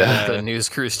 Like Yeah. the yeah, news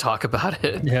crews talk about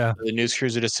it. Yeah. the news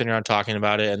crews are just sitting around talking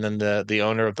about it, and then the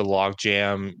owner of the log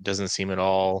jam doesn't seem at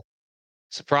all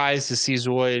surprised to see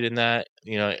Zoid in that,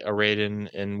 arrayed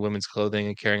in women's clothing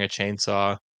and carrying a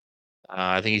chainsaw.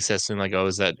 I think he says something like, "Oh,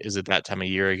 is it that time of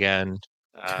year again?"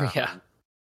 Yeah. Um,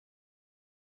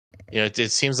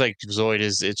 it seems like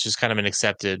it's just kind of an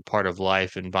accepted part of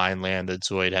life in Vineland that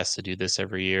Zoid has to do this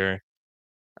every year.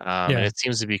 And it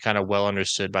seems to be kind of well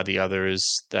understood by the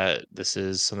others that this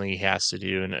is something he has to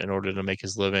do in order to make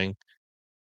his living.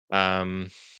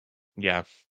 Yeah.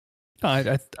 No,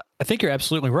 I think you're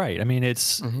absolutely right. I mean,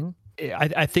 it's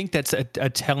I think that's a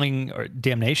telling or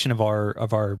damnation of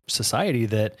our society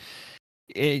that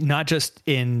not just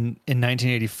in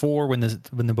 1984 when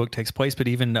the book takes place, but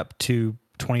even up to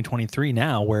 2023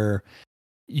 now, where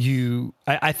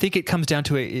I think it comes down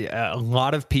to a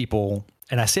lot of people,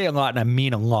 and I say a lot and I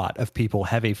mean a lot of people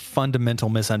have a fundamental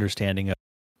misunderstanding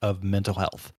of mental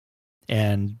health.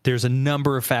 And there's a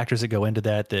number of factors that go into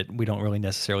that we don't really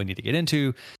necessarily need to get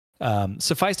into.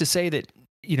 Suffice to say that,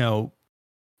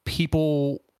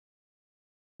 people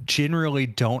generally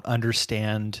don't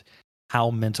understand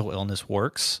how mental illness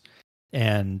works.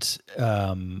 And,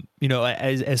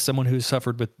 as someone who's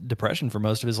suffered with depression for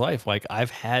most of his life, like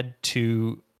I've had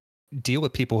to deal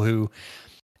with people who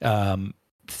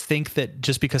think that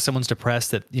just because someone's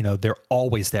depressed that, they're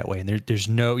always that way. And there's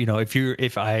no,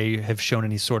 if I have shown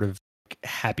any sort of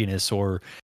happiness or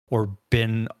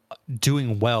been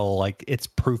doing well, like it's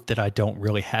proof that I don't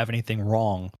really have anything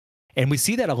wrong. And we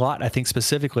see that a lot, I think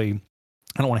specifically,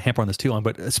 I don't want to hamper on this too long,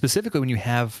 but specifically when you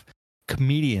have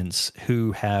comedians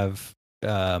who have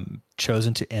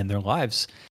chosen to end their lives.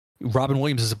 Robin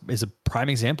Williams is a prime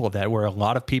example of that, where a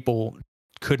lot of people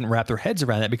couldn't wrap their heads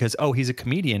around that because, oh, he's a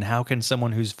comedian. How can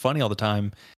someone who's funny all the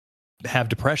time have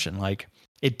depression? Like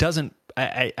it doesn't,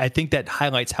 I think that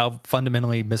highlights how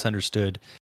fundamentally misunderstood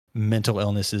mental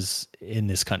illness is in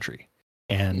this country.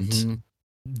 And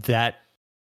that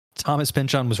Thomas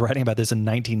Pynchon was writing about this in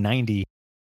 1990.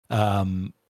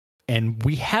 And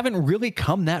we haven't really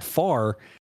come that far,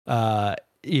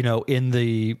 in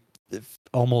the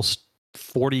almost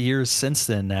 40 years since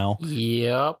then now.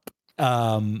 Yep.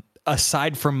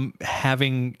 Aside from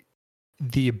having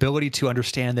the ability to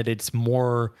understand that it's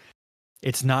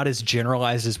not as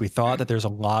generalized as we thought, that there's a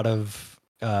lot of,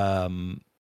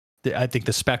 I think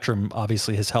the spectrum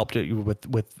obviously has helped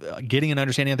with getting an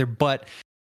understanding of there, but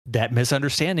that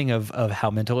misunderstanding of how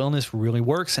mental illness really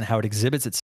works and how it exhibits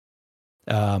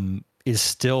itself is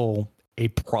still a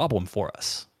problem for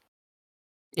us.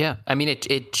 Yeah. I mean,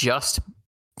 it just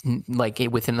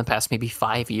within the past maybe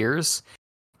 5 years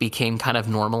became kind of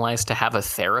normalized to have a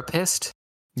therapist.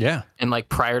 Yeah. And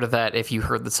prior to that, if you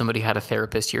heard that somebody had a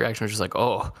therapist, your reaction was just like,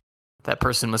 oh, that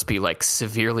person must be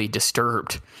severely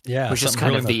disturbed. Yeah. Which is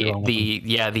kind of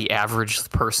the average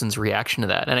person's reaction to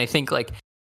that. And I think Luke,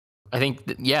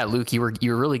 you were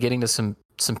really getting to some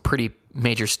pretty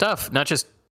major stuff, not just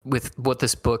with what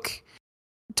this book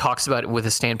talks about with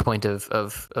a standpoint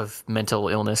of mental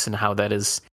illness and how that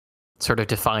is sort of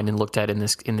defined and looked at in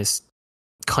this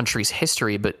country's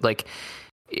history, but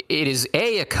it is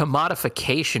a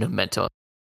commodification of mental.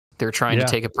 They're trying to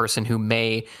take a person who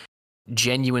may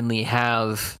genuinely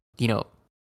have,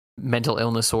 mental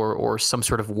illness or some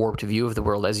sort of warped view of the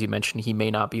world. As you mentioned, he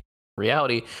may not be in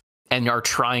reality, and are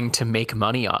trying to make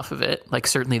money off of it.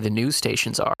 Certainly the news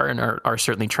stations are, and are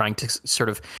certainly trying to sort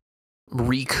of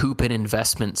recoup an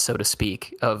investment, so to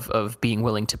speak, of being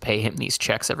willing to pay him these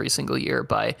checks every single year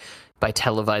by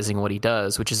televising what he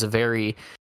does, which is a very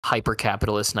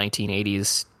hyper-capitalist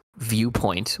 1980s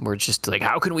viewpoint, where it's just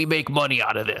how can we make money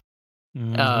out of this?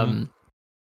 Mm-hmm.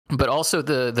 But also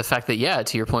the fact that,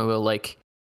 to your point, Will,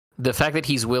 the fact that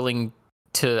he's willing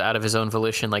to, out of his own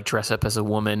volition, dress up as a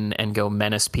woman and go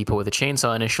menace people with a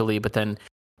chainsaw initially, but then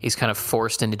he's kind of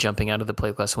forced into jumping out of the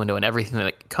plate glass window, and everything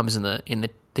that comes in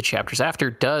the chapters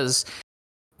after does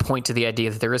point to the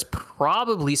idea that there is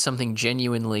probably something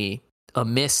genuinely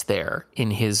amiss there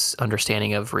in his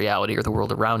understanding of reality or the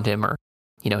world around him, or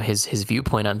his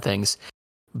viewpoint on things.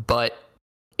 But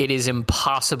it is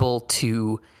impossible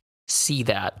to see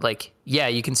that.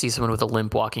 You can see someone with a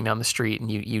limp walking down the street,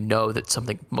 and you know that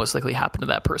something most likely happened to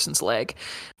that person's leg,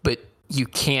 but you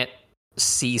can't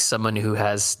see someone who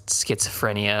has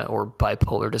schizophrenia or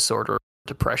bipolar disorder or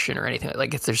depression or anything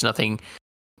if there's nothing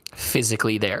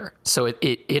physically there. So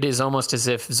it is almost as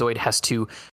if Zoid has to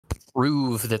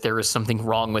prove that there is something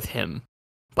wrong with him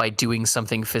by doing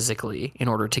something physically in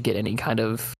order to get any kind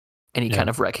of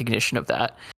recognition of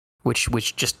that,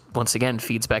 which just once again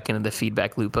feeds back into the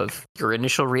feedback loop of your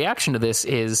initial reaction to this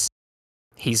is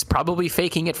he's probably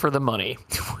faking it for the money,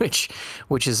 which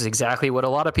is exactly what a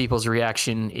lot of people's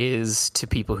reaction is to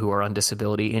people who are on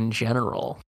disability in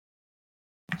general.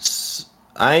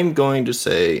 I'm going to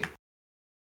say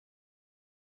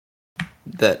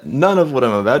that none of what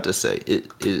I'm about to say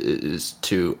is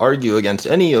to argue against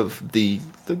any of the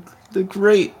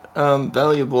great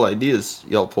valuable ideas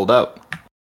y'all pulled out,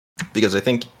 because I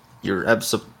think you're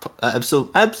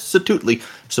absolutely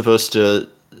supposed to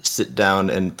sit down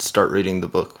and start reading the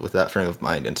book with that frame of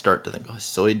mind and start to think, oh,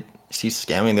 Zoid, is he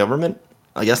scamming the government?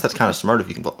 I guess that's kind of smart if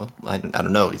you can. I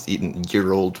don't know. He's eating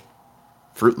year-old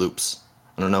Fruit Loops.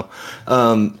 I don't know.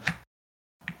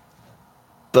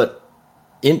 But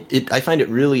I find it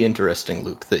really interesting,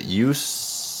 Luke, that you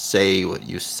say what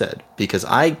you said, because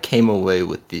I came away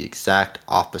with the exact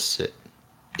opposite.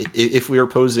 If we were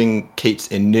posing Kate's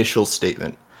initial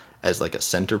statement as like a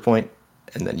center point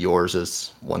and then yours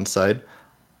as one side,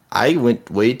 I went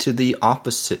way to the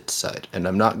opposite side, and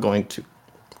I'm not going to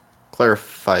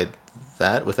clarify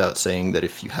that without saying that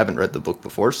if you haven't read the book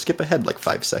before, skip ahead like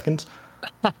 5 seconds.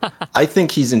 I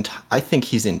think he's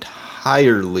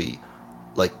entirely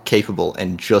like capable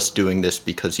and just doing this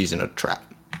because he's in a trap.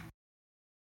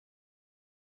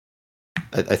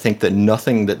 I think that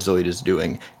nothing that Zoid is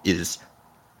doing is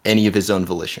any of his own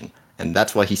volition, and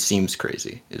that's why he seems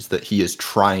crazy, is that he is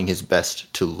trying his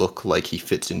best to look like he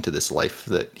fits into this life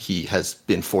that he has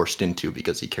been forced into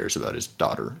because he cares about his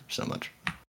daughter so much.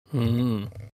 Man,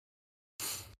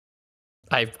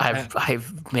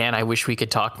 I wish we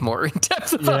could talk more in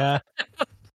depth about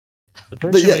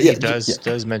He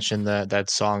does mention that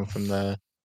song from the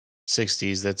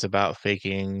 60s that's about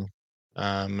faking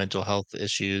mental health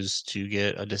issues to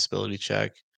get a disability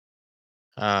check.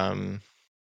 I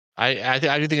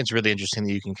do think it's really interesting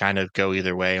that you can kind of go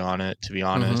either way on it, to be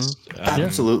honest.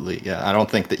 Absolutely, yeah. I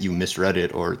don't think that you misread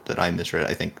it or that I misread it.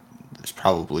 I think there's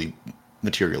probably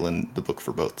material in the book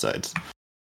for both sides.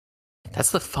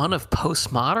 That's the fun of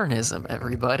postmodernism,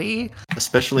 everybody.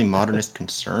 Especially modernist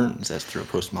concerns as through a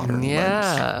postmodern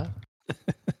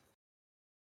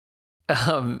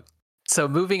lens. So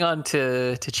moving on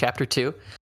to chapter 2,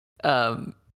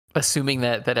 assuming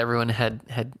that everyone had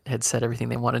said everything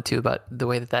they wanted to about the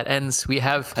way that ends, we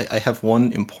have... I have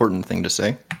one important thing to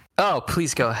say. Oh,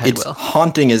 please go ahead, It's Will.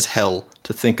 haunting as hell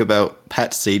to think about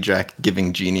Pat Sajak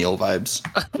giving genial vibes.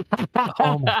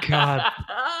 Oh my god.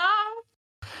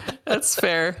 That's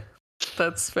fair.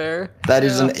 That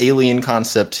is an alien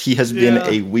concept. He has been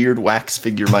a weird wax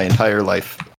figure my entire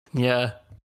life. Yeah.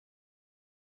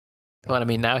 Well, I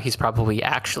mean, now he's probably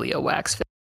actually a wax figure.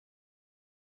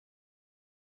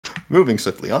 Moving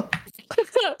swiftly on.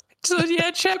 So yeah,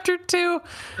 chapter 2.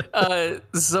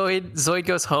 Zoid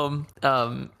goes home,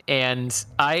 and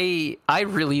I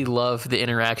really love the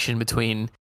interaction between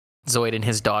Zoid and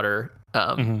his daughter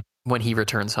when he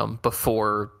returns home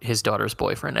before his daughter's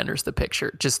boyfriend enters the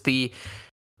picture. Just the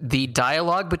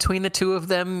dialogue between the two of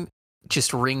them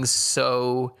just rings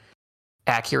so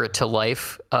accurate to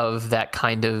life, of that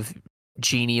kind of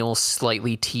genial,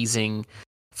 slightly teasing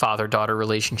father-daughter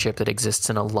relationship that exists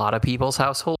in a lot of people's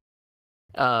households.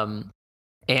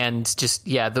 And just,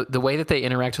 the way that they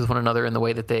interact with one another and the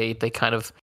way that they kind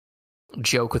of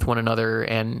joke with one another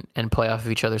and play off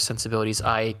of each other's sensibilities,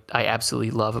 I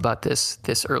absolutely love about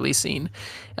this early scene.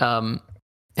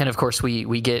 And of course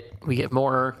we get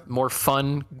more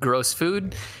fun, gross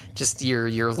food. Just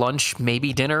your lunch,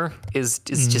 maybe dinner is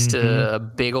just a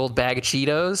big old bag of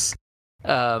Cheetos,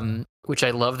 which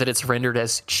I love that it's rendered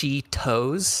as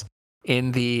Cheetos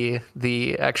in the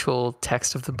actual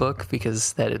text of the book,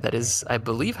 because that is, I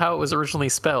believe, how it was originally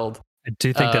spelled. I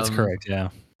do think that's correct.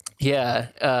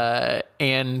 Yeah.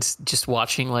 And just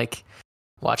watching like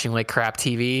crap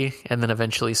TV, and then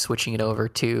eventually switching it over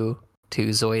to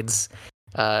Zoid's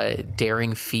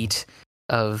daring feat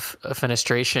of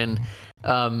fenestration.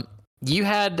 You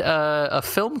had a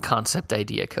film concept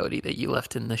idea, Cody, that you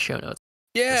left in the show notes.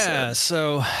 Yeah.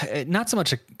 So not so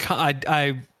much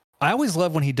I always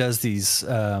love when he does these,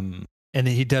 and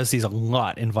he does these a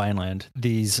lot in Vineland.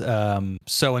 These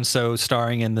so-and-so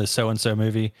starring in the so-and-so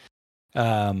movie.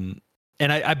 And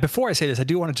I before I say this, I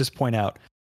do want to just point out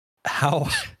how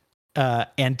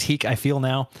antique I feel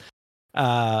now.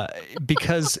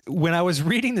 Because when I was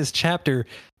reading this chapter,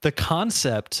 the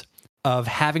concept of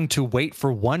having to wait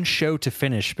for one show to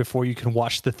finish before you can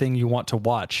watch the thing you want to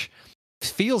watch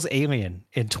feels alien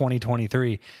in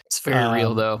 2023. It's very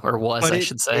real, though, or was, I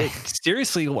should say.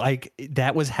 Seriously, like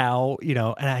that was how,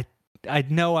 and I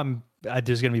know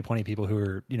there's going to be plenty of people who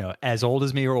are, as old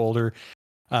as me or older,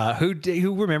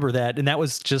 who remember that, and that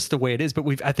was just the way it is.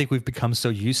 But I think we've become so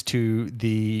used to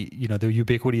the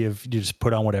ubiquity of you just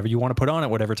put on whatever you want to put on at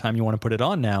whatever time you want to put it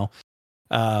on now.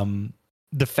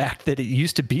 The fact that it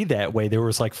used to be that way, there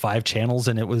was like 5 channels,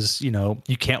 and it was,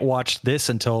 you can't watch this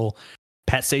until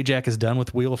Pat Sajak is done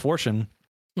with Wheel of Fortune.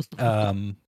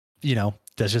 That's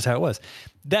just how it was.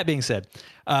 That being said,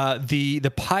 the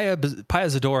Paya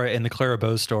Zadora and the Clara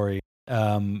Bow story.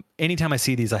 Anytime I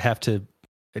see these, I have to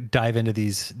dive into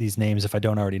these names if I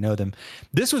don't already know them.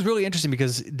 This was really interesting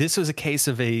because this was a case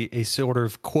of a sort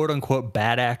of quote unquote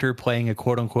bad actor playing a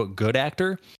quote unquote good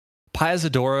actor. Pia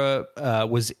Zadora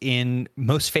was in,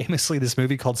 most famously, this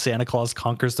movie called Santa Claus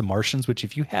Conquers the Martians, which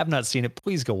if you have not seen it,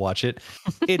 please go watch it.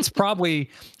 It's probably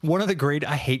one of the great,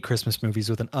 I hate Christmas movies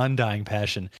with an undying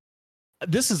passion.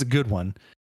 This is a good one.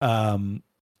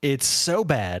 It's so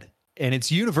bad, and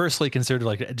it's universally considered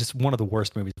like just one of the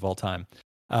worst movies of all time.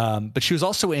 But she was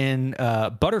also in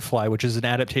Butterfly, which is an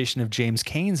adaptation of James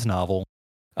Cain's novel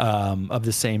of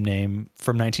the same name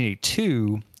from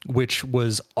 1982, which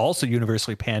was also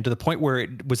universally panned to the point where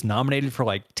it was nominated for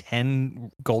like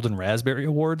 10 Golden Raspberry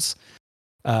Awards.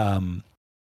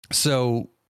 So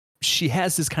she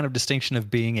has this kind of distinction of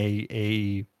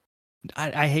being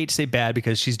I hate to say bad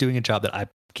because she's doing a job that I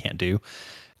can't do.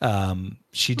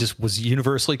 She just was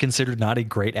universally considered not a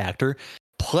great actor,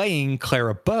 playing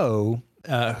Clara Bow,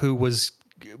 who was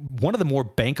one of the more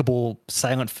bankable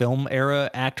silent film era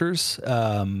actors.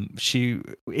 She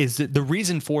is the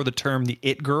reason for the term "the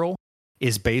It Girl"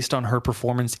 is based on her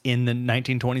performance in the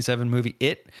 1927 movie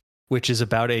It, which is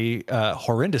about a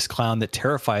horrendous clown that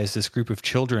terrifies this group of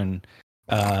children.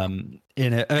 It's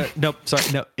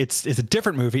a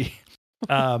different movie.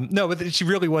 No, but she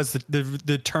really was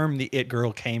the term "the It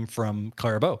Girl" came from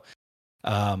Clara Bow,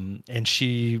 and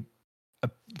she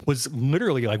was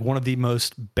literally like one of the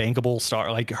most bankable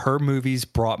star. Like her movies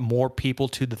brought more people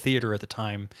to the theater at the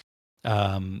time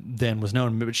than was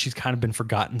known. But she's kind of been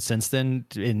forgotten since then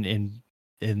in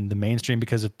the mainstream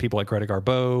because of people like Greta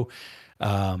Garbo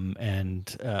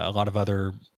and a lot of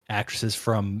other actresses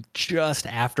from just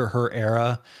after her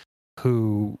era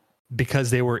who,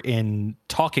 because they were in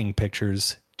talking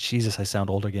pictures, Jesus, I sound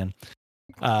old again,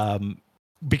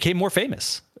 became more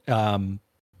famous.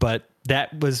 But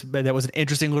that was an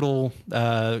interesting little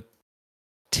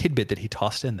tidbit that he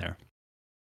tossed in there.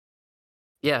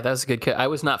 Yeah, that was a good cut. I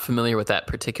was not familiar with that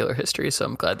particular history, so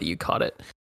I'm glad that you caught it.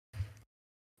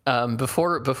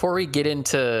 Before we get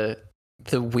into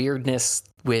the weirdness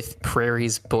with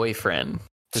Prairie's boyfriend,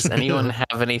 does anyone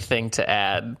have anything to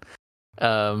add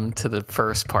to the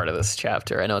first part of this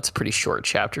chapter? I know it's a pretty short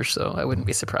chapter, so I wouldn't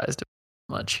be surprised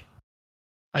much.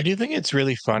 I do think it's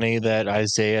really funny that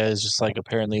Isaiah is just like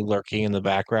apparently lurking in the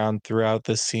background throughout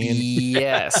this scene.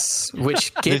 Yes,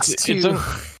 which gets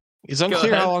It's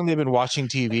unclear how long they've been watching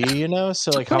TV, you know?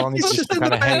 So like how long he's just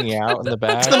kind of hanging out in the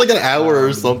back. It's been like an hour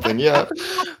or something, yeah.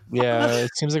 Yeah,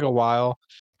 it seems like a while.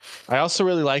 I also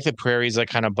really like that Prairie's like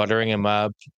kind of buttering him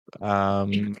up.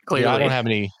 Clearly. I don't have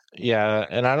any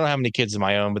and I don't have any kids of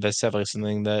my own, but that's definitely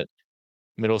something that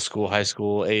middle school, high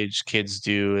school age kids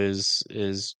do is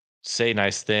say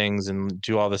nice things and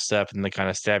do all this stuff, and they kind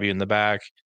of stab you in the back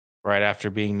right after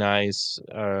being nice,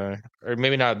 or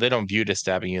maybe not. They don't view it as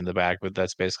stabbing you in the back, but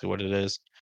that's basically what it is.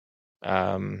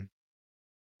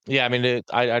 Yeah, I mean,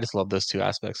 I just love those two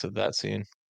aspects of that scene.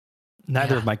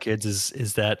 Neither of my kids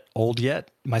is that old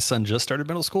yet. My son just started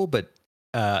middle school, but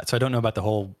so I don't know about the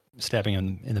whole stabbing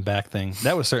in the back thing.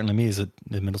 That was certainly me as a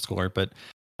middle schooler, but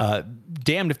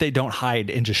damned if they don't hide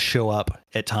and just show up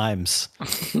at times.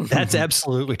 That's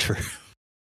absolutely true.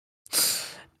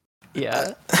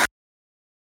 Yeah.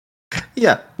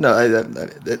 Yeah, no,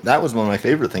 that was one of my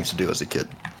favorite things to do as a kid.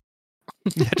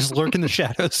 Yeah, just lurk in the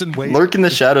shadows and wait. Lurk in the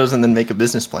shadows and then make a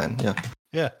business plan. Yeah.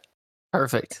 Yeah.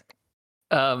 Perfect.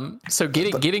 So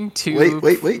getting to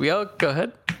wait. Go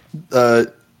ahead.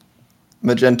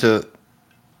 Magenta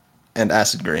and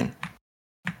acid green.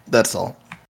 That's all.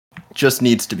 Just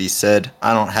needs to be said.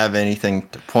 I don't have anything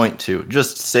to point to.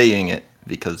 Just saying it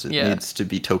because it needs to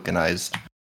be tokenized.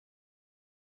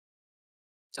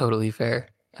 Totally fair.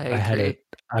 I agree.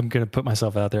 I'm going to put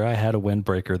myself out there. I had a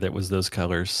windbreaker that was those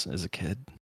colors as a kid.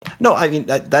 No, I mean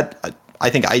that I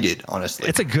think I did, honestly.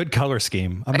 It's a good color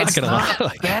scheme. I'm not going to lie.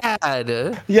 Like,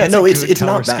 bad. Yeah, no, it's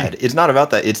not scheme. bad. It's not about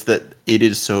that. It's that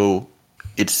it's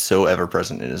so ever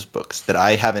present in his books that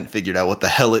I haven't figured out what the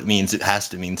hell it means. It has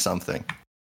to mean something.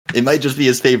 It might just be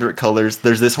his favorite colors.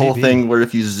 There's this whole thing where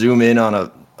if you zoom in on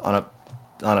a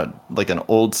like an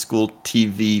old school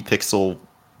TV pixel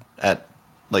at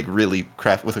like really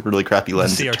with a really crappy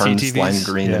lens, it turns TVs? lime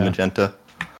green and magenta.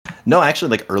 No, actually,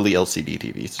 like early LCD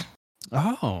TVs.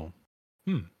 Oh,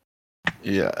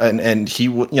 yeah, and he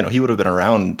would have been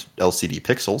around LCD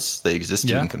pixels. They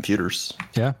existed in computers.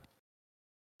 Yeah,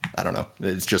 I don't know.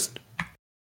 It's just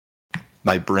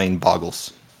my brain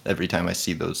boggles every time I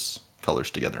see those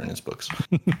colors together in his books,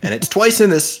 and it's twice in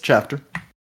this chapter.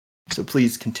 So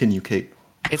please continue, Kate.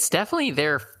 It's definitely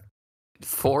there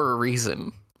for a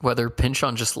reason. whether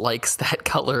Pynchon just likes that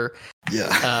color,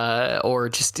 or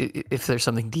just if there's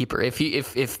something deeper.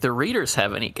 If the readers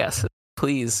have any guesses,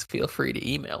 please feel free to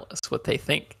email us what they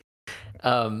think.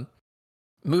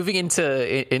 Moving into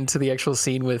the actual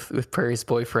scene with Prairie's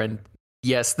boyfriend,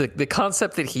 yes, the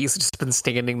concept that he's just been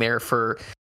standing there for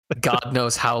God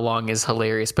knows how long is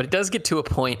hilarious, but it does get to a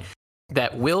point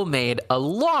that Will made a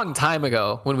long time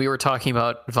ago when we were talking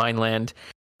about Vineland.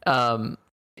 And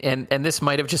this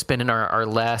might have just been in our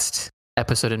last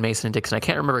episode in Mason and Dixon. I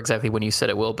can't remember exactly when you said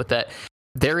it, Will, but that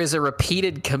there is a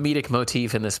repeated comedic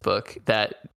motif in this book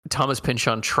that Thomas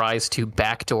Pynchon tries to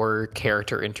backdoor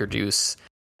character introduce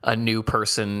a new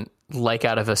person, like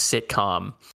out of a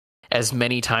sitcom, as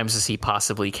many times as he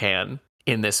possibly can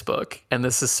in this book. And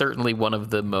this is certainly one of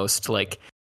the most like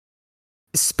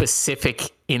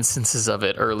specific instances of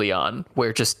it early on,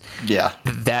 where just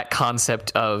that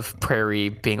concept of Prairie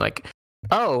being like,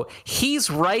 oh, he's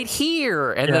right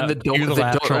here, and then the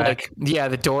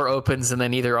door opens, and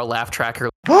then either a laugh track or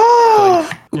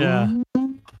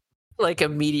like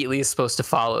immediately is supposed to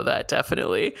follow that,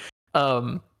 definitely.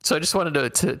 So I just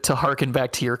wanted to harken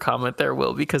back to your comment there,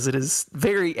 Will, because it is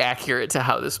very accurate to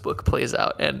how this book plays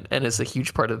out, and is a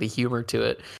huge part of the humor to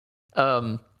it.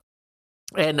 And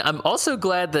I'm also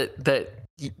glad that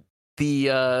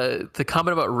the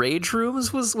comment about rage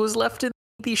rooms was left in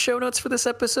the show notes for this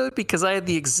episode, because I had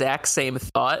the exact same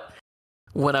thought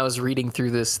when I was reading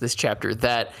through this chapter,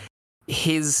 that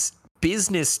his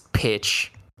business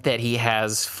pitch that he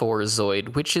has for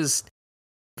Zoid, which is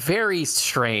very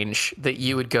strange that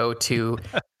you would go to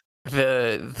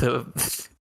the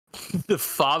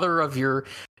father of your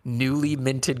newly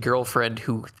minted girlfriend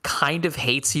who kind of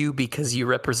hates you because you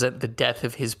represent the death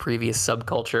of his previous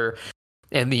subculture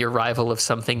and the arrival of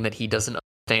something that he doesn't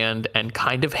understand and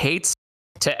kind of hates,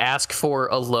 to ask for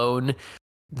a loan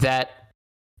that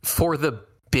for the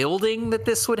building that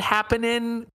this would happen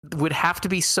in would have to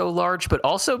be so large, but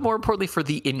also more importantly for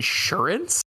the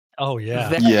insurance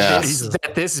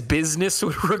that this business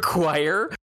would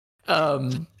require,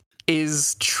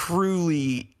 is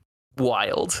truly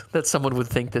wild that someone would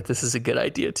think that this is a good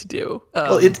idea to do.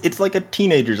 Well, it's like a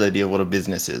teenager's idea of what a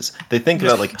business is. They think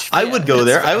about like, I would go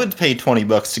there, I would pay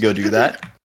 $20 to go do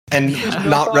that, and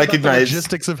not recognize the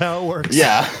logistics of how it works.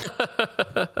 Yeah.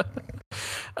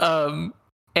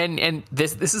 And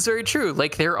this is very true.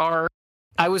 Like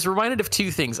I was reminded of two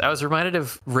things. I was reminded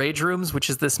of rage rooms, which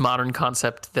is this modern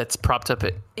concept that's propped up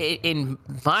in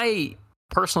my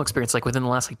personal experience, like within the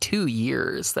last 2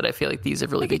 years, that I feel like these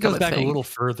have really become a thing. It goes back a little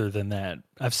further than that.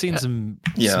 I've seen some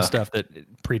stuff that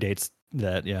predates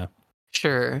that. Yeah.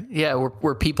 Sure. Yeah.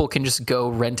 Where people can just go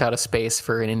rent out a space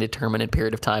for an indeterminate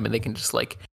period of time, and they can just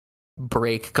like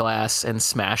break glass and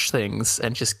smash things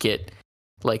and just get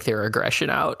like their aggression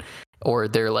out, or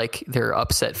their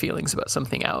upset feelings about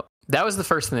something out. That was the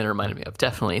first thing that it reminded me of,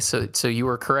 definitely. So you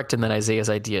were correct in that Isaiah's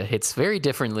idea hits very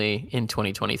differently in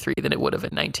 2023 than it would have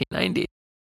in 1990.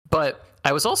 But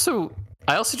I also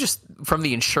just, from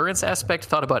the insurance aspect,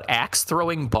 thought about axe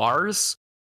throwing bars,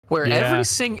 where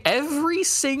every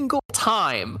single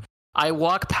time I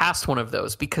walk past one of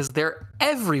those, because they're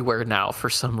everywhere now for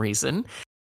some reason,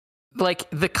 like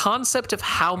the concept of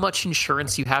how much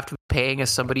insurance you have to be paying as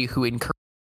somebody who encourages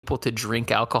people to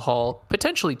drink alcohol,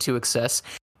 potentially to excess,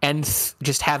 and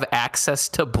just have access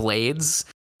to blades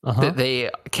that they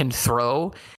can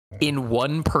throw in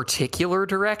one particular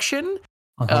direction.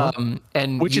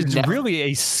 And which is really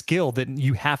a skill that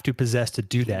you have to possess to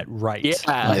do that right. Yeah,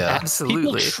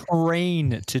 absolutely. People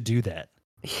train to do that.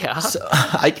 Yeah. So,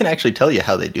 I can actually tell you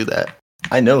how they do that.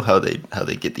 I know how they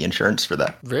get the insurance for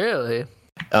that. Really?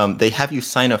 They have you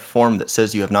sign a form that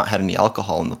says you have not had any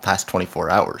alcohol in the past 24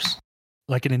 hours.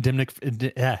 Like an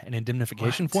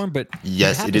indemnification form, but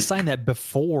yes, you have to sign that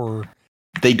before.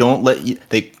 They don't let you.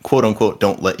 They quote unquote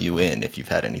don't let you in if you've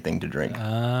had anything to drink.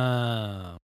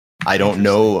 I don't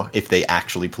know if they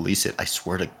actually police it. I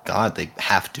swear to God, they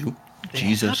have to.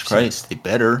 Jesus Christ, they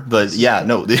better. But yeah,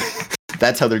 no,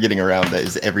 that's how they're getting around that.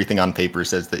 Is everything on paper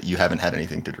says that you haven't had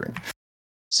anything to drink.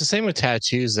 It's the same with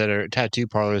tattoo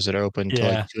parlors that are open till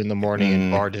like 2 a.m.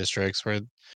 in bar districts, where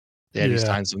they have you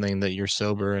sign something that you're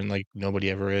sober, and like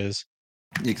nobody ever is.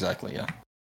 Exactly. Yeah.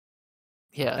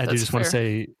 Yeah. I do just want to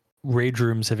say, rage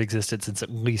rooms have existed since at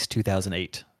least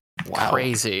 2008. Wow.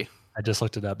 Crazy. I just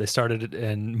looked it up. They started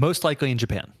it most likely in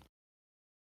Japan.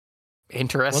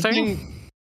 Interesting.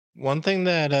 One thing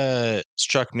that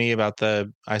struck me about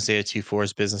the Isaiah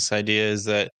 2.4's business idea is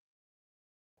that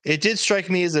it did strike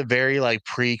me as a very like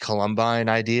pre-Columbine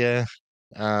idea.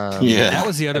 Yeah. That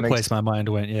was the other that makes- place my mind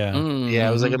went. Yeah. Yeah,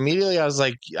 it was like Mhm. immediately I was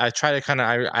like, I try to kind of,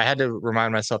 I had to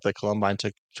remind myself that Columbine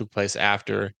took place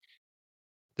after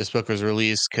this book was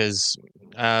released because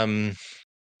I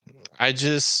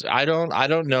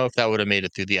don't know if that would have made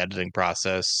it through the editing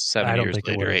process I 7 don't years think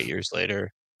it later, would've. 8 years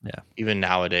later. Yeah. Even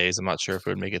nowadays, I'm not sure if it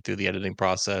would make it through the editing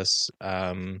process.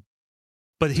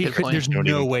 But he Good could. point. There's You don't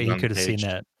no even put way it he on the could have seen page.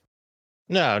 that.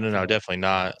 No, definitely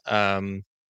not.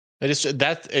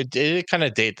 It did kind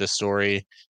of date the story,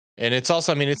 and it's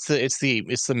also, I mean, it's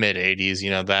the mid '80s.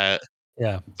 That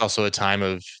Yeah. it's also a time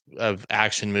of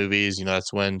action movies.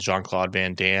 That's when Jean-Claude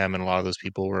Van Damme and a lot of those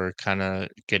people were kind of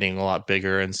getting a lot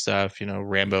bigger and stuff.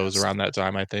 Rambo's Yes. around that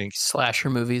time, I think.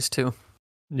 Slasher movies too.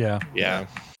 Yeah. Yeah,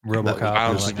 RoboCop. and all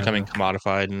violence that is kind of becoming stuff.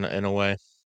 commodified in a way.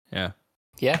 Yeah.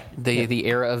 Yeah, the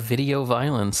era of video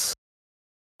violence.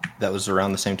 That was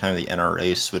around the same time the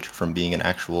NRA switched from being an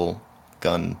actual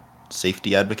gun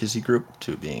safety advocacy group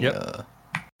to being Yep.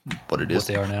 what it What is.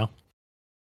 they are now.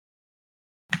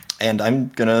 And I'm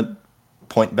gonna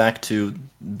point back to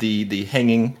the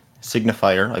hanging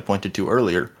signifier I pointed to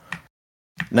earlier.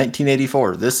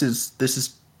 1984. This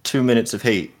is 2 minutes of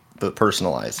hate, but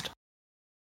personalized.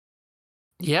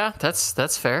 Yeah,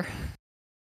 that's fair.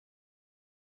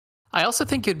 I also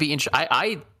think it'd be interesting.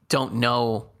 I don't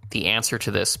know the answer to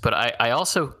this, but I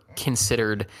also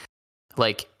considered,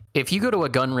 like, if you go to a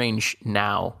gun range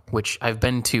now, which I've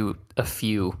been to a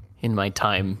few in my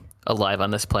time alive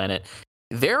on this planet,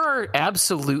 there are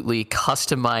absolutely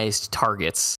customized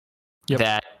targets Yep.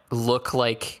 that look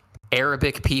like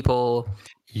Arabic people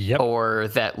Yep. or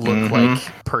that look Mhm.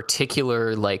 like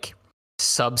particular, like,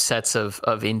 subsets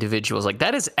of individuals. Like,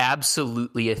 that is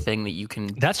absolutely a thing that you can.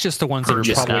 That's just the ones that are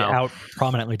Purchase probably now. out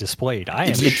prominently displayed. I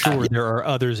am It's- sure there are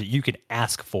others that you can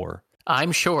ask for.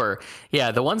 I'm sure.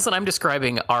 Yeah, the ones that I'm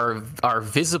describing are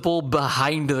visible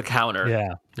behind the counter.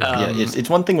 Yeah. Yeah, it's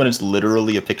one thing when it's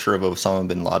literally a picture of Osama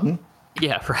bin Laden,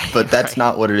 Yeah, right. but that's right.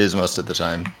 not what it is most of the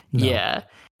time. No. Yeah.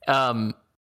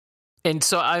 And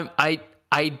so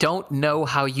I don't know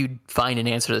how you'd find an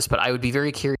answer to this, but I would be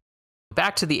very curious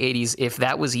back to the 80s if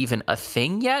that was even a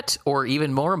thing yet, or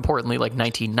even more importantly, like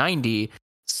 1990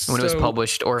 when it was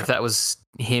published, or if that was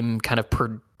him kind of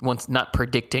once not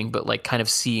predicting, but like kind of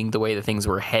seeing the way that things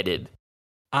were headed.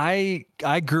 I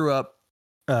grew up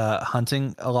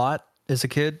hunting a lot as a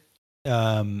kid,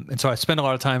 and so I spent a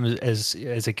lot of time as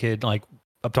a kid. Like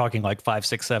I'm talking like 5,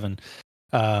 6, 7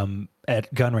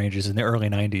 at gun ranges in the early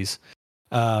 90s.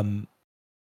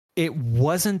 It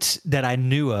wasn't that I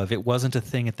knew of. It wasn't a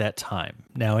thing at that time.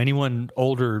 Now, anyone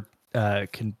older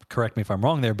can correct me if I'm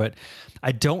wrong there, but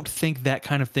I don't think that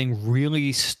kind of thing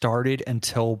really started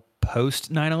until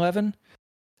post 9/11.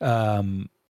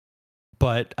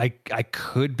 But I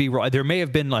could be wrong. There may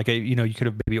have been like you could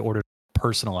have maybe ordered a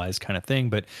personalized kind of thing,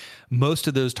 but most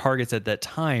of those targets at that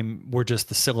time were just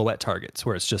the silhouette targets,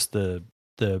 where it's just the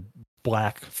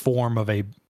black form of a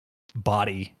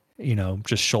body,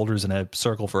 just shoulders in a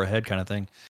circle for a head kind of thing.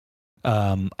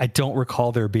 I don't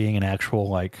recall there being an actual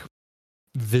like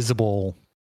visible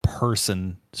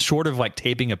person, short of like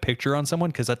taping a picture on someone,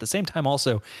 because at the same time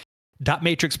also dot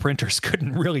matrix printers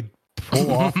couldn't really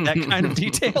pull off that kind of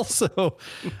detail, so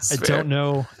I don't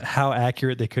know how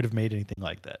accurate they could have made anything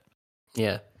like that.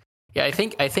 Yeah. I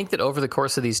think that over the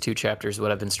course of these 2 chapters,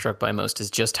 what I've been struck by most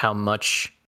is just how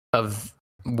much of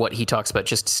what he talks about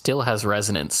just still has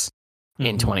resonance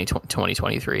in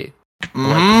 2023.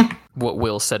 Like what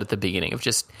Will said at the beginning of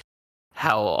just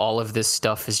how all of this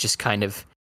stuff is just kind of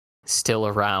still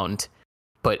around,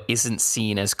 but isn't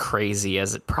seen as crazy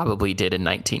as it probably did in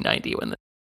 1990 when it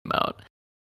came out.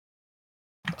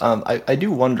 I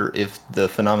do wonder if the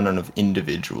phenomenon of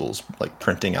individuals like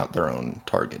printing out their own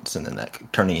targets and then that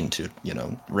turning into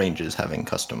ranges having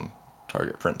custom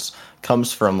target prints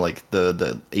comes from like the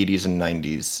 80s and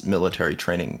 90s military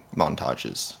training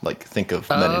montages. Like think of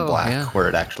Men in Black, where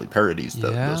it actually parodies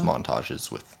those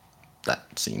montages with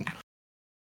that scene.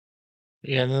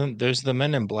 Yeah, and then there's the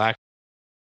Men in Black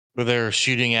where they're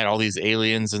shooting at all these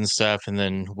aliens and stuff, and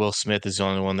then Will Smith is the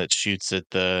only one that shoots at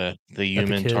the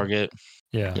human kid. target.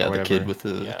 Yeah, the kid with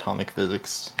the atomic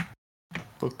physics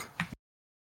book.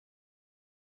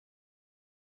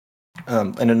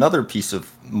 And another piece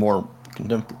of more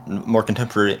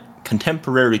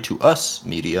contemporary to us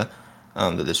media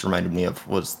that this reminded me of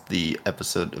was the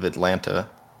episode of Atlanta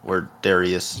where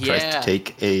Darius tries to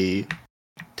take a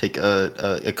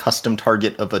custom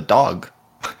target of a dog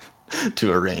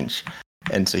to a range,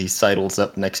 and so he sidles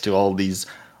up next to all these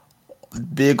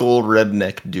big old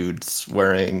redneck dudes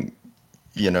wearing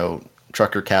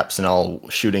trucker caps and all,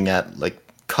 shooting at like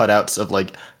cutouts of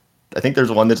like I think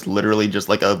there's one that's literally just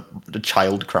like a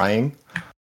child crying,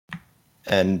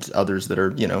 and others that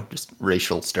are, just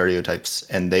racial stereotypes,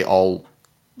 and they all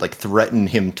like threaten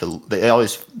him to.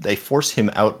 They force him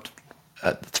out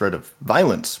at the threat of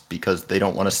violence because they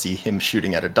don't want to see him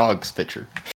shooting at a dog's picture.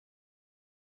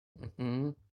 Mm-hmm.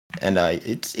 And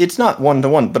it's not one to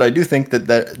one, but I do think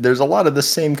that there's a lot of the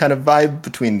same kind of vibe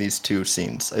between these two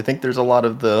scenes. I think there's a lot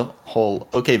of the whole,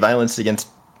 okay, violence against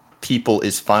people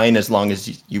is fine as long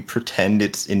as you pretend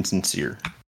it's insincere.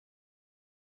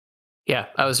 Yeah,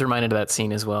 I was reminded of that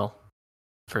scene as well,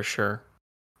 for sure.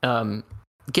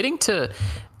 Getting to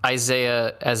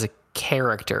Isaiah as a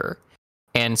character,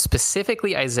 and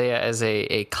specifically Isaiah as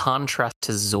a contrast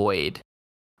to Zoid,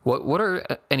 what are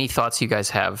any thoughts you guys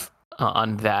have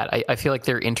on that? I feel like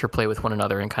their interplay with one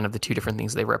another and kind of the two different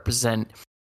things they represent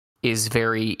is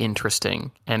very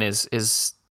interesting, and is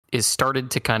started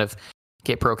to kind of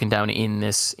get broken down in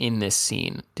this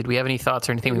scene. Did we have any thoughts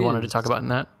or anything we wanted to talk about in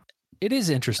that? It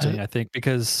is interesting, I think,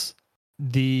 because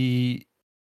I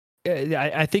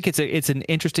think it's an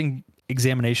interesting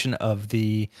examination of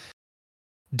the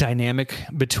dynamic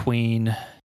between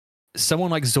someone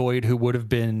like Zoid, who would have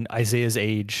been Isaiah's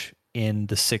age in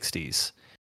the 60s.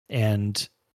 And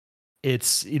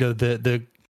it's, the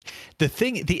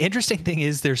interesting thing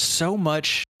is there's so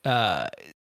much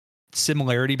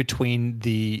similarity between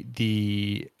the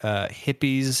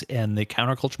hippies and the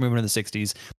counterculture movement of the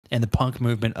 60s and the punk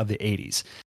movement of the 80s.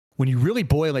 When you really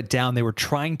boil it down, they were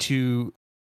trying to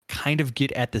kind of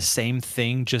get at the same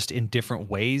thing, just in different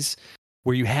ways.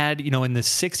 Where you had, in the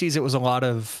 60s, it was a lot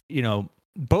of,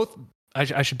 both.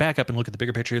 I should back up and look at the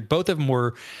bigger picture. Both of them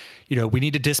were, we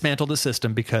need to dismantle the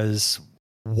system because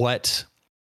what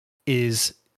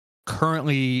is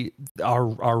currently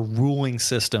our ruling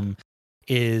system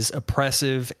is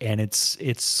oppressive, and it's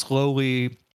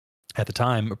slowly, at the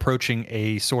time, approaching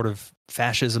a sort of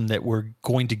fascism that we're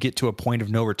going to get to a point of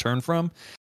no return from.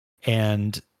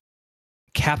 And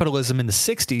capitalism in the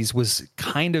 60s was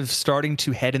kind of starting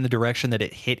to head in the direction that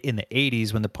it hit in the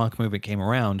 80s when the punk movement came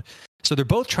around. So they're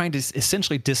both trying to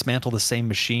essentially dismantle the same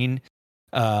machine.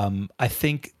 I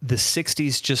think the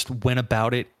 60s just went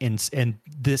about it and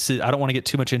this is, I don't want to get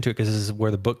too much into it because this is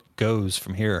where the book goes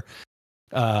from here.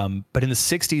 But in the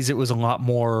 60s, it was a lot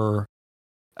more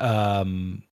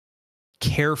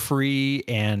carefree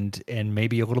and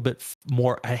maybe a little bit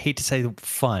more, I hate to say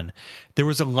fun. There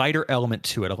was a lighter element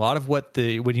to it. A lot of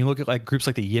when you look at like groups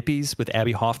like the Yippies with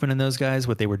Abby Hoffman and those guys,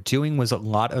 what they were doing was a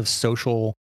lot of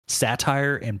social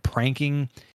satire and pranking,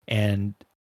 and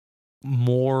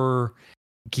more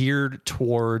geared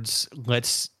towards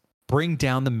let's bring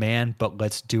down the man, but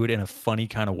let's do it in a funny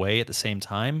kind of way at the same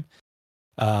time.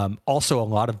 Also a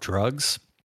lot of drugs.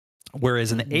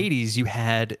 Whereas in the 80s, you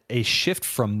had a shift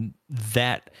from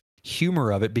that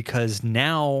humor of it, because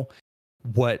now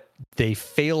what they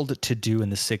failed to do in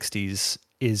the 60s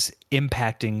is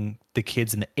impacting the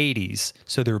kids in the 80s.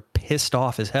 So they're pissed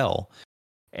off as hell,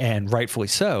 and rightfully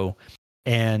so.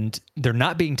 And they're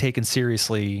not being taken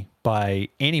seriously by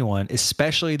anyone,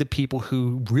 especially the people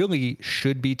who really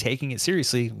should be taking it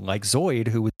seriously, like Zoid,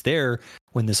 who was there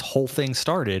when this whole thing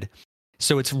started.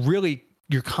 So it's really,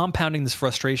 you're compounding this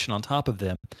frustration on top of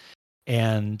them.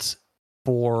 And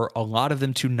for a lot of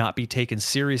them to not be taken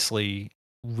seriously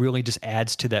really just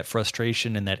adds to that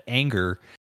frustration and that anger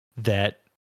that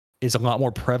is a lot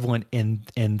more prevalent in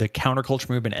the counterculture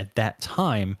movement at that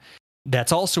time.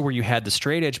 That's also where you had the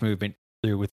straight edge movement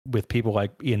with people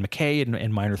like Ian MacKaye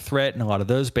and Minor Threat and a lot of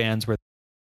those bands, where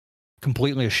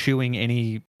completely eschewing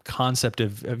any concept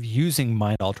of using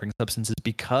mind altering substances,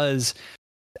 because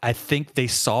I think they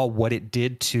saw what it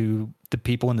did to the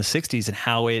people in the 60s and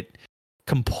how it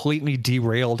completely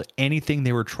derailed anything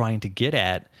they were trying to get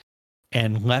at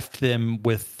and left them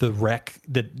with the wreck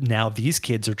that now these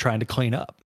kids are trying to clean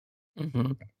up.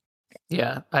 Mm-hmm.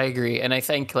 Yeah, I agree. And I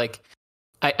think like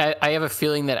I have a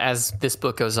feeling that as this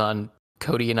book goes on,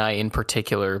 Cody and I in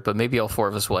particular, but maybe all four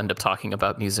of us will end up talking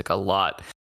about music a lot.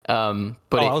 I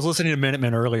was listening to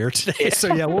Minutemen earlier today,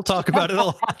 so yeah, we'll talk about it a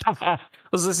lot. I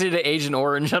was listening to Agent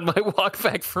Orange on my walk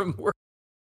back from work.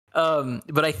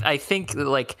 But I think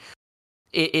like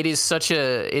it is such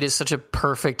a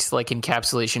perfect like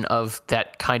encapsulation of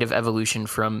that kind of evolution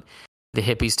from the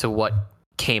hippies to what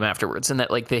came afterwards, and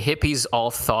that like the hippies all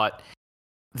thought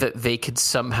that they could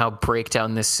somehow break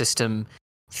down this system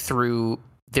through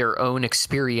their own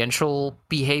experiential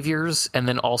behaviors, and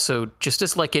then also just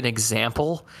as like an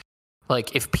example,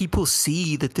 like if people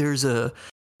see that there's a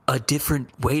different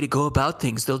way to go about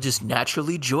things, they'll just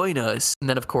naturally join us. And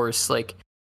then of course like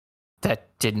that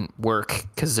didn't work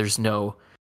because there's no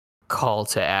call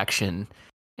to action.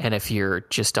 and if you're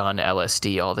just on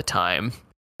LSD all the time,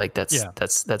 like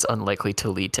that's unlikely to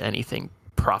lead to anything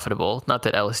profitable. Not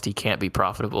that LSD can't be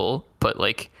profitable, but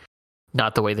like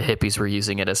not the way the hippies were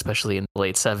using it, especially in the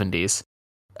late 70s.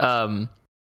 And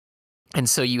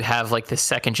so you have like the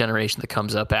second generation that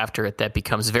comes up after it that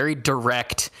becomes very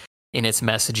direct in its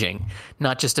messaging,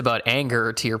 not just about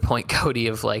anger, to your point, Cody,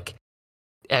 of like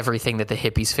everything that the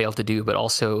hippies failed to do, but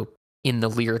also in the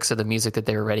lyrics of the music that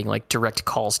they were writing, like direct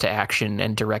calls to action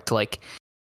and direct like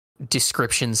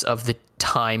descriptions of the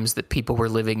times that people were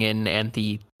living in and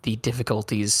the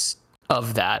difficulties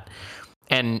of that.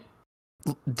 And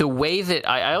the way that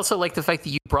I also like the fact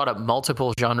that you brought up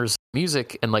multiple genres of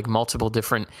music and like multiple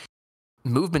different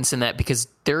movements in that, because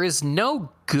there is no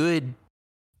good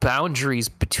boundaries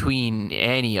between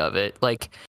any of it. Like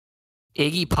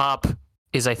Iggy Pop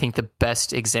is, I think, the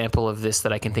best example of this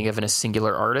that I can think of in a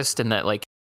singular artist, and that like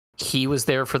he was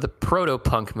there for the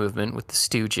proto-punk movement with the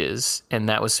Stooges, and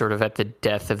that was sort of at the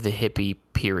death of the hippie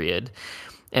period.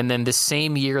 And then the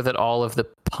same year that all of the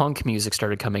punk music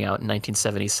started coming out in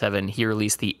 1977, he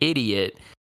released The Idiot,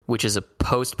 which is a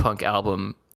post-punk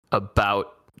album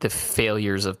about the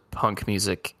failures of punk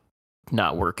music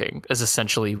not working, is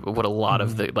essentially what a lot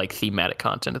of the like thematic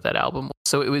content of that album was.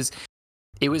 So it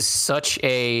was such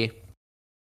a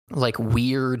like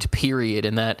weird period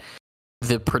in that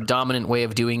the predominant way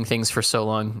of doing things for so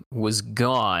long was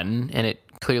gone, and it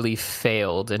clearly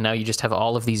failed. And now you just have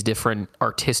all of these different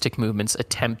artistic movements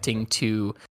attempting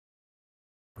to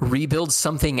rebuild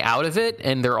something out of it,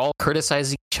 and they're all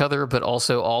criticizing each other, but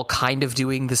also all kind of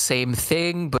doing the same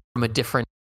thing, but from a different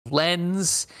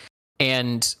lens.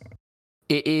 And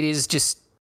it is just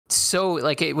so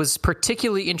like, it was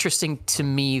particularly interesting to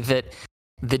me that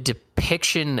the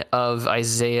depiction of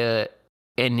Isaiah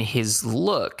and his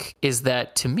look is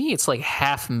that, to me, it's like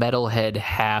half metalhead,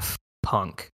 half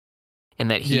punk,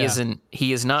 and that he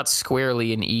is not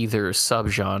squarely in either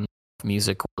subgenre of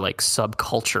music or like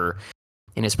subculture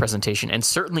in his presentation, and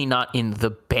certainly not in the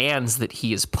bands that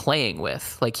he is playing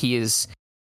with. Like he is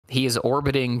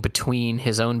orbiting between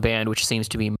his own band, which seems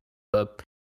to be of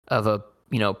a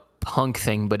punk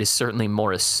thing, but is certainly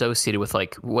more associated with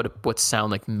like what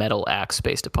sound like metal acts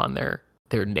based upon their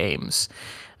names.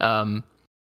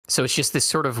 So it's just this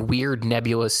sort of weird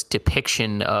nebulous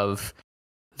depiction of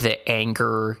the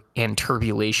anger and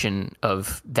turbulation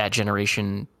of that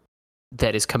generation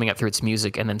that is coming out through its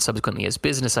music, and then subsequently his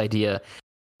business idea,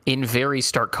 in very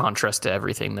stark contrast to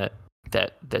everything that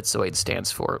Zoid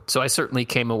stands for. So I certainly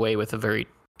came away with a very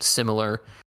similar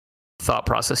thought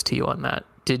process to you on that.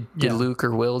 Did Luke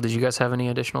or Will, did you guys have any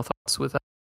additional thoughts with that?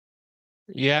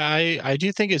 Yeah, I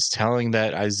do think it's telling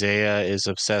that Isaiah is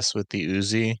obsessed with the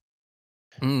Uzi.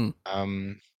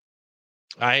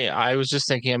 I was just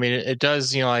thinking, I mean, it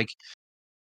does, like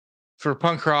for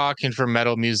punk rock and for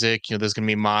metal music, there's going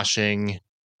to be moshing.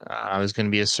 There's going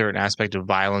to be a certain aspect of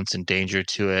violence and danger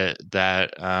to it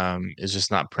that is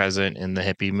just not present in the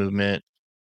hippie movement,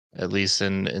 at least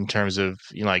in terms of,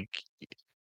 like,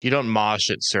 you don't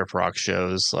mosh at surf rock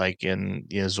shows, like in,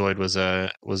 Zoid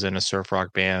was in a surf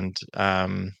rock band,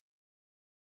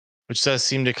 which does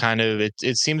seem to kind of,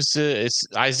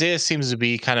 Isaiah seems to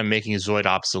be kind of making Zoid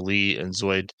obsolete, and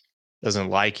Zoid doesn't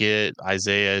like it.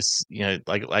 Isaiah is,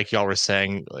 like y'all were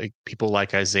saying, like people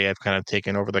like Isaiah have kind of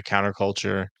taken over the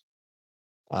counterculture,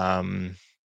 and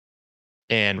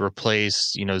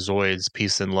replaced, Zoid's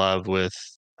Peace and Love with,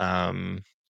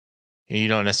 you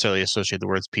don't necessarily associate the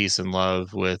words peace and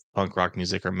love with punk rock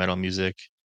music or metal music.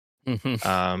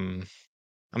 I'm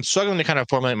struggling to kind of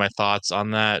formulate my thoughts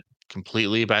on that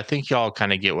completely, but I think y'all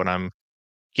kind of get what I'm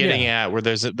getting at, where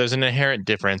there's an inherent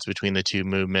difference between the two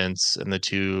movements and the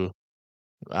two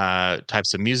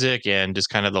types of music, and just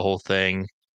kind of the whole thing,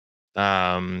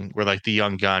 where like the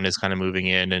young gun is kind of moving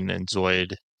in, and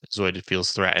Zoid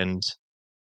feels threatened.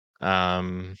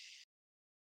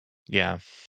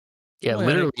 Yeah,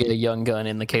 literally a young gun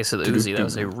in the case of the Uzi. That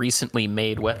was a recently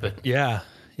made weapon. Yeah.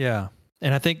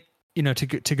 And I think,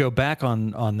 to go back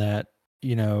on that,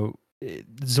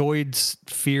 Zoid's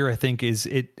fear, I think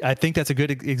I think that's a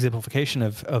good exemplification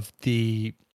of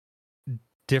the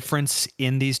difference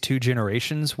in these two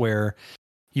generations, where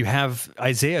you have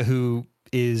Isaiah, who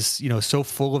is, so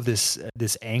full of this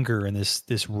anger and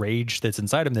this rage that's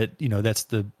inside him, that, that's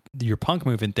your punk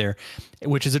movement there,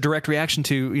 which is a direct reaction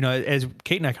to, as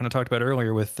Kate and I kind of talked about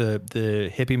earlier with the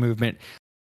hippie movement.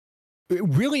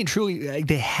 Really and truly,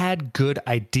 they had good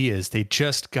ideas. They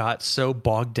just got so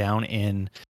bogged down in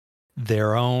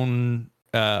their own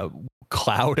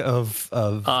cloud of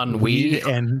weed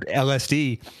and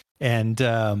LSD, and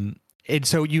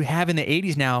so you have in the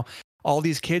 80s now, all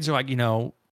these kids are like,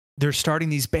 they're starting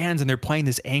these bands and they're playing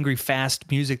this angry,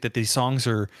 fast music that these songs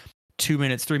are 2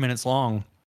 minutes, 3 minutes long,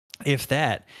 if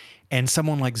that. And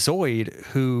someone like Zoid,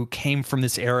 who came from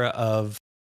this era of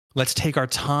let's take our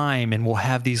time and we'll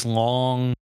have these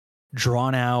long,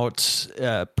 drawn out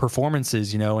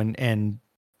performances, and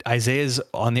Isaiah's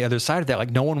on the other side of that.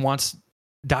 Like, no one wants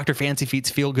Dr. Fancy Feet's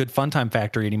Feel Good Fun Time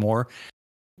Factory anymore.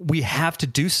 We have to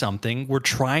do something. We're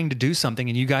trying to do something,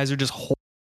 and you guys are just holding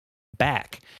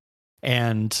back.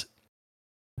 And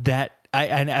that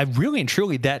I really and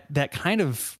truly that kind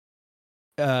of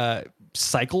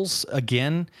cycles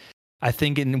again. I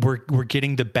think we're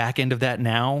getting the back end of that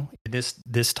now in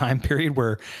this time period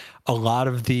where a lot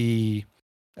of the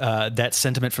that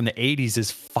sentiment from the 80s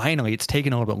is finally, it's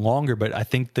taken a little bit longer, but I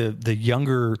think the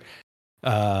younger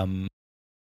I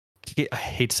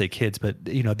hate to say kids, but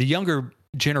the younger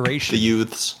generation,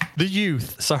 the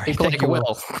youth, sorry, people like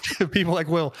Will, people like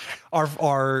Will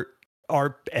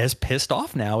are as pissed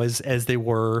off now as they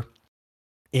were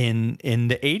in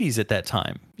the 80s at that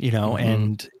time,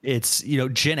 and it's,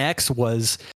 Gen X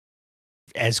was,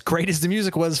 as great as the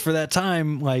music was for that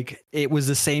time, like it was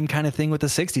the same kind of thing with the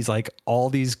 60s, like all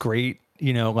these great,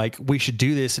 like we should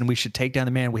do this and we should take down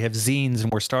the man. We have zines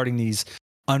and we're starting these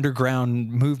underground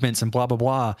movements and blah, blah,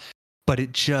 blah. But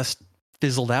it just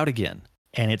fizzled out again.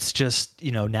 And it's just,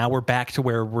 now we're back to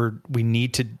where we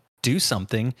need to do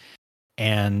something.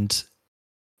 And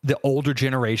the older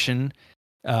generation,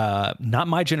 not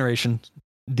my generation,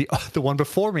 the one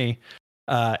before me,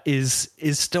 is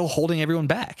still holding everyone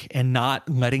back and not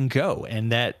letting go.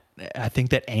 And that, I think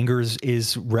that anger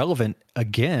is relevant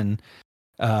again,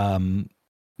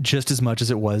 just as much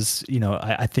as it was.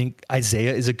 I think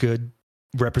Isaiah is a good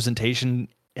representation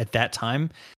at that time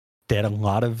that a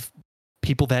lot of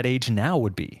people that age now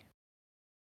would be.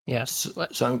 Yes.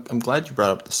 So I'm glad you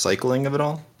brought up the cycling of it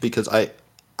all, because I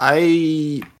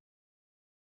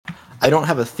don't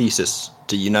have a thesis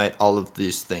to unite all of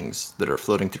these things that are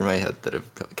floating through my head that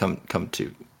have come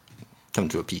to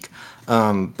a peak.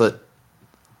 But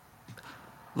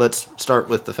let's start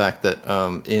with the fact that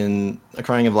in A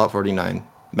Crying of Lot 49,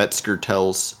 Metzger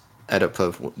tells Oedip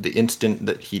of the instant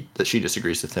that she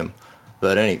disagrees with him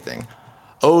about anything.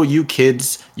 Oh, you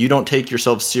kids, you don't take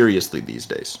yourselves seriously these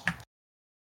days.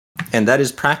 And that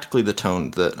is practically the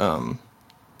tone that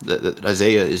that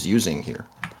Isaiah is using here.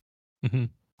 Mm-hmm.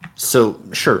 So,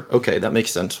 sure, okay, that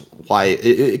makes sense. Why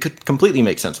it could completely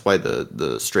make sense why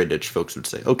the straight edge folks would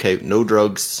say, okay, no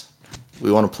drugs.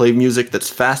 We want to play music that's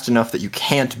fast enough that you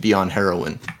can't be on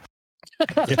heroin.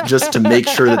 Just to make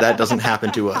sure that doesn't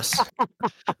happen to us.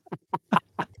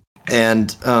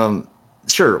 And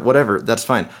sure, whatever, that's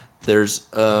fine. There's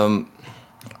the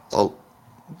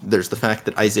fact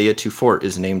that Isaiah 2:4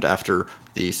 is named after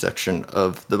the section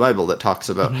of the Bible that talks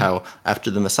about how after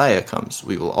the Messiah comes,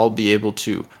 we will all be able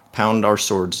to pound our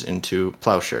swords into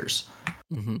plowshares.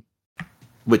 Mm-hmm.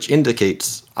 Which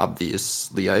indicates,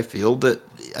 obviously, I feel, that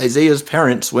Isaiah's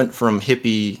parents went from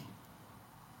hippie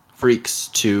freaks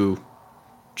to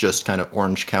just kind of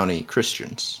Orange County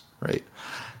Christians, right?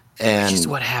 And which is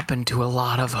what happened to a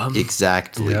lot of them.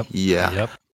 Exactly. Yep. Yeah. Yep.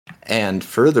 And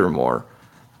furthermore,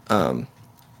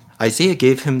 Isaiah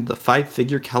gave him the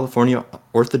 5-figure California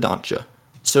orthodontia.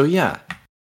 So yeah,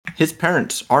 his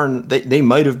parents they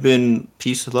might have been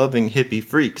peace-loving hippie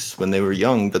freaks when they were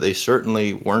young, but they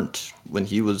certainly weren't when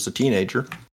he was a teenager.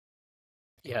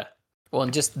 Yeah. Well,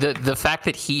 and just the fact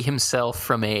that he himself,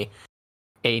 from a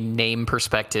name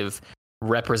perspective,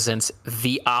 represents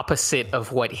the opposite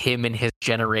of what him and his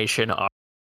generation are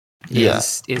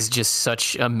is just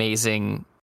such amazing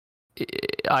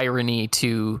irony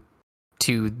to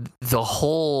the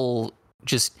whole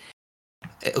just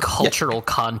cultural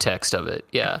context of it.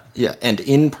 Yeah, and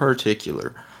in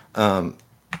particular,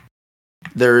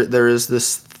 there is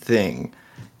this thing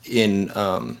in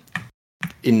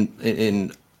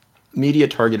media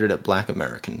targeted at Black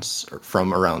Americans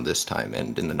from around this time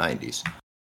and in the 90s.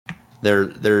 There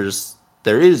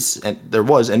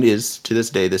was and is to this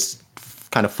day this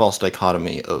kind of false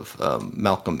dichotomy of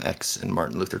Malcolm X and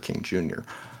Martin Luther King Jr.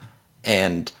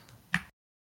 And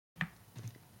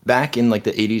back in like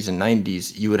the 80s and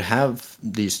 90s, you would have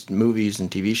these movies and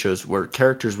TV shows where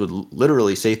characters would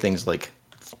literally say things like,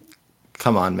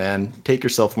 "Come on, man, take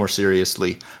yourself more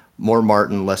seriously. More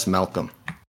Martin, less Malcolm."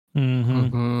 Mm-hmm.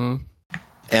 Mm-hmm.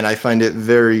 And I find it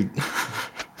very,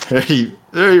 very,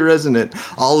 very resonant.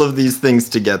 All of these things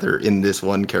together in this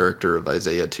one character of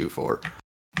Isaiah 2:4.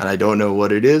 And I don't know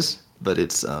what it is, but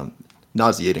it's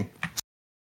nauseating.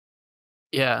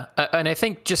 Yeah, and I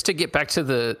think just to get back to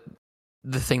the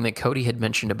thing that Cody had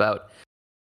mentioned about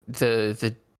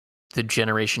the the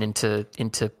generation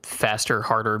into faster,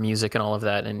 harder music and all of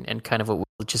that, and kind of what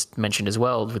we just mentioned as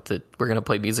well with the we're gonna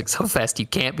play music so fast you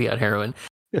can't be on heroin,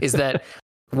 is that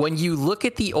when you look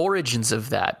at the origins of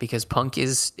that, because punk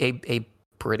is a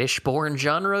British-born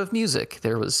genre of music,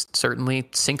 there was certainly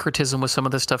syncretism with some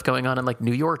of the stuff going on in like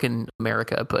New York and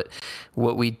America, but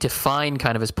what we define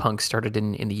kind of as punk started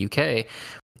in the UK.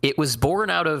 It was born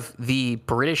out of the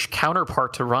British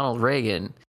counterpart to Ronald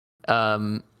Reagan,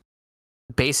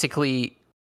 basically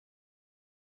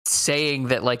saying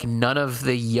that like none of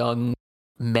the young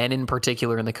men in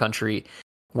particular in the country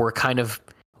were kind of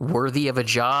worthy of a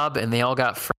job, and they all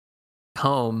got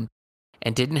home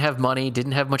and didn't have money,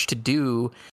 didn't have much to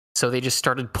do, so they just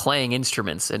started playing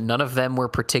instruments, and none of them were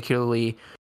particularly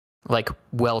like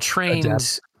well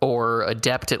trained or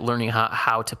adept at learning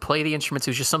how to play the instruments.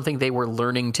 It was just something they were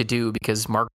learning to do because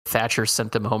Margaret Thatcher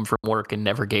sent them home from work and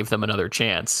never gave them another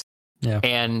chance. Yeah.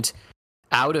 And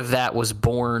out of that was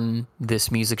born this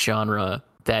music genre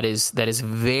that is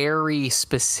very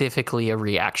specifically a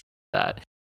reaction to that,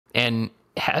 and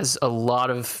has a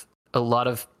lot of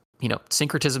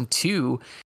syncretism to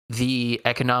the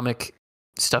economic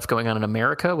stuff going on in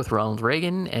America with Ronald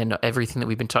Reagan and everything that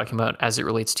we've been talking about as it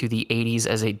relates to the 80s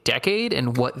as a decade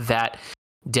and what that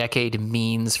decade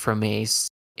means from a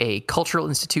cultural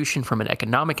institution, from an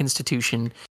economic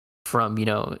institution, from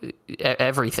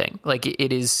everything. Like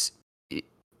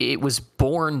it was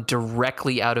born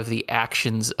directly out of the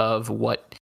actions of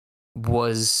what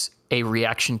was a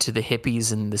reaction to the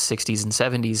hippies in the 60s and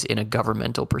 70s in a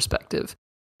governmental perspective.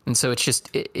 And so it's just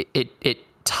it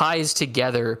ties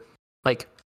together, like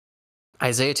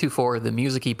Isaiah 2:4, the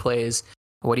music he plays,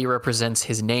 what he represents,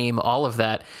 his name, all of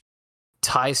that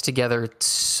ties together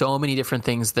so many different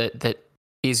things that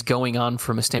is going on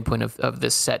from a standpoint of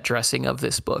the set dressing of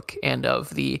this book and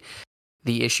of the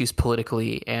issues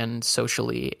politically and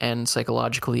socially and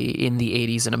psychologically in the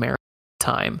 80s in America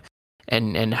time,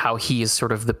 and how he is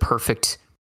sort of the perfect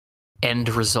end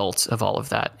result of all of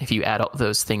that. If you add all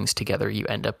those things together, you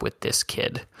end up with this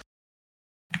kid.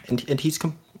 And he's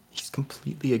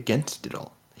completely against it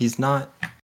all. He's not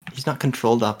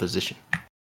controlled opposition.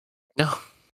 No.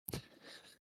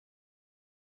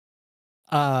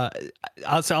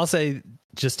 I'll say,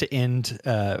 just to end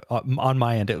on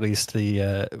my end at least,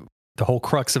 the whole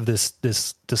crux of this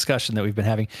discussion that we've been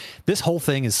having, this whole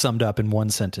thing is summed up in one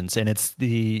sentence, and it's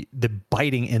the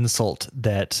biting insult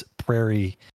that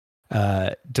Prairie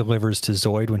delivers to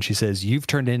Zoid when she says, "You've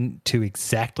turned into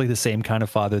exactly the same kind of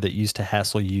father that used to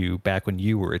hassle you back when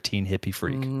you were a teen hippie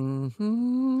freak."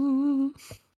 Mm-hmm.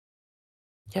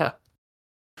 Yeah.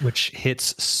 Which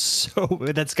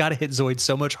that's got to hit Zoid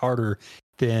so much harder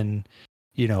than,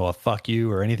 a fuck you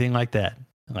or anything like that.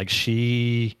 Like,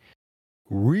 she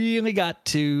really got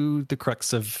to the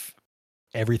crux of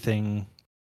everything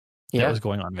that was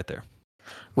going on right there.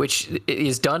 Which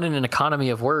is done in an economy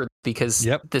of words, because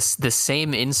the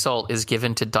same insult is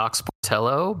given to Doc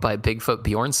Sportello by Bigfoot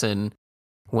Bjornson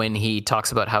when he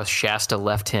talks about how Shasta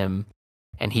left him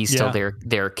and he's still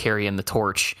there carrying the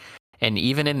torch. And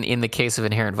even in the case of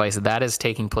Inherent Vice, that is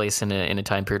taking place in a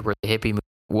time period where the hippie movement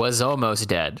was almost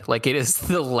dead. Like, it is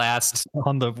the last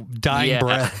on the dying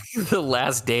breath, the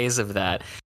last days of that.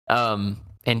 And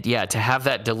to have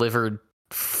that delivered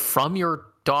from your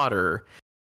daughter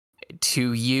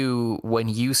to you when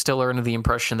you still are under the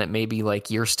impression that maybe like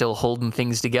you're still holding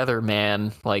things together,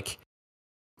 man. Like,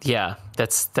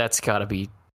 that's gotta be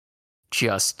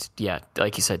just,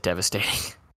 like you said,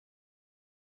 devastating.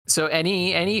 So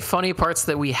any funny parts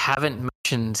that we haven't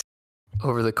mentioned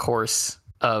over the course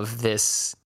of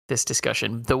this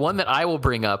discussion? The one that I will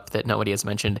bring up that nobody has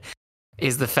mentioned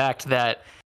is the fact that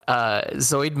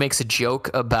Zoid makes a joke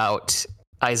about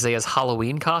Isaiah's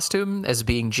Halloween costume as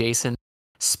being Jason,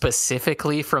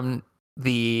 specifically from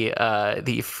the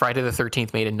Friday the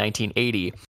 13th made in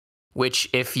 1980, which,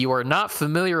 if you are not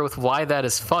familiar with why that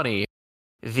is funny,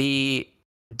 the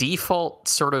default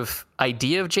sort of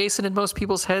idea of Jason in most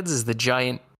people's heads is the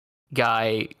giant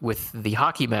guy with the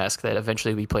hockey mask that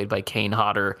eventually will be played by Kane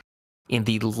Hodder in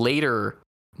the later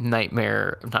not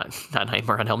Nightmare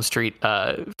on Elm Street,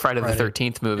 Friday the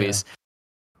 13th movies.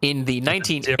 Yeah. In the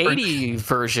 1980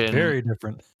 version, very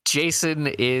different. Jason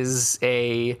is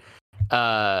I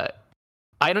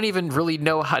don't even really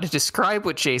know how to describe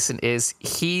what Jason is.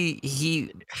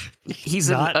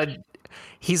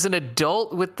 He's an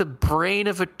adult with the brain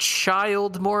of a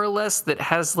child, more or less, that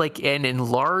has like an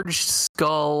enlarged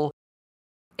skull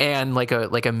and like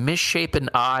a misshapen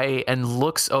eye and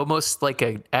looks almost like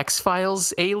a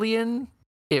X-Files alien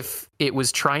if it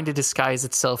was trying to disguise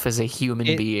itself as a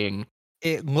human being.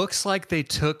 It looks like they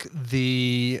took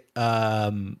the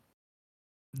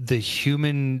the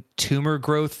human tumor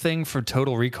growth thing for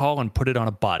Total Recall and put it on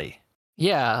a body.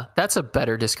 Yeah, that's a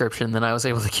better description than I was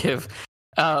able to give.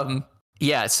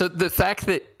 Yeah, so the fact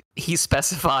that he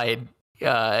specified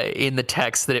in the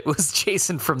text that it was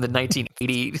Jason from the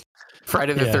 1980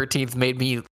 Friday the 13th made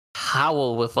me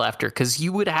howl with laughter, because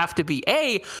you would have to be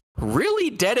really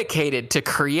dedicated to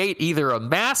create either a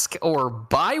mask or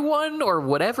buy one or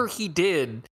whatever he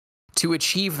did to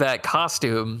achieve that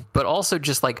costume, but also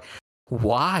just like,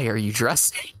 why are you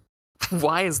dressing?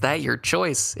 Why is that your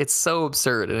choice? It's so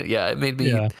absurd. And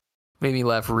it made me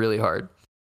laugh really hard.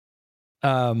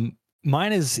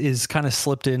 Mine is kind of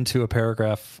slipped into a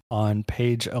paragraph on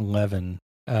page 11.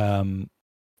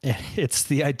 It's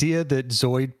the idea that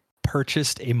Zoid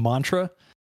purchased a mantra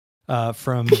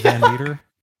from Van Meter,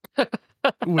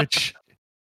 which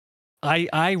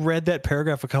I read that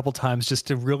paragraph a couple times just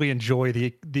to really enjoy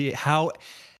the how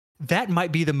that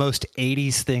might be the most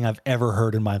 80s thing I've ever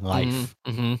heard in my life.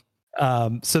 Mm-hmm.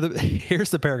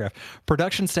 Here's the paragraph.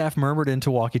 Production staff murmured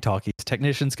into walkie-talkies.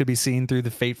 Technicians could be seen through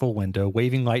the fateful window,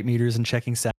 waving light meters and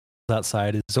checking sounds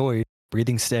outside as Zoid,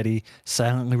 breathing steady,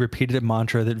 silently repeated a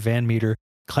mantra that Van Meter,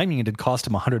 claiming it had cost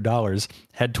him $100,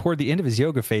 had toward the end of his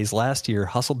yoga phase last year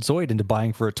hustled Zoid into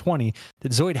buying for a 20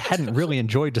 that Zoid hadn't really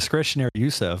enjoyed discretionary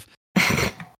use of.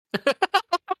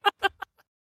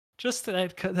 Just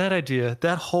that idea,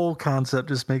 that whole concept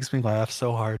just makes me laugh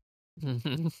so hard.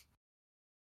 Mm-hmm.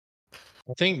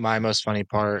 I think my most funny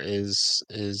part is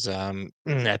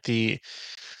at the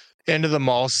end of the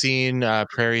mall scene,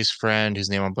 Prairie's friend, whose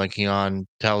name I'm blanking on,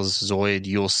 tells Zoid,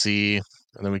 "You'll see."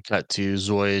 And then we cut to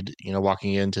Zoid,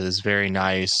 walking into this very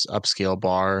nice upscale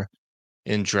bar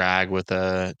in drag with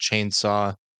a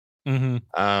chainsaw.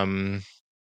 Mm-hmm.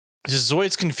 Just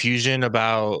Zoid's confusion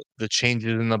about the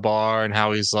changes in the bar and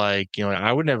how he's like,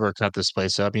 I would never cut this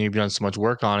place up. You've done so much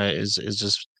work on it.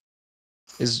 Is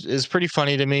pretty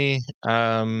funny to me.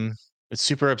 It's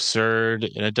super absurd,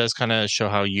 and it does kind of show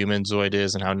how human Zoid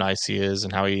is and how nice he is,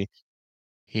 and how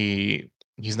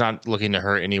he's not looking to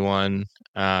hurt anyone,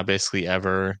 basically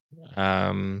ever.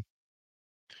 But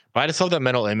I just love that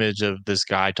mental image of this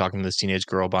guy talking to this teenage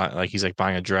girl, like he's like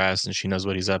buying a dress, and she knows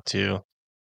what he's up to.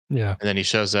 Yeah. And then he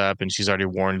shows up, and she's already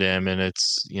warned him, and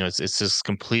it's just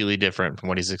completely different from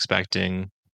what he's expecting.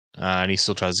 And he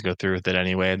still tries to go through with it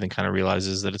anyway, and then kind of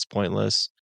realizes that it's pointless.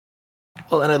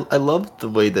 Well, and I love the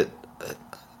way that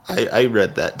I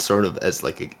read that sort of as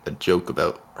like a joke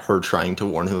about her trying to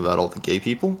warn him about all the gay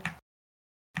people.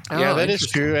 Yeah, that is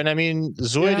true. And I mean,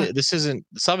 Zoid, this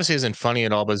obviously isn't funny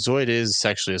at all, but Zoid is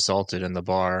sexually assaulted in the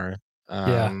bar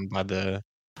by the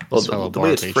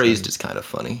way it's phrased is kind of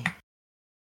funny.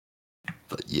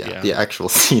 But the actual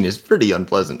scene is pretty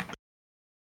unpleasant.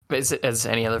 Is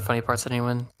any other funny parts that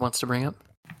anyone wants to bring up?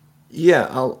 Yeah,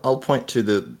 I'll point to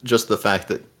the fact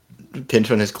that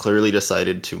Pynchon has clearly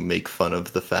decided to make fun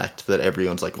of the fact that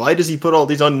everyone's like, why does he put all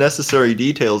these unnecessary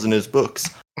details in his books?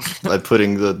 By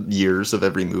putting the years of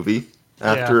every movie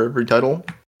after every title.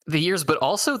 The years, but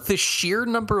also the sheer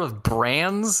number of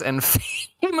brands and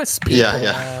famous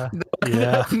people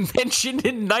mentioned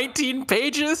in 19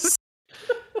 pages.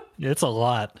 It's a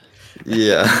lot.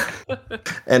 Yeah.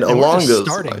 And along those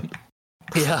lines,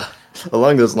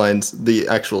 along those lines, the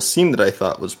actual scene that I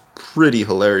thought was pretty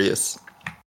hilarious.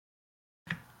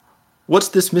 What's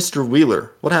this, Mr.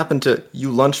 Wheeler? What happened to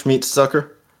you lunch meat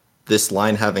sucker? This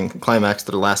line having climaxed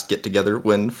at a last get-together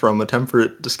when, from a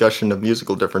temperate discussion of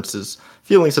musical differences,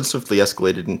 feelings had swiftly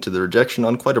escalated into the rejection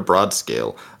on quite a broad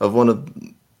scale of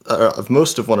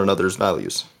most of one another's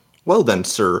values. Well then,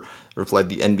 sir, replied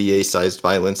the NBA-sized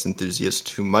violence enthusiast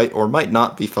who might or might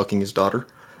not be fucking his daughter.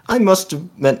 I must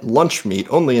have meant lunch meat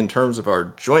only in terms of our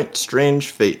joint strange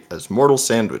fate as mortal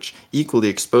sandwich, equally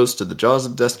exposed to the jaws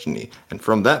of destiny, and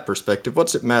from that perspective,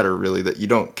 what's it matter, really, that you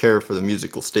don't care for the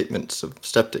musical statements of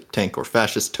Septic Tank or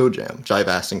Fascist Toe Jam,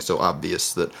 jive-assing so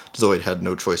obvious that Zoid had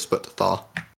no choice but to thaw?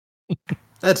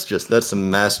 That's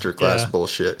some masterclass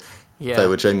bullshit. Yeah. By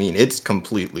which I mean, it's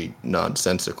completely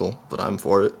nonsensical, but I'm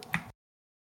for it.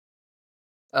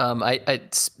 I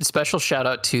special shout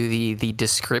out to the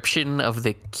description of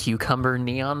the cucumber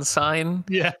neon sign.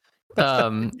 Yeah.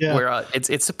 Where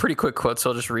it's a pretty quick quote,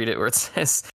 so I'll just read it. Where it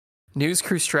says, "News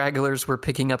crew stragglers were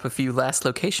picking up a few last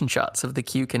location shots of the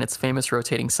cuke and its famous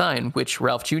rotating sign, which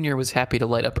Ralph Jr. was happy to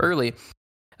light up early.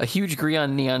 A huge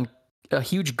green neon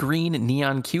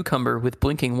cucumber with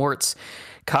blinking warts,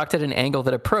 cocked at an angle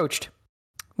that approached,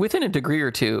 within a degree or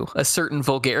two, a certain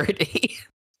vulgarity."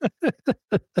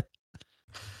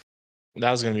 That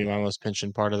was going to be my most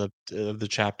Pynchon part of the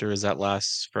chapter, is that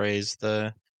last phrase,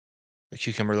 the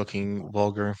cucumber looking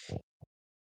vulgar.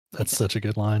 That's such a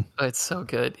good line. It's so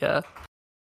good, yeah.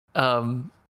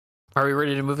 Are we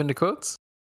ready to move into quotes?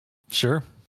 Sure.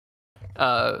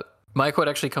 My quote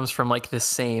actually comes from like this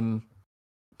same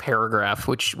paragraph,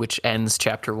 which ends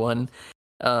chapter 1,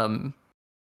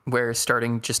 where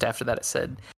starting just after that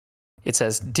it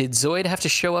says, "Did Zoid have to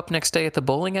show up next day at the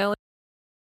bowling alley?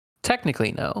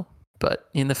 Technically, no. But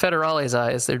in the Federale's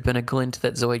eyes, there'd been a glint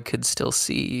that Zoid could still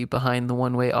see behind the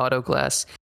one-way auto glass,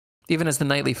 even as the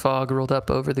nightly fog rolled up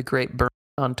over the great burn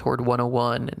on toward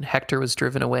 101, and Hector was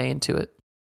driven away into it.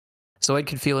 Zoid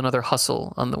could feel another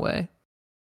hustle on the way.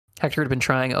 Hector had been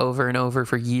trying over and over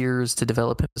for years to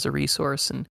develop him as a resource,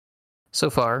 and so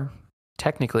far,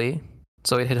 technically,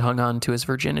 Zoid had hung on to his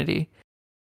virginity.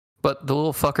 But the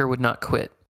little fucker would not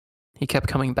quit. He kept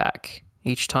coming back,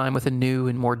 each time with a new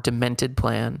and more demented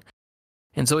plan.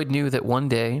 And Zoid knew that one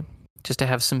day, just to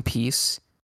have some peace,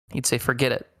 he'd say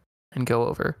forget it and go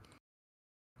over.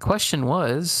 Question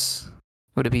was,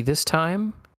 would it be this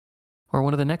time or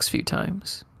one of the next few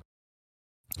times?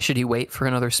 Should he wait for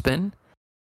another spin?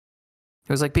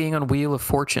 It was like being on Wheel of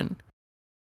Fortune.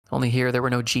 Only here there were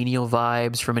no genial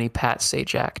vibes from any Pat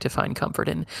Sajak to find comfort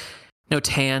in. No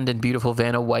tanned and beautiful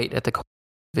Vanna White at the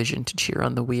vision to cheer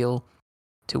on the wheel,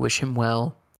 to wish him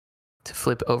well, to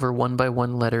flip over one by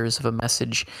one letters of a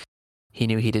message he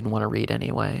knew he didn't want to read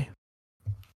anyway.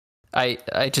 I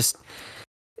just,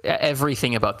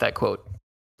 everything about that quote,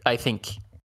 I think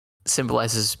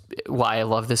symbolizes why I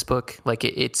love this book. Like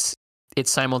it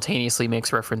simultaneously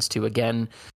makes reference to, again,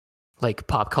 like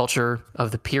pop culture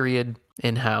of the period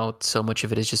and how so much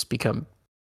of it has just become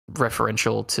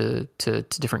referential to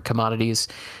different commodities,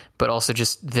 but also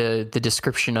just the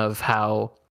description of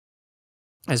how,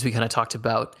 as we kind of talked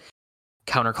about,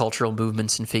 countercultural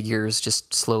movements and figures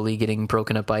just slowly getting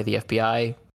broken up by the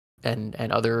FBI and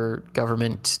other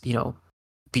government,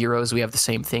 bureaus. We have the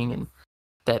same thing, and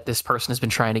that this person has been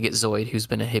trying to get Zoid, who's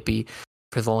been a hippie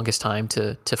for the longest time,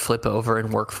 to flip over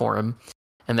and work for him,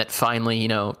 and that finally,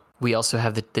 we also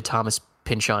have the Thomas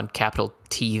Pynchon, capital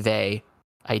T they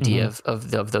idea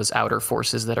of those outer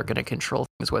forces that are going to control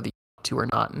things, whether you want to or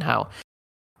not, and how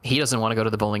he doesn't want to go to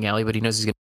the bowling alley, but he knows he's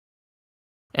going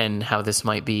to, and how this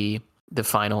might be the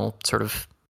final sort of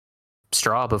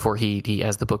straw before he,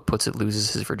 as the book puts it,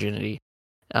 loses his virginity.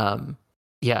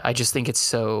 I just think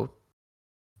it's an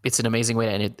amazing way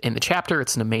to end it in the chapter.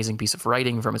 It's an amazing piece of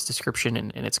writing from its description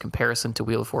and its comparison to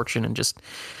Wheel of Fortune, and just,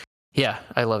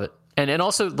 I love it. And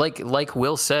also, like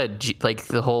Will said, like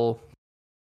the whole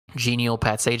genial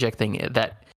Pat Sajak thing,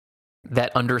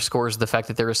 that underscores the fact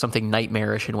that there is something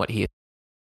nightmarish in what he is.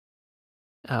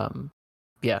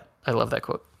 I love that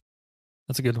quote.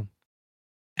 That's a good one.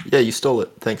 Yeah, you stole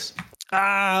it. Thanks.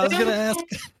 I was gonna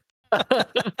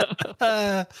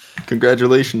ask.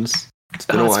 Congratulations. It's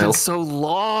been a while. It's been so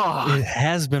long. It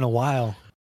has been a while.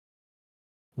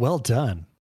 Well done.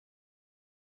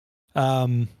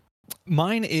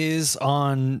 Mine is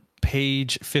on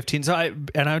page 15. So I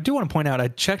do want to point out, I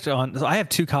checked on, so I have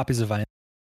 2 copies of Vineland.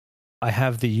 I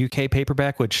have the UK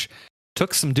paperback, which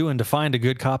took some doing to find a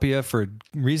good copy of for a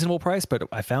reasonable price, but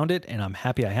I found it and I'm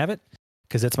happy I have it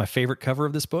because that's my favorite cover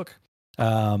of this book.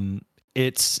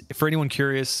 It's, for anyone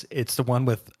curious, it's the one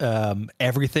with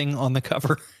everything on the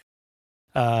cover.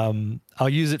 I'll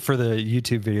use it for the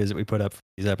YouTube videos that we put up for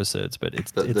these episodes, but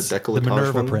it's the decolletage the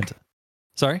Minerva one? print.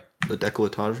 Sorry? The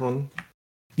decolletage one?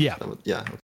 Yeah. Yeah.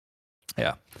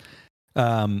 Yeah.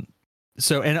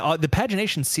 So, and the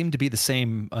paginations seem to be the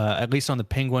same, at least on the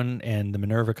Penguin and the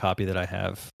Minerva copy that I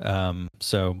have.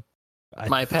 So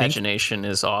my pagination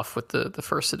is off with the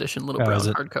first edition Little Brown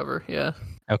hardcover. Yeah.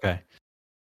 Okay.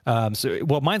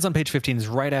 Mine's on page 15, is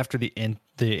right after the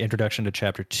introduction to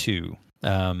chapter 2.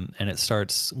 And it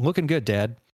starts, "Looking good,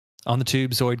 Dad." On the tube,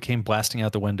 Zoid came blasting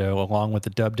out the window, along with the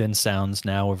dubbed-in sounds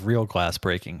now of real glass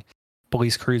breaking.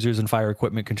 Police cruisers and fire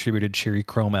equipment contributed cheery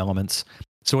chrome elements.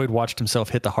 Zoid watched himself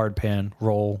hit the hard pan,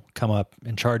 roll, come up,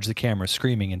 and charge the camera,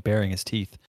 screaming and baring his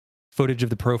teeth. Footage of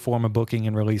the pro forma booking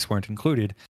and release weren't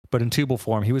included, but in tubal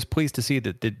form, he was pleased to see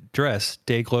that the dress,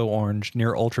 day-glow orange,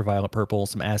 near ultraviolet purple,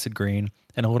 some acid green,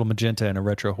 and a little magenta in a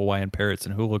retro Hawaiian parrots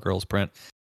and hula girls print,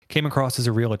 came across as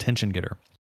a real attention-getter.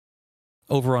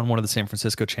 Over on one of the San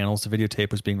Francisco channels, the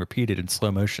videotape was being repeated in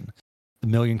slow motion. The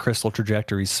million crystal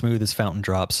trajectories smooth as fountain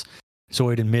drops.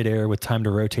 Zoid in midair with time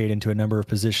to rotate into a number of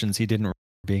positions he didn't remember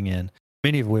being in,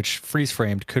 many of which,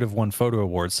 freeze-framed, could have won photo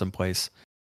awards someplace.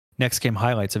 Next came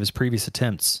highlights of his previous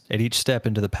attempts. At each step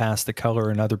into the past, the color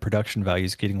and other production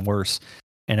values getting worse.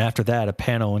 And after that, a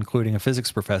panel including a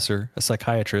physics professor, a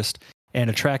psychiatrist, and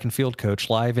a track and field coach,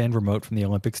 live and remote from the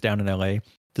Olympics down in LA,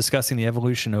 discussing the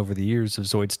evolution over the years of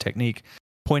Zoid's technique,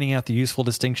 pointing out the useful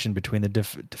distinction between the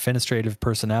defenestrative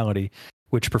personality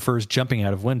which prefers jumping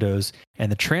out of windows,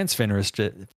 and the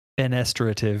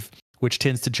transfenestrative, which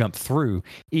tends to jump through,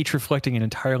 each reflecting an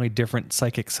entirely different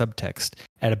psychic subtext,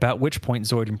 at about which point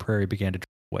Zoid and Prairie began to drift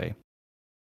away.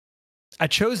 I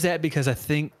chose that because I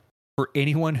think for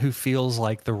anyone who feels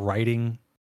like the writing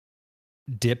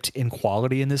dipped in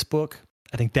quality in this book,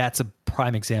 I think that's a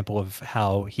prime example of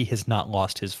how he has not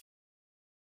lost his.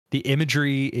 The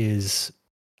imagery is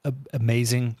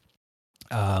amazing.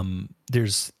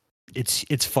 It's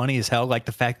funny as hell, like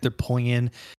the fact they're pulling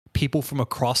in people from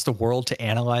across the world to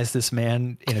analyze this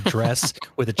man in a dress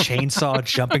with a chainsaw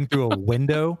jumping through a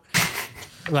window,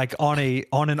 like on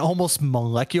an almost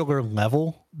molecular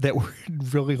level, that we're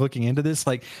really looking into this.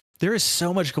 Like, there is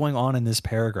so much going on in this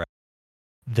paragraph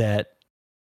that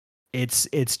it's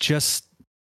just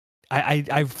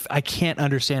I can't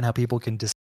understand how people can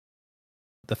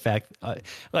the fact,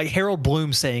 like Harold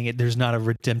Bloom saying it, there's not a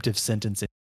redemptive sentence.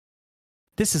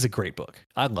 This is a great book.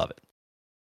 I love it.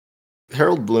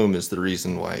 Harold Bloom is the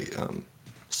reason why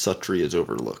Suttree is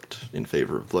overlooked in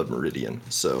favor of Blood Meridian.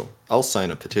 So I'll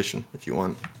sign a petition if you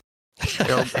want.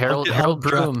 Harold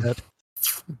Bloom.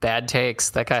 Bad takes.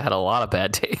 That guy had a lot of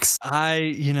bad takes.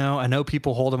 I know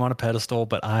people hold him on a pedestal,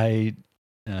 but I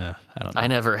don't know. I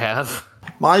never have.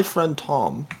 My friend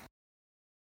Tom.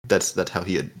 That's how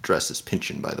he addresses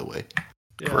Pynchon, by the way.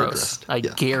 Yeah. Gross. I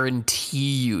guarantee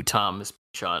you, Thomas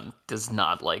Pynchon does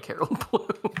not like Harold Bloom.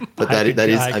 But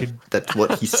that's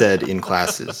what he said in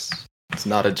classes. It's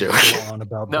not a joke.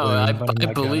 No, I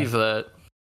believe that.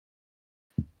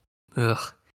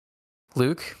 Ugh.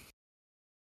 Luke?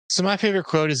 So my favorite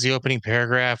quote is the opening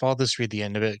paragraph. I'll just read the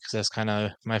end of it because that's kind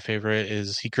of my favorite.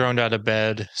 Is he groaned out of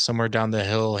bed. Somewhere down the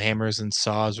hill, hammers and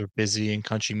saws were busy and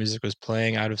country music was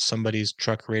playing out of somebody's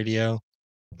truck radio.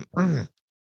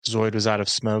 Zoid was out of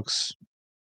smokes.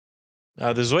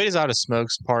 The Zoid is out of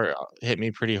smokes part hit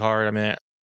me pretty hard. I mean,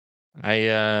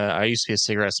 I used to be a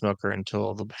cigarette smoker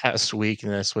until the past week,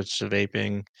 and then I switched to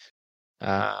vaping.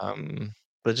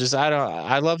 But just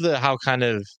I love how kind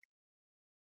of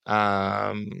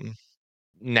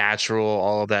natural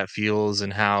all of that feels,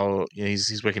 and how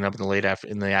he's waking up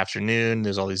in the afternoon.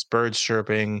 There's all these birds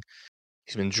chirping.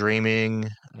 He's been dreaming.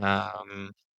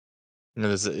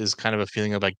 There's is kind of a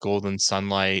feeling of like golden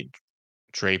sunlight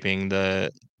draping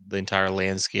the entire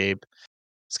landscape.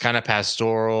 It's kind of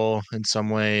pastoral in some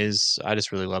ways. I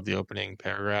just really love the opening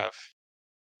paragraph.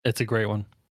 It's a great one.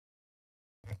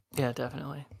 Yeah,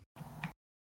 definitely.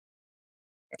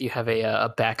 Do you have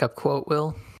a backup quote,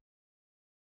 Will?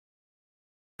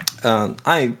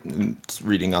 I'm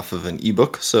reading off of an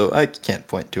ebook, so I can't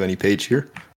point to any page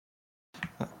here.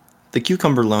 The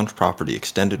Cucumber Lounge property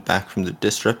extended back from the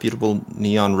disreputable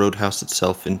Neon Roadhouse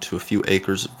itself into a few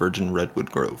acres of virgin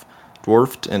redwood grove.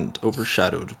 Dwarfed and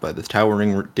overshadowed by the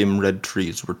towering dim red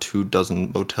trees were 24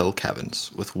 motel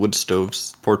cabins, with wood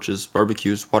stoves, porches,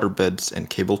 barbecues, waterbeds, and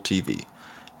cable TV.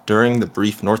 During the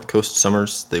brief North Coast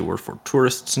summers, they were for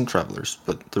tourists and travelers,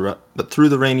 but through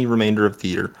the rainy remainder of the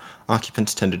year,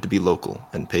 occupants tended to be local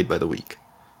and paid by the week.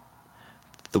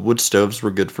 The wood stoves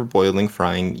were good for boiling,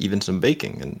 frying, even some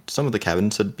baking, and some of the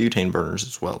cabins had butane burners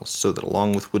as well, so that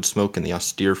along with wood smoke and the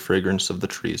austere fragrance of the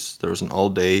trees, there was an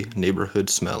all-day neighborhood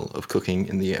smell of cooking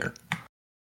in the air.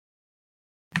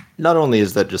 Not only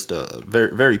is that just a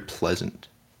very, very pleasant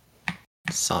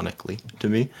sonically to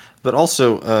me, but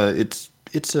also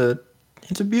it's a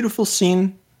beautiful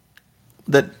scene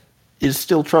that is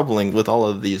still troubling with all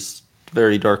of these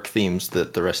very dark themes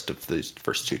that the rest of these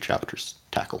first two chapters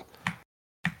tackle.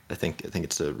 I think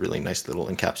it's a really nice little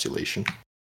encapsulation.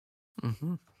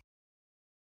 Mm-hmm.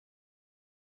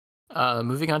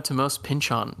 Moving on to most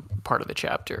Pynchon part of the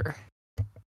chapter.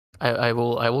 I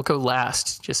will go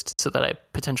last, just so that I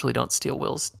potentially don't steal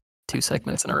Will's 2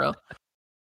 segments in a row.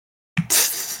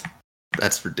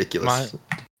 That's ridiculous.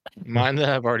 Mine that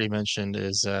I've already mentioned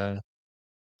is the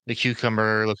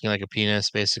cucumber looking like a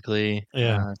penis, basically.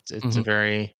 Yeah, it's a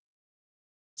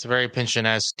very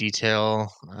Pynchon-esque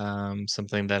detail,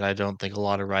 something that I don't think a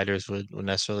lot of writers would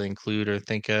necessarily include or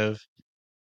think of.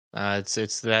 It's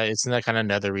in that kind of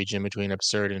nether region between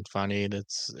absurd and funny.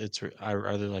 I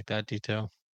really like that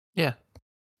detail. Yeah,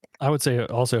 I would say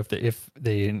also if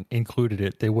they included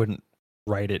it, they wouldn't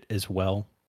write it as well.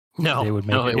 No, they would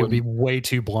make it would be way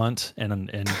too blunt and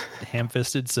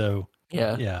ham-fisted. So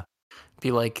yeah.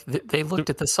 Be like, they looked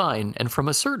at the sign, and from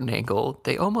a certain angle,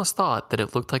 they almost thought that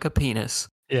it looked like a penis.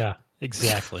 Yeah,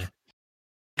 exactly.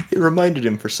 It reminded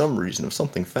him for some reason of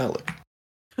something phallic.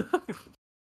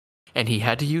 And he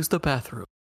had to use the bathroom.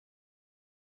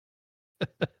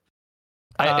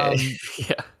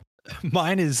 Yeah.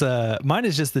 Mine is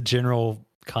just the general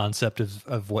concept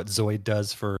of what Zoid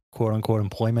does for quote unquote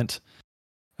employment.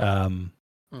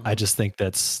 I just think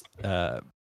that's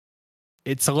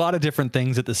it's a lot of different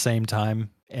things at the same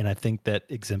time, and I think that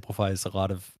exemplifies a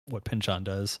lot of what Pynchon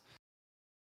does.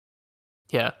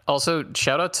 Yeah. Also,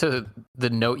 shout out to the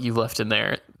note you left in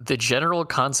there. The general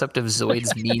concept of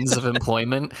Zoid's means of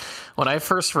employment. When I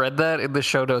first read that in the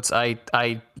show notes, I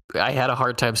had a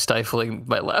hard time stifling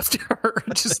my laughter.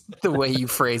 Just the way you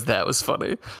phrased that was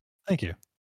funny. Thank you.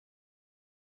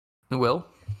 Will?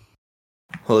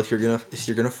 Well, if you're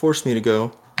gonna force me to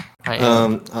go, I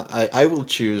am. I will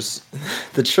choose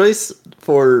the choice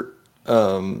for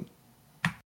the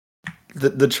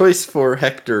choice for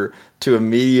Hector to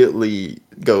immediately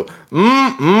go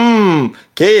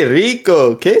que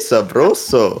rico, que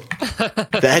sabroso.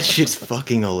 That shit's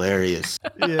fucking hilarious.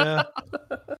 Yeah.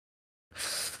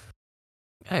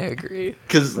 I agree.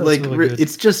 Because That's really good.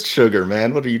 it's just sugar,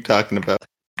 man. What are you talking about?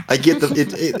 I get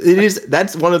it is.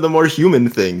 That's one of the more human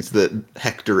things that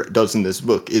Hector does in this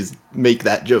book is make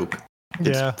that joke.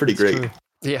 It's pretty great. True.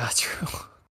 Yeah, true.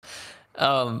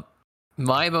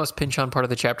 My most Pynchon part of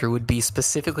the chapter would be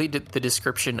specifically the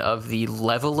description of the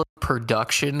level of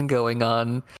production going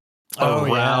on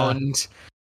around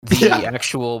the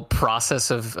actual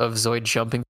process of Zoid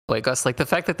jumping like us. Like the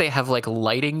fact that they have like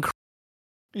lighting.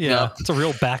 Yeah, it's a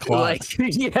real backlot.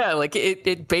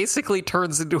 It basically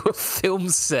turns into a film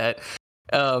set.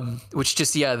 Which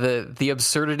just the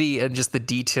absurdity and just the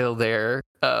detail there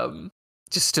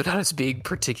just stood out as being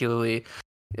particularly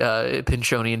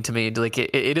Pynchonian to me. Like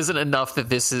it isn't enough that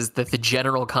the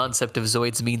general concept of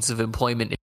Zoid's means of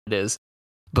employment is,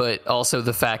 but also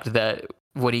the fact that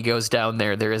when he goes down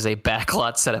there is a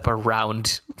backlot set up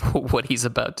around what he's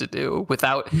about to do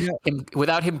without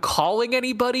him calling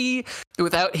anybody,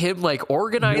 without him like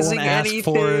organizing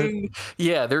anything.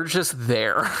 Yeah, they're just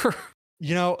there.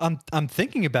 You know, I'm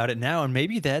thinking about it now, and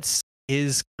maybe that's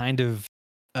his kind of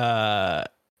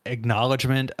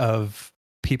acknowledgement of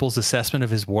people's assessment of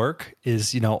his work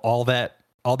is, you know, all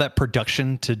that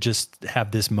production to just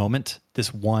have this moment,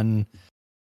 this one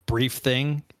brief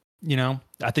thing. You know,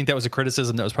 I think that was a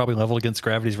criticism that was probably leveled against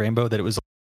Gravity's Rainbow, that it was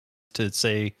to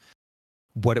say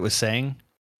what it was saying.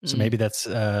 So maybe that's,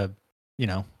 you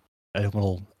know, a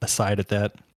little aside at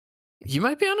that. You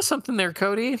might be onto something there,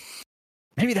 Cody.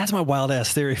 Maybe that's my wild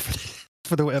ass theory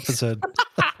for the episode.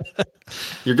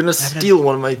 You're going to steal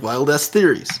one of my wild ass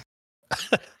theories.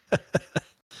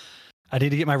 I need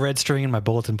to get my red string and my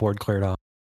bulletin board cleared off.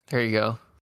 There you go.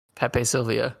 Pepe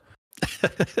Sylvia.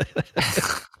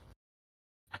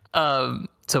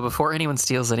 So before anyone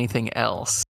steals anything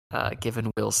else,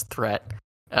 given Will's threat,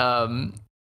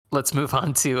 let's move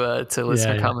on to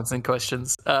listener comments and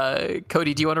questions.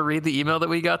 Cody, do you want to read the email that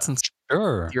we got since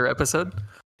your episode?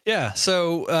 Yeah.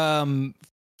 So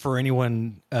for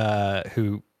anyone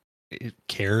who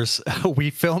cares,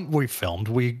 we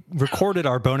recorded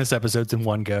our bonus episodes in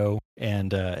one go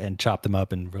and chopped them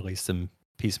up and released them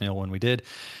piecemeal when we did.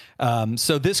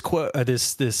 So this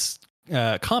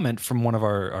comment from one of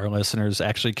our listeners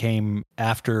actually came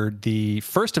after the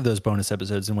first of those bonus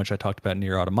episodes in which I talked about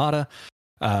Nier Automata,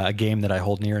 a game that I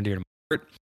hold near and dear to my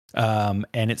heart.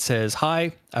 And it says,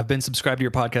 "Hi, I've been subscribed to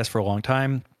your podcast for a long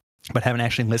time, but haven't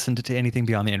actually listened to anything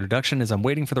beyond the introduction as I'm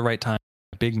waiting for the right time.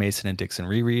 Big Mason and Dixon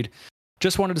reread.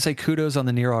 Just wanted to say kudos on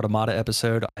the Nier Automata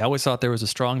episode. I always thought there was a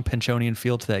strong Pynchonian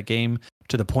feel to that game,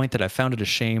 to the point that I found it a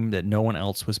shame that no one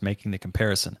else was making the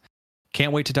comparison.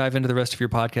 Can't wait to dive into the rest of your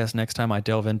podcast next time I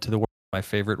delve into the work of my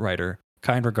favorite writer.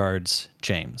 Kind regards,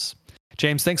 James."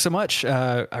 James, thanks so much.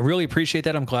 I really appreciate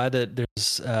that. I'm glad that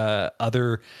there's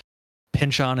other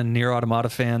Pynchon and Nier Automata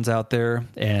fans out there,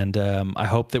 and I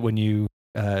hope that when you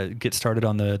get started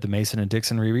on the Mason and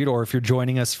Dixon reread, or if you're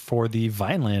joining us for the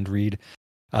Vineland read,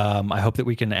 I hope that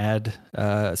we can add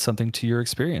something to your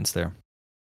experience there.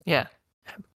 Yeah,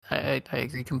 I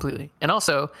agree completely. And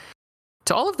also,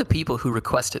 to all of the people who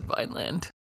requested Vineland,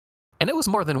 and it was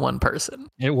more than one person.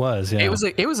 It was, yeah.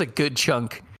 It was a good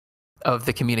chunk of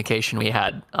the communication we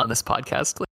had on this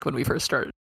podcast, like when we first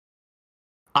started.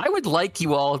 I would like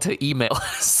you all to email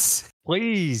us.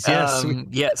 Please, yes.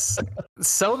 Yes.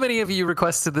 So many of you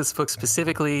requested this book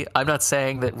specifically. I'm not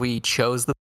saying that we chose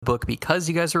the book because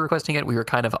you guys were requesting it. We were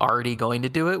kind of already going to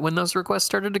do it when those requests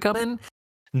started to come in.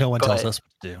 No one tells us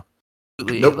what to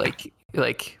do. Nope.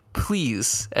 Like,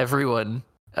 please, everyone,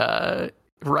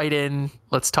 write in.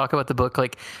 Let's talk about the book.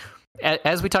 Like,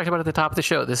 as we talked about at the top of the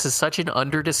show, this is such an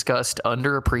under-discussed,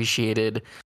 underappreciated,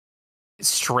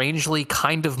 strangely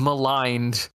kind of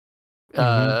maligned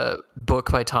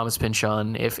book by Thomas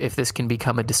Pynchon. If this can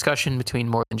become a discussion between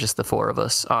more than just the four of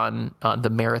us on the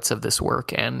merits of this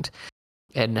work and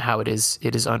and how it is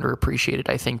underappreciated.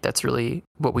 I think that's really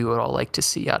what we would all like to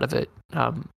see out of it.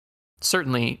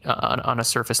 Certainly on a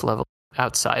surface level,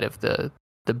 outside of the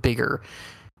bigger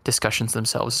discussions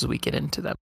themselves as we get into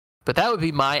them. But that would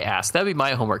be my ask. That would be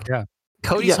my homework. Yeah.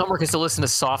 Cody's homework is to listen to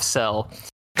Soft Cell.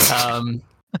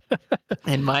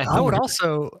 And my homework.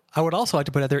 I would also like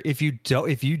to put out there, if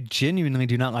you genuinely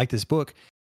do not like this book,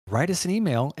 write us an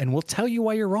email and we'll tell you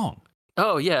why you're wrong.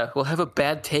 Oh yeah, we'll have a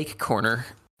bad take corner.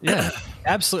 Yeah,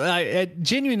 absolutely.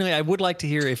 I would like to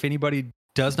hear if anybody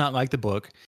does not like the book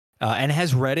and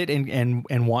has read it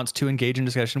and wants to engage in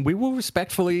discussion. We will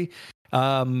respectfully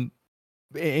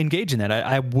engage in that.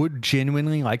 I would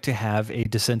genuinely like to have a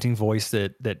dissenting voice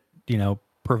that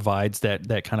provides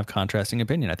that kind of contrasting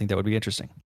opinion. I think that would be interesting.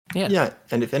 Yeah,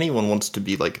 and if anyone wants to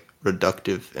be like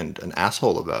reductive and an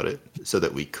asshole about it, so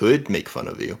that we could make fun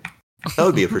of you, that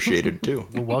would be appreciated too.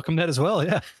 We'll welcome that as well.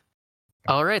 Yeah.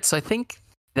 All right, so I think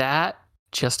that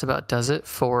just about does it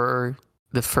for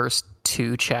the first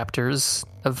 2 chapters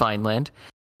of Vineland.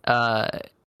 I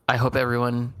hope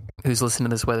everyone who's listening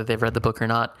to this, whether they've read the book or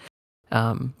not,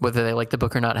 whether they like the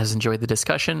book or not, has enjoyed the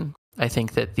discussion. I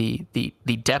think that the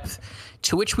depth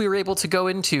to which we were able to go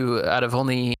into out of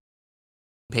only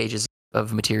pages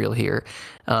of material here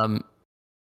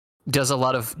does a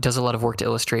lot of work to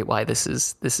illustrate why this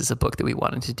is a book that we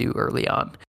wanted to do early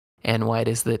on, and why it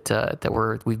is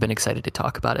that we've been excited to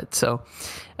talk about it. So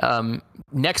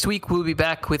next week we'll be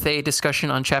back with a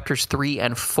discussion on chapters 3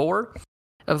 and 4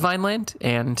 of Vineland,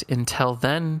 and until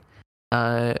then,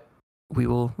 we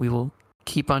will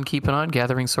keep on keeping on,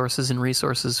 gathering sources and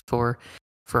resources for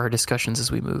our discussions as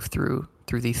we move through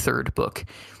the 3rd book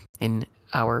in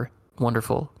our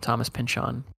wonderful Thomas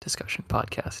Pynchon discussion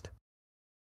podcast.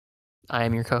 I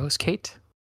am your co-host, Kate.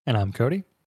 And I'm Cody.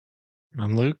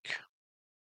 I'm Luke.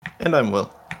 And I'm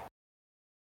Will.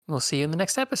 We'll see you in the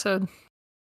next episode.